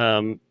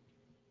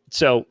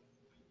 So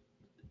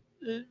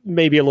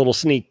maybe a little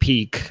sneak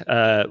peek.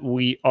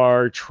 We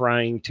are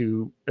trying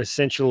to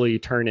essentially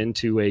turn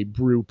into a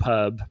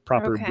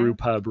proper Okay. brew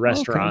pub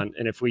restaurant.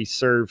 And if we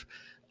serve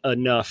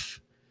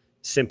enough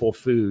simple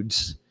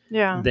foods,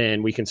 Yeah.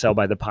 then we can sell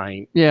by the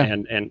pint. Yeah.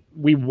 And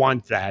we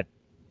want that.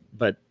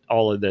 But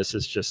all of this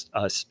is just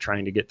us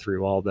trying to get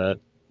through all the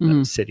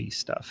Mhm. city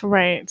stuff.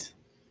 Right.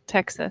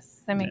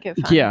 Texas. They make it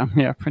fun.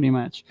 Yeah, pretty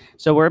much.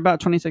 So we're about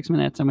 26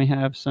 minutes, and we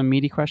have some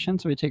meaty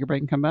questions. So we take a break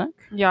and come back.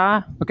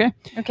 Yeah. Okay.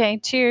 Okay.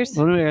 Cheers.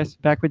 We'll do it, guys.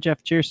 Back with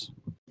Jeff. Cheers.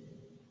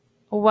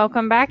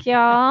 Welcome back,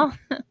 y'all.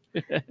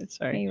 Are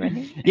Sorry. you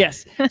ready?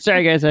 Yes.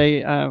 Sorry, guys.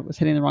 I was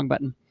hitting the wrong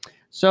button.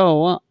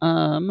 So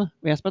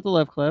we asked about the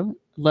Love Club.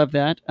 Love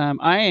that.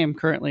 I am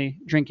currently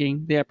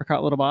drinking the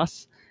Apricot Little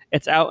Boss.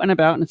 It's out and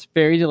about, and it's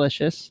very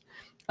delicious.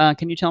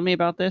 Can you tell me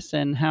about this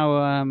and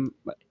how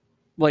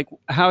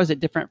how is it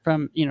different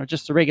from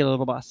just the regular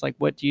Little Boss? Like,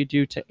 what do you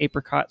do to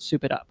apricot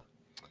soup it up?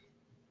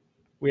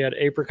 we had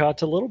apricot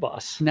to Little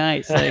Boss.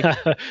 Nice. Like,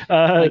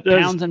 Like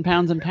pounds and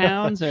pounds and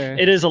pounds, or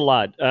it is a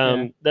lot.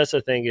 Yeah. That's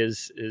the thing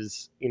is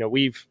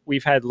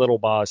we've had Little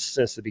Boss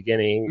since the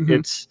beginning. Mhm.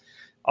 It's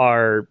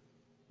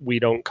we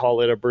don't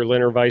call it a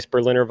Berliner Weiss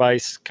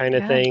kind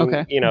of Yeah. thing.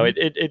 Okay.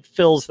 It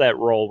fills that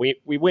role.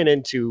 We went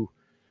into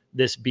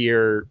this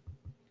beer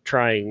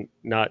trying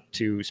not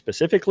to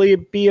specifically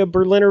be a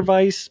Berliner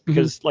Weiss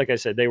because, like I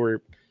said,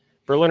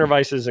 Berliner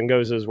Weisses and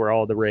Gozas were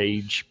all the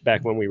rage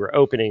back when we were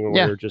opening, and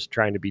Yeah. we were just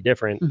trying to be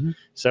different. Mhm.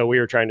 So we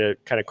were trying to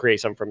kind of create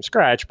something from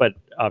scratch, but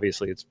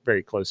obviously it's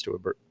very close to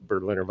a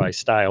Berliner Weiss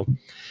style.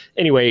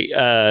 Anyway,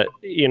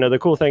 the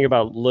cool thing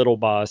about Little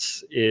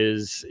Boss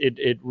is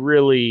it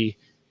really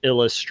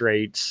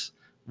illustrates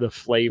the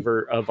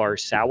flavor of our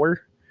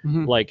sour.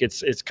 Mhm. Like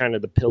it's kind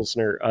of the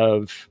Pilsner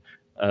of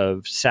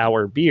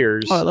sour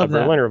beers. Oh, I love a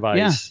that. Berliner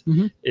Weiss Yeah.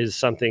 Mhm. is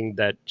something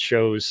that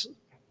shows,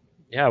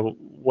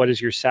 what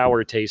does your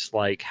sour taste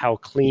like? How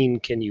clean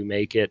can you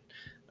make it?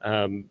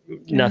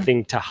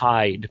 Nothing to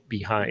hide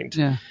behind.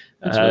 Yeah.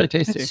 It's really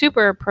tasty. It's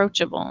super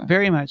approachable.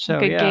 Very much so.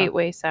 Like a Yeah.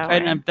 gateway sour.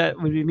 And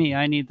that would be me.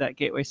 I need that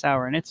gateway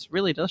sour, and it's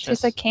really delicious.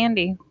 Tastes like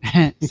candy.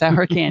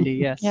 Sour candy.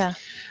 Yes. Yeah.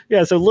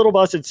 Yeah. So Little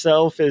Boss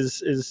itself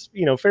is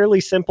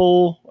fairly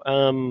simple.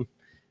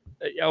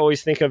 I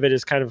always think of it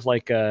as kind of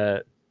like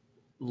a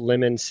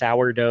lemon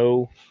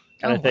sourdough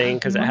kind of thing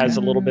because it has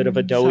a little bit of a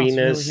Sounds really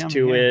doughiness yummy,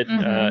 to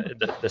yeah.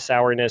 it. The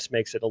sourness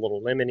makes it a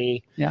little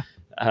lemony. Yeah.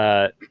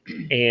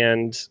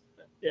 And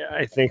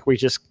I think we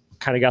just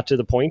kind of got to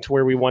the point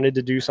where we wanted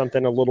to do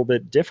something a little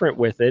bit different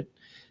with it.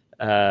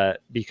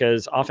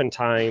 Because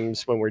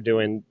oftentimes when we're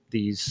doing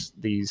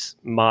these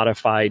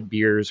modified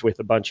beers with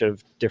a bunch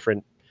of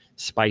different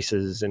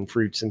spices and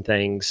fruits and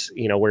things,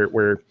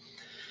 we're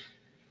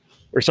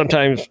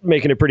sometimes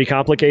making it pretty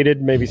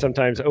complicated, maybe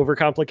sometimes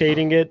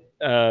overcomplicating it.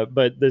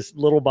 But this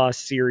Little Boss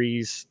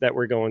series that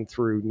we're going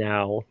through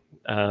now,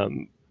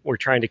 we're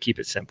trying to keep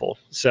it simple.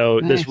 So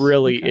this Nice.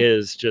 really Okay.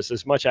 is just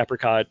as much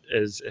apricot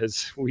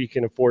as we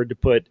can afford to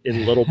put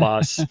in Little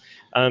Boss.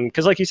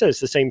 Because like you said, it's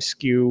the same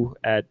SKU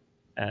at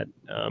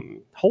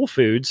Whole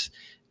Foods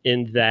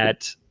in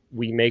that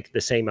we make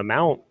the same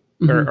amount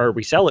or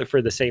we sell it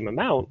for the same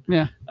amount.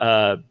 Yeah.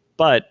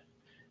 But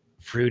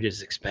fruit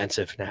is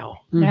expensive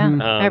now. Yeah.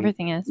 Mhm.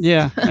 Everything is.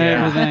 Yeah.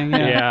 Everything.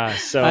 Yeah. Yeah.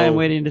 So I am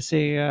waiting to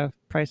see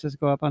prices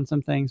go up on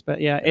some things,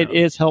 but yeah, it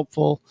is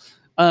helpful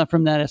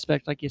from that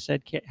aspect. Like you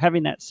said,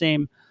 having that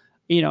same,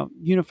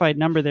 unified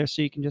number there,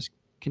 so you can just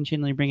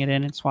continually bring it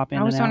in and swap in.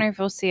 I was and out. wondering if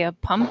we'll see a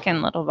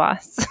pumpkin Little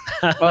Boss.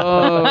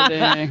 Oh,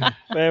 dang.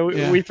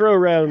 Man, we throw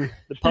around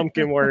the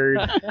pumpkin word,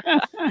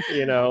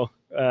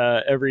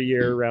 every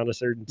year around a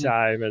certain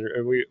time,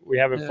 and we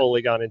haven't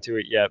fully gone into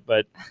it yet,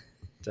 but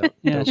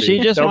don't she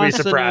be, just don't wants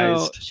be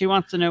surprised. to know. She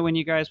wants to know when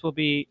you guys will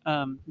be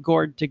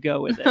gourd to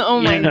go with it. Oh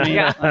You know my what I mean?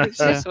 god! I was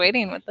Yeah. just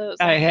waiting with those.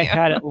 I Thank you.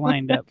 had it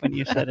lined up when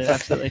you said it.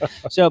 Absolutely.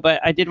 So,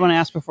 but I did want to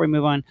ask before we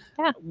move on.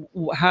 Yeah.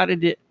 How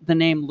did the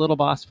name Little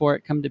Boss for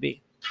it come to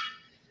be?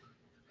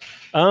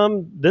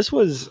 This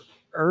was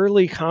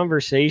early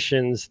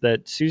conversations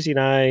that Susie and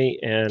I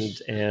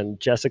and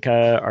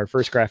Jessica, our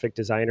first graphic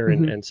designer,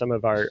 and some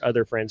of our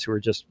other friends who are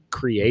just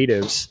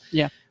creatives,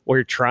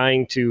 were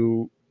trying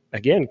to,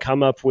 again,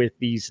 come up with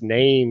these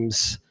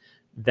names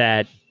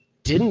that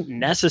didn't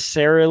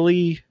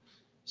necessarily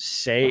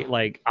say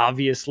like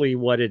obviously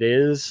what it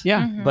is,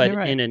 Yeah. Mhm. but you're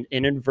right. in an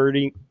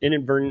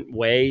inadvertent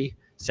way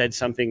said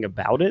something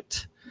about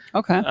it.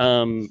 Okay.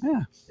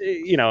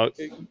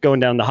 Going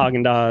down the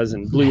Haagen-Dazs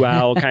and Blue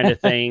Owl kind of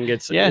thing.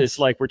 It's Yes. it's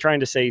like we're trying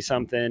to say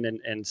something,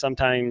 and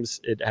sometimes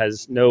it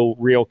has no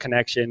real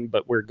connection,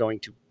 but we're going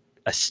to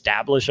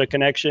establish a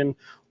connection,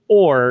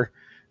 or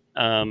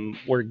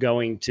we're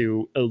going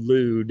to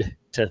allude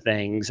to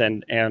things.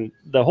 And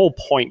the whole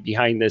point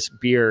behind this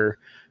beer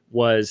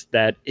was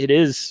that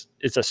it's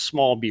a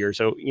small beer.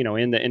 So,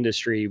 in the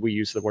industry, we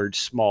use the word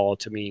small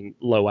to mean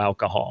low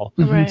alcohol.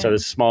 Right. So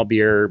this small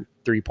beer,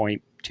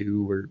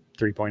 3.2 or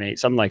 3.8,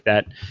 something like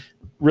that,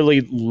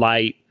 really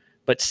light,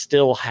 but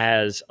still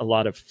has a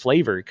lot of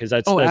flavor. Because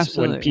that's when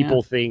absolutely,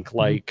 people think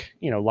like,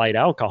 light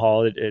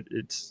alcohol,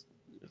 it's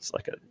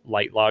like a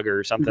light lager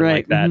or something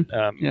Right, like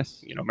that.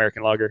 Yes.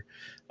 American lager.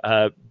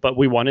 But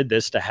we wanted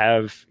this to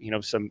have,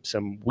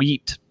 some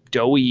wheat,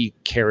 doughy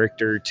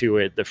character to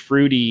it, the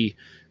fruity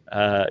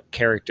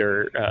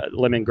character,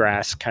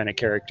 lemongrass kind of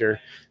character.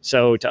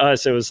 So to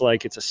us, it was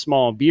like it's a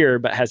small beer,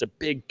 but has a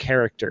big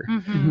character.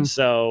 Mhm.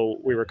 So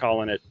we were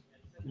calling it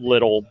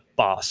Little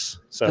Boss.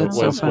 So That's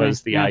so funny.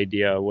 was the Yeah.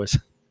 idea was.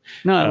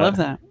 No, I love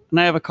that. And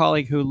I have a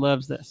colleague who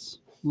loves this.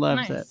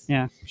 Loves Nice. it.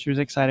 Yeah. She was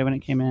excited when it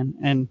came in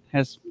and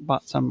has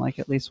bought some like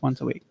at least once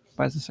a week.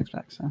 Buys a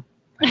 6-pack. So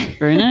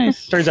very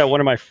nice. Turns out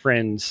one of my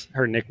friends,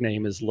 her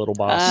nickname is Little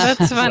Boss.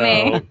 That's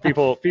funny.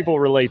 So people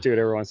relate to it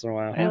every once in a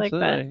while. I like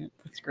that. Absolutely.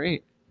 That's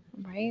great.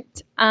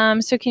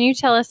 Right. So can you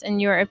tell us, in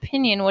your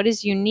opinion, what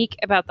is unique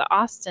about the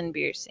Austin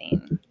beer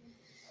scene?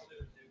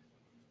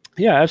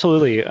 Yeah,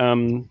 absolutely.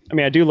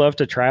 I do love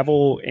to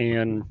travel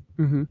and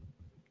Mm-hmm.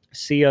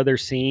 see other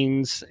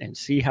scenes and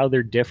see how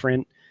they're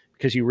different,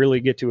 because you really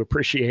get to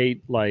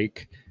appreciate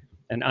like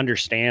and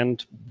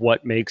understand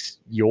what makes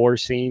your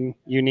scene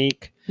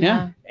unique.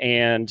 Yeah.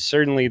 And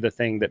certainly the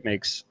thing that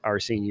makes our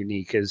scene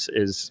unique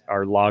is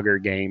our lager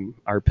game,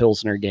 our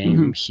Pilsner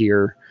game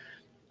here.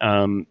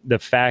 The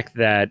fact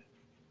that,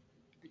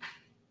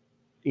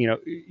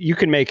 you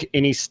can make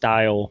any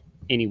style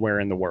anywhere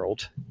in the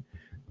world,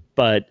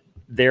 but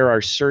there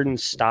are certain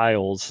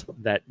styles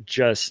that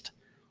just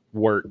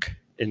work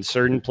in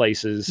certain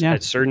places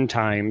at certain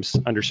times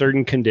under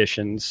certain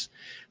conditions.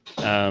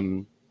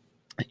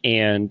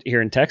 And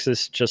here in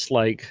Texas, just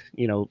like,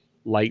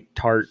 light,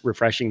 tart,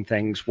 refreshing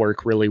things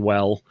work really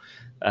well.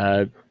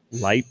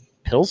 Light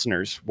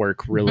Pilsners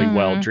work really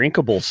well.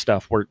 Drinkable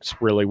stuff works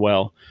really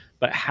well.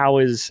 But how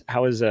is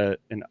a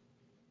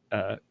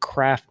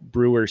craft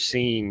brewer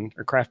scene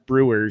or craft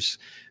brewers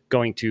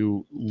going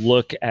to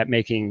look at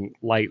making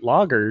light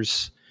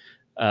lagers?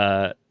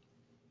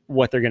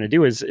 What they're going to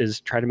do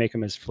is try to make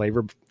them as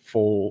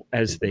flavorful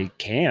as they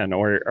can,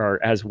 or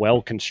as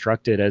well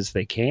constructed as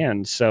they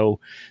can. So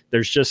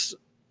there's just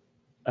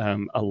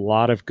a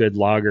lot of good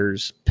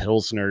lagers,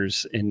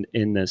 Pilsners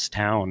in this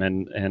town.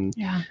 And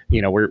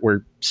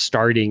we're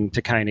starting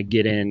to kind of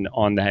get in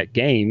on that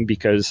game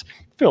because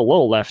I feel a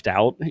little left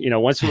out.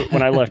 Once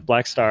when I left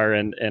Black Star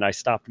and I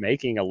stopped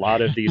making a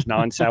lot of these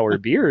non-sour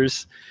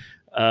beers,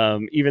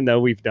 even though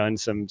we've done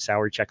some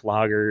sour Czech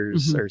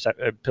lagers or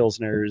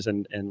Pilsners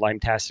and Lime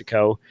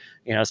Tastico,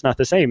 it's not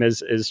the same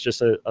as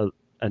just a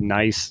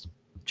nice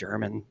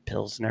German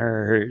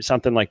Pilsner or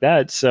something like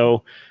that.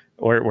 So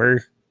we're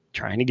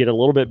trying to get a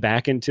little bit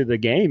back into the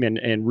game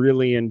and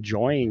really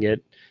enjoying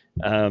it.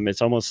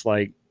 It's almost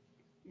like,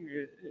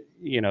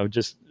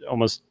 just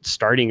almost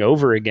starting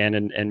over again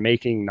and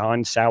making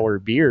non-sour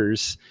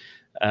beers.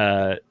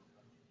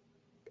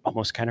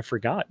 Almost kind of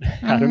forgot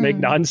how to make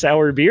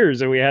non-sour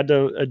beers, and we had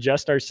to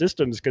adjust our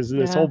systems because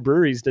this whole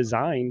brewery is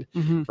designed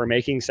for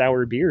making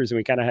sour beers, and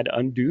we kind of had to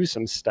undo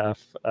some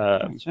stuff.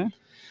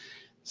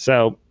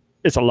 So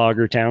it's a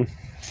lager town.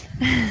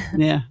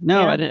 I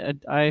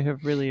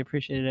have really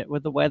appreciated it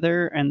with the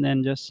weather, and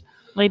then just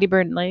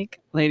Ladybird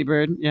Lake.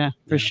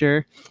 For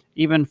sure.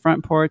 Even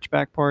front porch,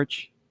 back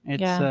porch.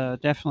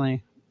 It's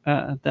definitely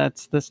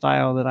that's the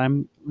style that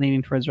I'm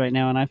leaning towards right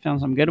now, and I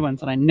found some good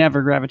ones, and I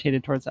never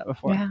gravitated towards that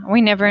before. Yeah,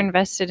 we never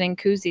invested in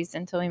koozies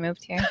until we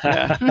moved here.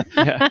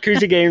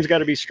 Koozie game's got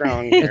to be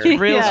strong. It's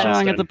real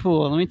strong at the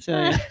pool, let me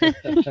tell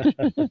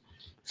you.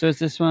 So is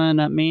this one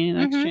me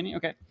next, Jenny?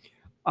 Okay,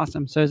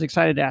 awesome. So I was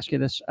excited to ask you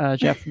this,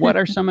 Jeff. What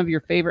are some of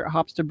your favorite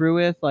hops to brew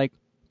with, like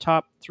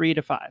top 3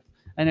 to 5?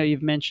 I know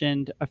you've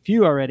mentioned a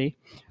few already,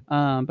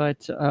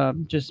 but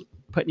just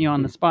putting you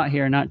on the spot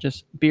here, not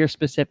just beer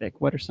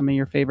specific. What are some of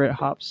your favorite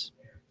hops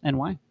and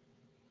why?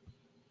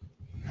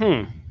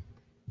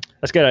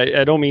 That's good.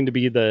 I don't mean to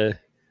be the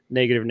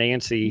negative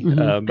Nancy,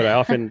 but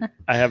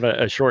I have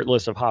a short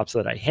list of hops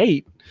that I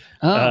hate.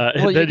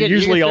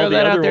 Usually all the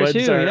other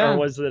ones are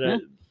ones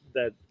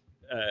that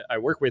I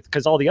work with,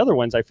 because all the other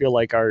ones I feel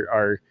like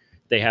are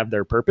they have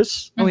their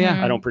purpose.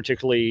 I don't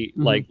particularly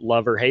like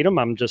love or hate them.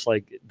 I'm just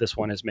like, this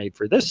one is made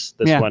for this.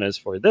 This one is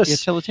for this.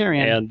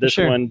 Utilitarian. And this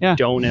one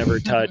don't ever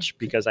touch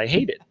because I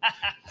hate it.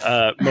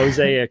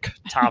 Mosaic,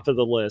 top of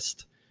the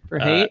list. For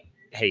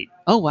hate?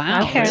 Oh,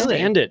 wow. I can't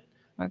stand it.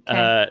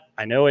 Okay.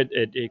 I know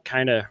it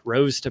kind of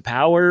rose to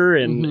power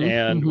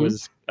and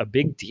was a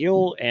big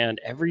deal. And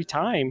every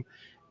time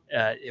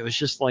it was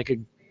just like a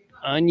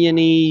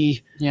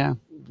oniony,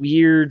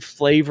 weird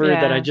flavor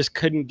that I just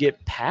couldn't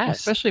get past.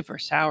 Especially for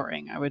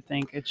souring, I would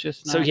think. It's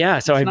just not,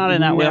 so it's not in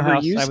that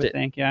wheelhouse, I would it.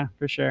 think. Yeah,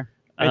 for sure.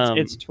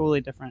 It's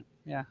totally different.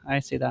 Yeah, I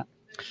see that.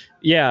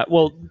 Yeah,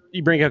 well,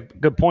 you bring up a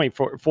good point.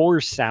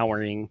 For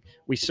souring,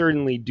 we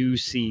certainly do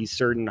see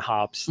certain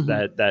hops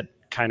that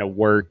kind of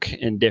work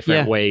in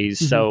different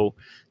ways. So,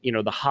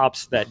 the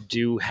hops that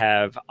do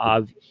have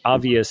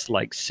obvious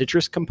like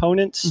citrus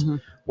components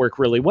work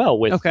really well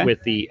with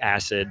the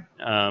acid.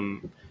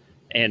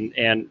 And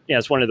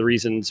it's one of the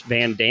reasons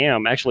Van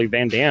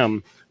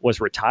Dam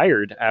was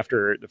retired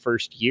after the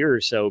first year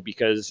or so,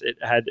 because it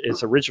had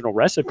its original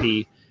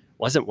recipe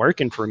wasn't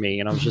working for me.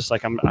 And I was just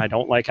like, I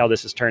don't like how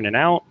this is turning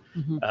out.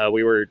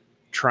 We were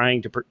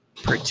trying to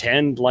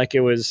pretend like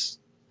it was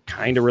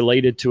kind of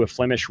related to a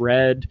Flemish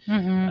red.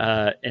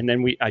 And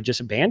then I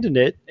just abandoned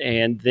it,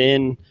 and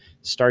then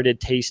started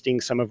tasting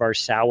some of our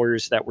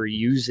sours that were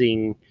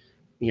using,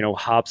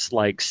 hops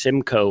like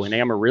Simcoe and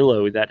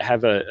Amarillo that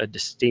have a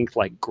distinct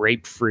like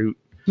grapefruit,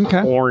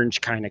 orange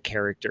kind of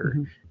character.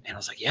 And I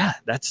was like, yeah,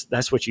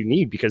 that's what you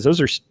need, because those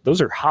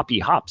are hoppy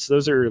hops.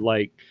 Those are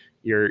like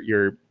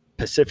your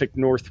Pacific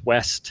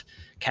Northwest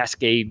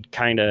Cascade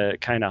kind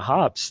of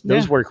hops.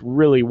 Those work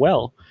really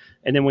well.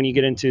 And then when you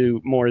get into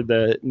more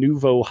the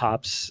Nouveau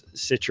hops,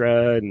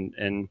 Citra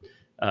and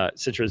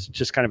Citra is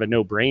just kind of a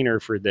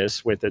no-brainer for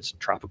this with its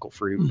tropical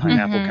fruit,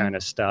 pineapple kind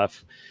of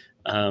stuff.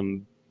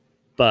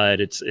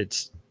 But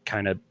it's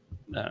kind of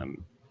a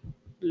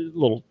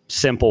little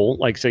simple,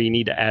 like, so you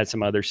need to add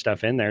some other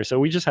stuff in there. So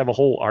we just have a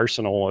whole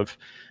arsenal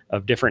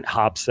of different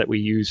hops that we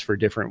use for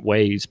different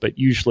ways. But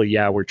usually,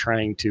 we're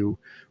trying to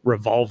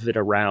revolve it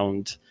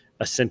around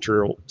a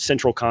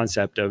central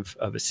concept of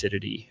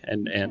acidity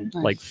and Nice.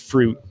 like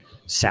fruit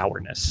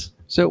sourness.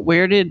 So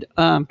where did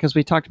because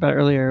we talked about it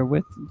earlier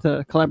with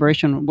the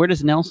collaboration, where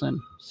does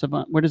Nelson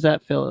Sauvin, where does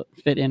that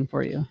fit in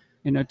for you?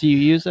 Do you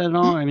use that at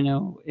all? I mean,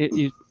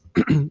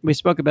 we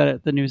spoke about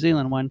it, the New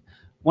Zealand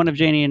one of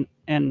Janie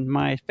and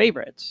my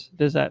favorites.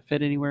 Does that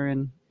fit anywhere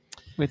in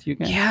with you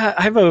guys? Yeah,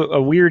 I have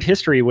a weird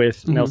history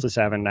with Mhm. Nelson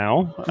Sauvin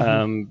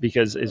now,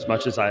 because as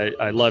much as I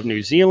love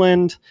New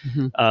Zealand,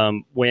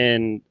 Mhm.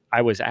 when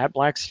I was at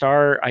Black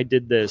Star, I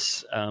did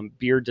this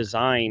beer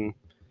design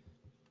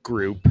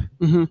group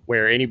Mhm.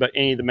 where any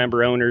of the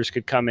member owners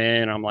could come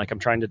in. I'm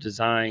trying to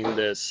design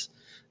this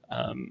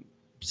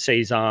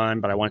saison,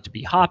 but I want it to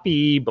be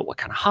hoppy, but what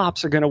kind of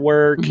hops are going to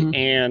work? Mhm.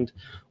 And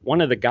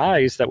one of the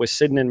guys that was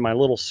sitting in my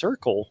little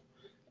circle,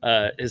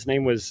 his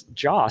name was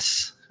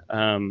Joss.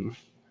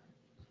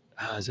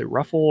 Is it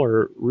Ruffle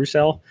or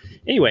Roussel?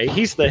 Anyway,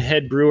 he's the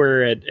head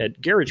brewer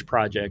at Garage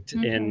Project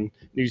in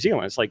New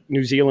Zealand. It's like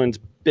New Zealand's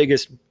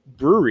biggest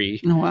brewery.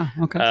 Oh wow.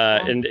 Okay.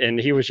 And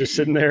he was just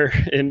sitting there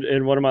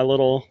in one of my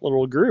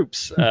little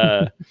groups.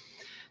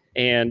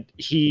 And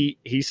he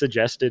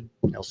suggested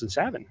Nelson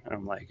Sauvin. And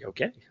I'm like,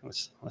 okay,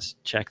 let's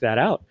check that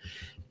out.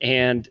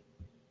 And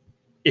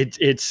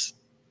it's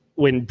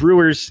when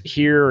brewers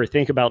hear or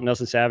think about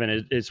Nelson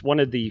Sauvin, it's one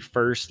of the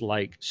first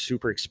like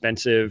super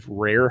expensive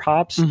rare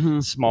hops,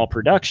 Mhm. small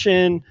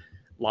production,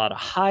 a lot of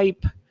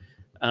hype.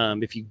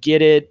 If you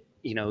get it,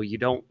 you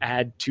don't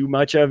add too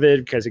much of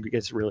it because it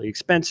gets really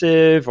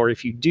expensive. Or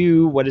if you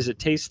do, what does it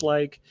taste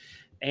like?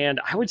 And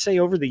I would say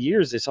over the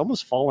years, it's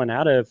almost fallen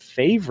out of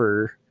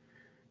favor,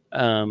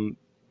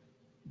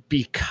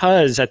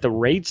 because at the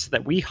rates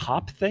that we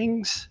hop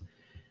things,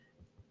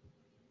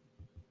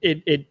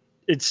 it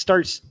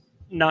starts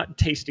not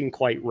tasting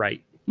quite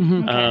right.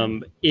 Mhm.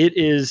 Okay. It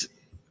is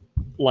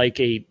like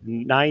a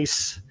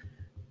nice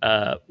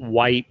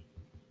white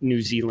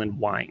New Zealand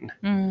wine.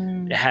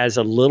 It has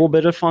a little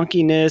bit of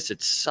funkiness.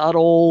 It's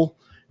subtle,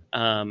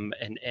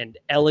 and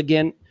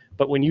elegant.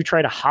 But when you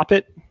try to hop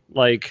it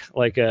like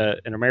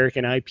an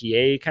American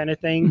IPA kind of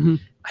thing, Mhm.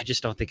 I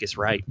just don't think it's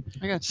right.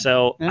 I got you.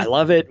 So Yeah. I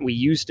love it. We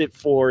used it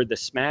for the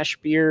Smash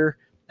beer.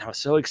 I was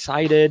so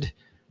excited.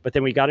 But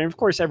then we got it. Of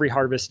course, every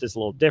harvest is a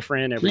little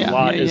different. Every Yeah,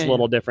 lot yeah, is yeah, a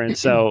little different.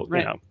 So,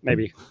 Right.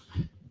 maybe,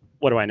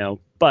 what do I know?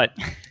 But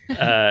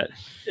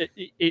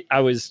I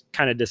was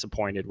kind of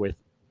disappointed with,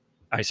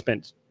 I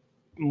spent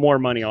more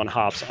money on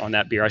hops on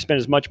that beer. I spent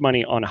as much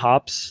money on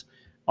hops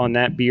on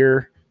that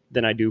beer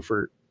than I do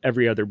for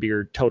every other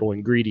beer total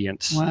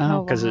ingredients.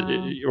 Wow. Because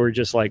we're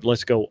just like,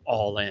 let's go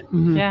all in.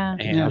 Mhm. Yeah.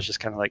 And Yeah. I was just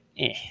kind of like,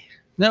 eh.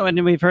 No,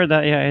 and we've heard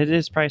that. Yeah, it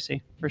is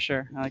pricey for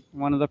sure. Like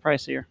one of the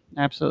pricier.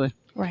 Absolutely.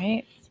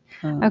 Right.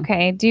 Um,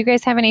 Okay. Do you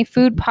guys have any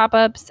food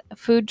pop-ups,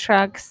 food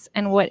trucks,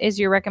 and what is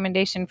your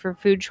recommendation for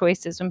food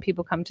choices when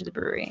people come to the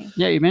brewery?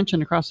 Yeah, you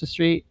mentioned across the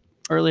street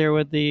earlier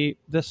with the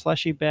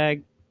slushy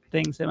bag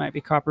things that might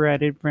be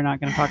copyrighted. We're not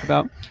going to talk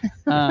about.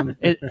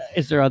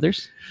 Is there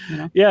others?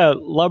 Yeah,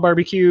 Love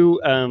Barbecue.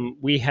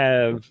 We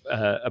have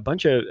a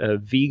bunch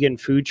of vegan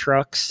food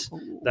trucks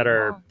that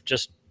are Wow.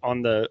 just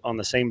on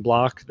the same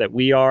block that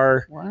we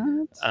are.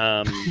 What?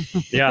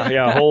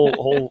 Yeah,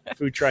 whole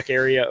food truck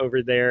area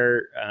over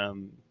there.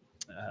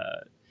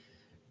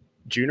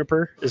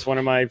 Juniper is one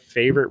of my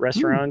favorite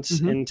restaurants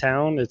mhm. in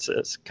town. It's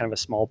kind of a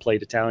small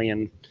plate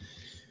Italian,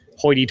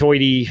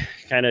 hoity-toity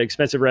kind of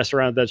expensive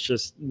restaurant that's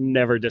just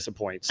never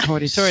disappoints.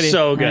 Hoity-toity.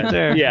 So Right good.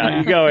 there. Yeah, Yeah.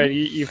 you go and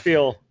you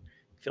feel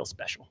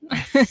special.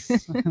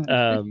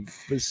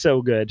 It's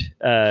so good.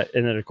 And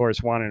then of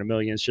course, One in a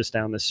Million is just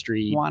down the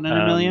street. One in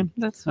a million.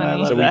 That's I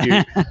funny. love So we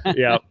that.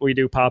 Yeah, we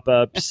do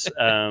pop-ups,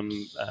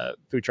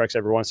 food trucks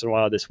every once in a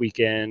while. This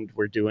weekend,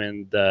 we're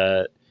doing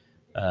the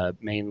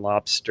Maine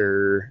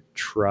Lobster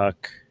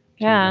truck.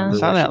 Do you Yeah. remember I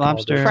saw what that she called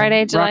lobster. it?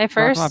 Friday, July Rock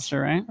 1st.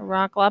 lobster, right?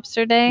 Rock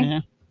Lobster Day. Yeah.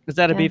 Is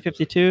that a Yeah.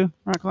 B-52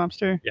 rock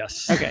lobster?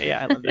 Yes. Okay,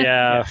 yeah, I love that.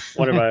 Yeah,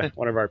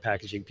 one of our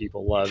packaging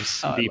people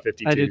loves Oh,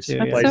 B-52s. I do too, He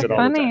yeah. plays That's it so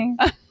all the time.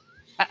 funny.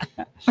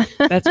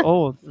 That's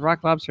old.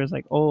 Rock lobster is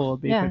like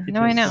old. Yeah, B-52s. no,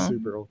 I know.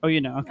 Super old. Oh,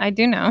 you know. I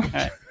do know.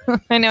 right.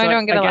 I know So I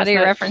don't get I a lot guess of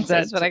your that- references,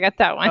 that's- but I got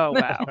that one. Oh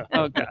wow!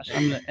 Oh gosh,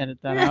 I'm gonna edit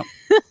that out.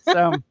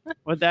 So,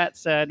 with that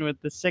said,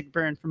 with the sick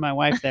burn from my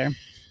wife there,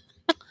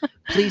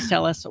 please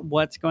tell us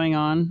what's going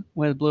on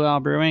with Blue Owl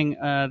Brewing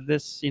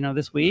this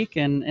week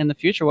and in the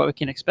future. What we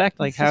can expect,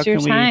 like This is your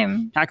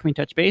time. how can we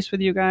touch base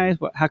with you guys?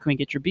 How can we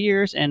get your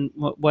beers and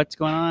what's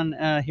going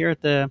on here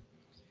at the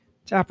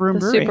Tap Room The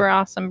Brewery? super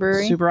awesome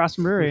brewery. Super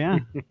awesome brewery, yeah.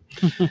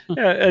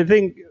 Yeah, I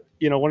think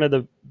one of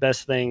the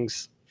best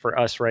things for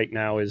us right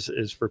now is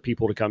for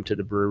people to come to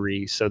the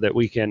brewery so that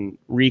we can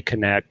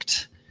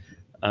reconnect,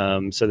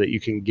 so that you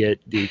can get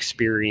the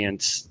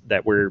experience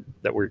that we're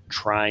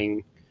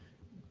trying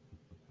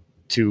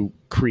to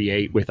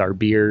create with our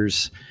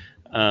beers.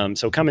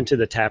 So come into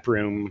the tap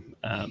room,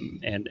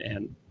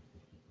 and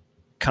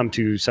come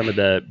to some of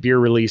the beer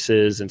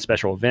releases and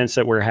special events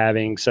that we're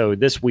having. So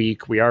this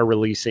week we are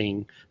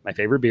releasing my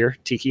favorite beer,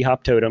 Tiki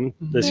Hop Totem,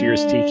 this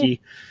year's Yay.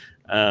 Tiki.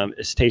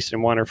 It's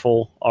tasting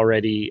wonderful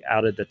already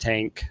out of the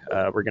tank.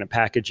 We're going to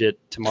package it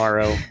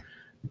tomorrow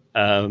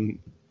and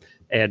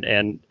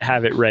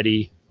have it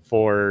ready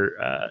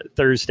for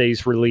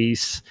Thursday's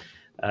release.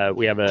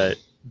 We have a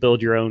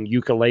build your own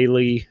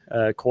ukulele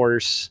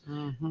course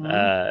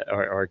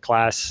or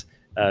class.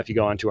 If you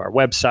go onto our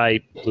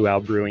website,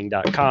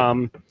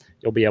 blueowlbrewing.com,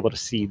 you'll be able to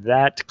see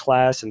that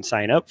class and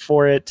sign up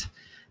for it.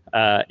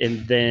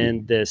 And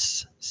then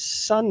this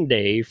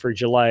Sunday for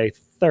July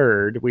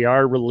 3rd, we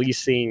are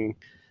releasing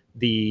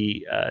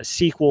the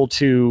sequel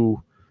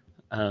to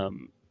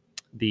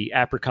the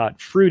apricot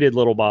fruited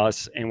Little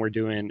Boss, and we're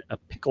doing a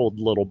pickled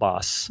Little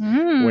Boss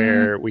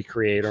where we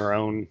create our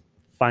own,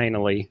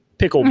 finally,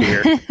 pickle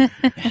beer.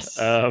 Yes.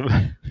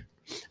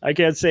 I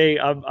can't say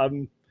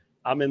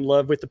I'm in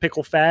love with the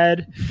pickle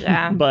fad,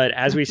 but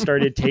as we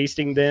started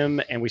tasting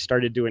them and we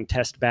started doing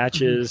test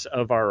batches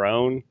of our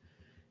own,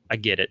 I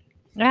get it.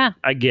 Yeah,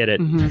 I get it.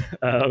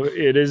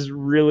 It is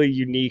really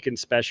unique and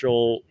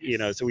special,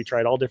 so we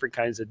tried all different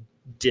kinds of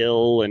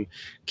dill and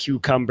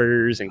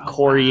cucumbers and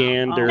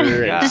coriander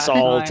and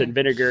salt and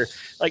vinegar,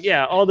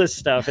 all this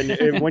stuff.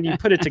 And when you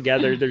put it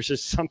together, there's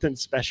just something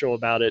special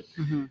about it.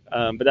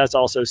 But that's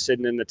also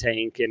sitting in the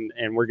tank,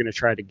 and we're going to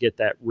try to get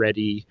that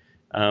ready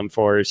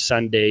for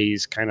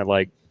Sunday's kind of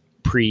like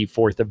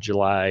pre-4th of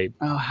July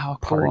how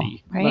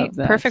party. Cool. Right?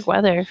 Perfect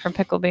weather for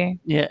pickle beer.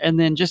 Yeah, and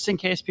then just in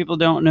case people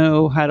don't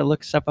know how to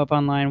look stuff up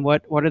online,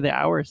 what are the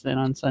hours then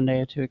on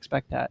Sunday to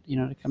expect that,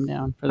 to come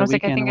down for the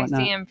weekend? I think I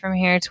see him from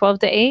here 12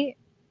 to 8.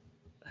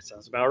 That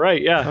sounds about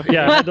right. Yeah.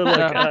 Yeah. I had to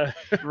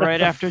look,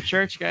 right after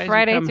church, guys.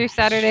 Friday through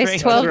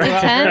Saturdays, 12 to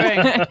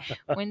 10.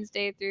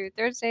 Wednesday through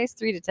Thursdays,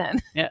 3 to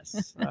 10.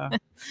 Yes.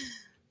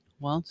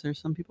 Well, there's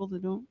some people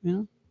that don't,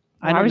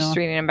 I was just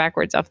reading them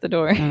backwards off the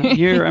door.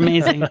 You're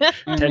amazing.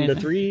 10 to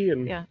 3.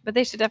 And yeah, but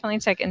they should definitely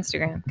check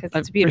Instagram because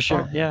it's beautiful.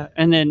 For sure. Yeah.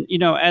 And then,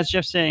 as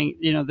Jeff's saying,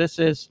 this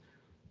is,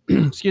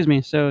 excuse me.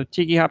 So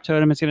Tiki Hop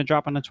Totem is going to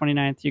drop on the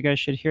 29th. You guys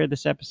should hear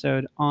this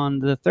episode on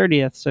the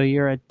 30th. So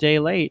you're a day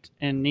late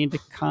and need to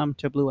come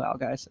to Blue Owl,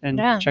 guys, and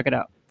check it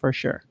out for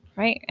sure.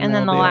 Right. And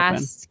then the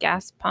last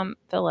gas pump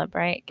fill up,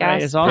 right?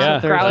 Gas is also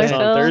growler Thursday.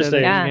 On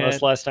Thursday. Yeah.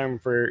 That's last time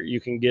you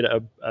can get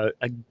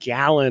a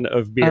gallon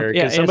of beer.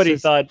 Because somebody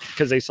thought,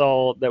 because they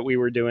saw that we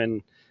were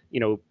doing,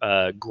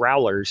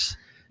 growlers.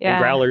 Yeah.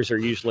 And growlers are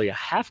usually a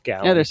half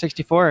gallon. Yeah, they're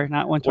 64,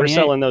 not 128. We're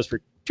selling those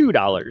for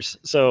 $2.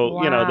 So,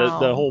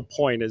 the whole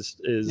point is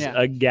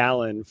a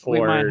gallon for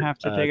we might have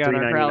to dig out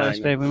our growlers,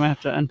 babe. We might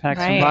have to unpack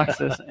some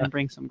boxes and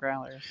bring some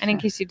growlers. And in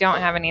case you don't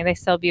have any, they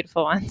sell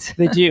beautiful ones.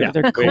 They do. Yeah.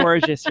 They're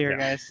gorgeous here,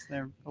 guys.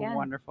 They're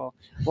wonderful.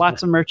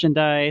 Lots of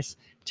merchandise,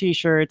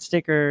 T-shirts,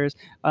 stickers,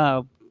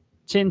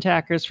 tin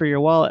tackers for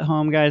your wall at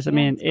home, guys. I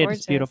mean,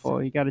 it's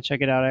beautiful. You got to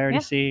check it out. I already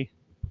see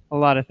a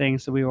lot of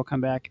things that we will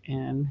come back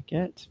and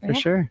get for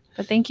sure.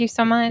 But thank you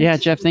so much. Yeah,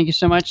 Jeff, thank you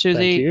so much, Susie.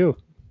 Thank you.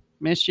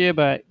 Missed you,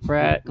 but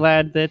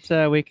glad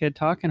that we could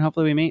talk, and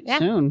hopefully we meet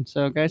soon.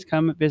 So, guys,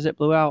 come visit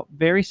Blue Owl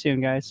very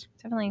soon, guys.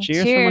 Definitely.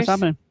 Cheers from what's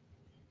happening.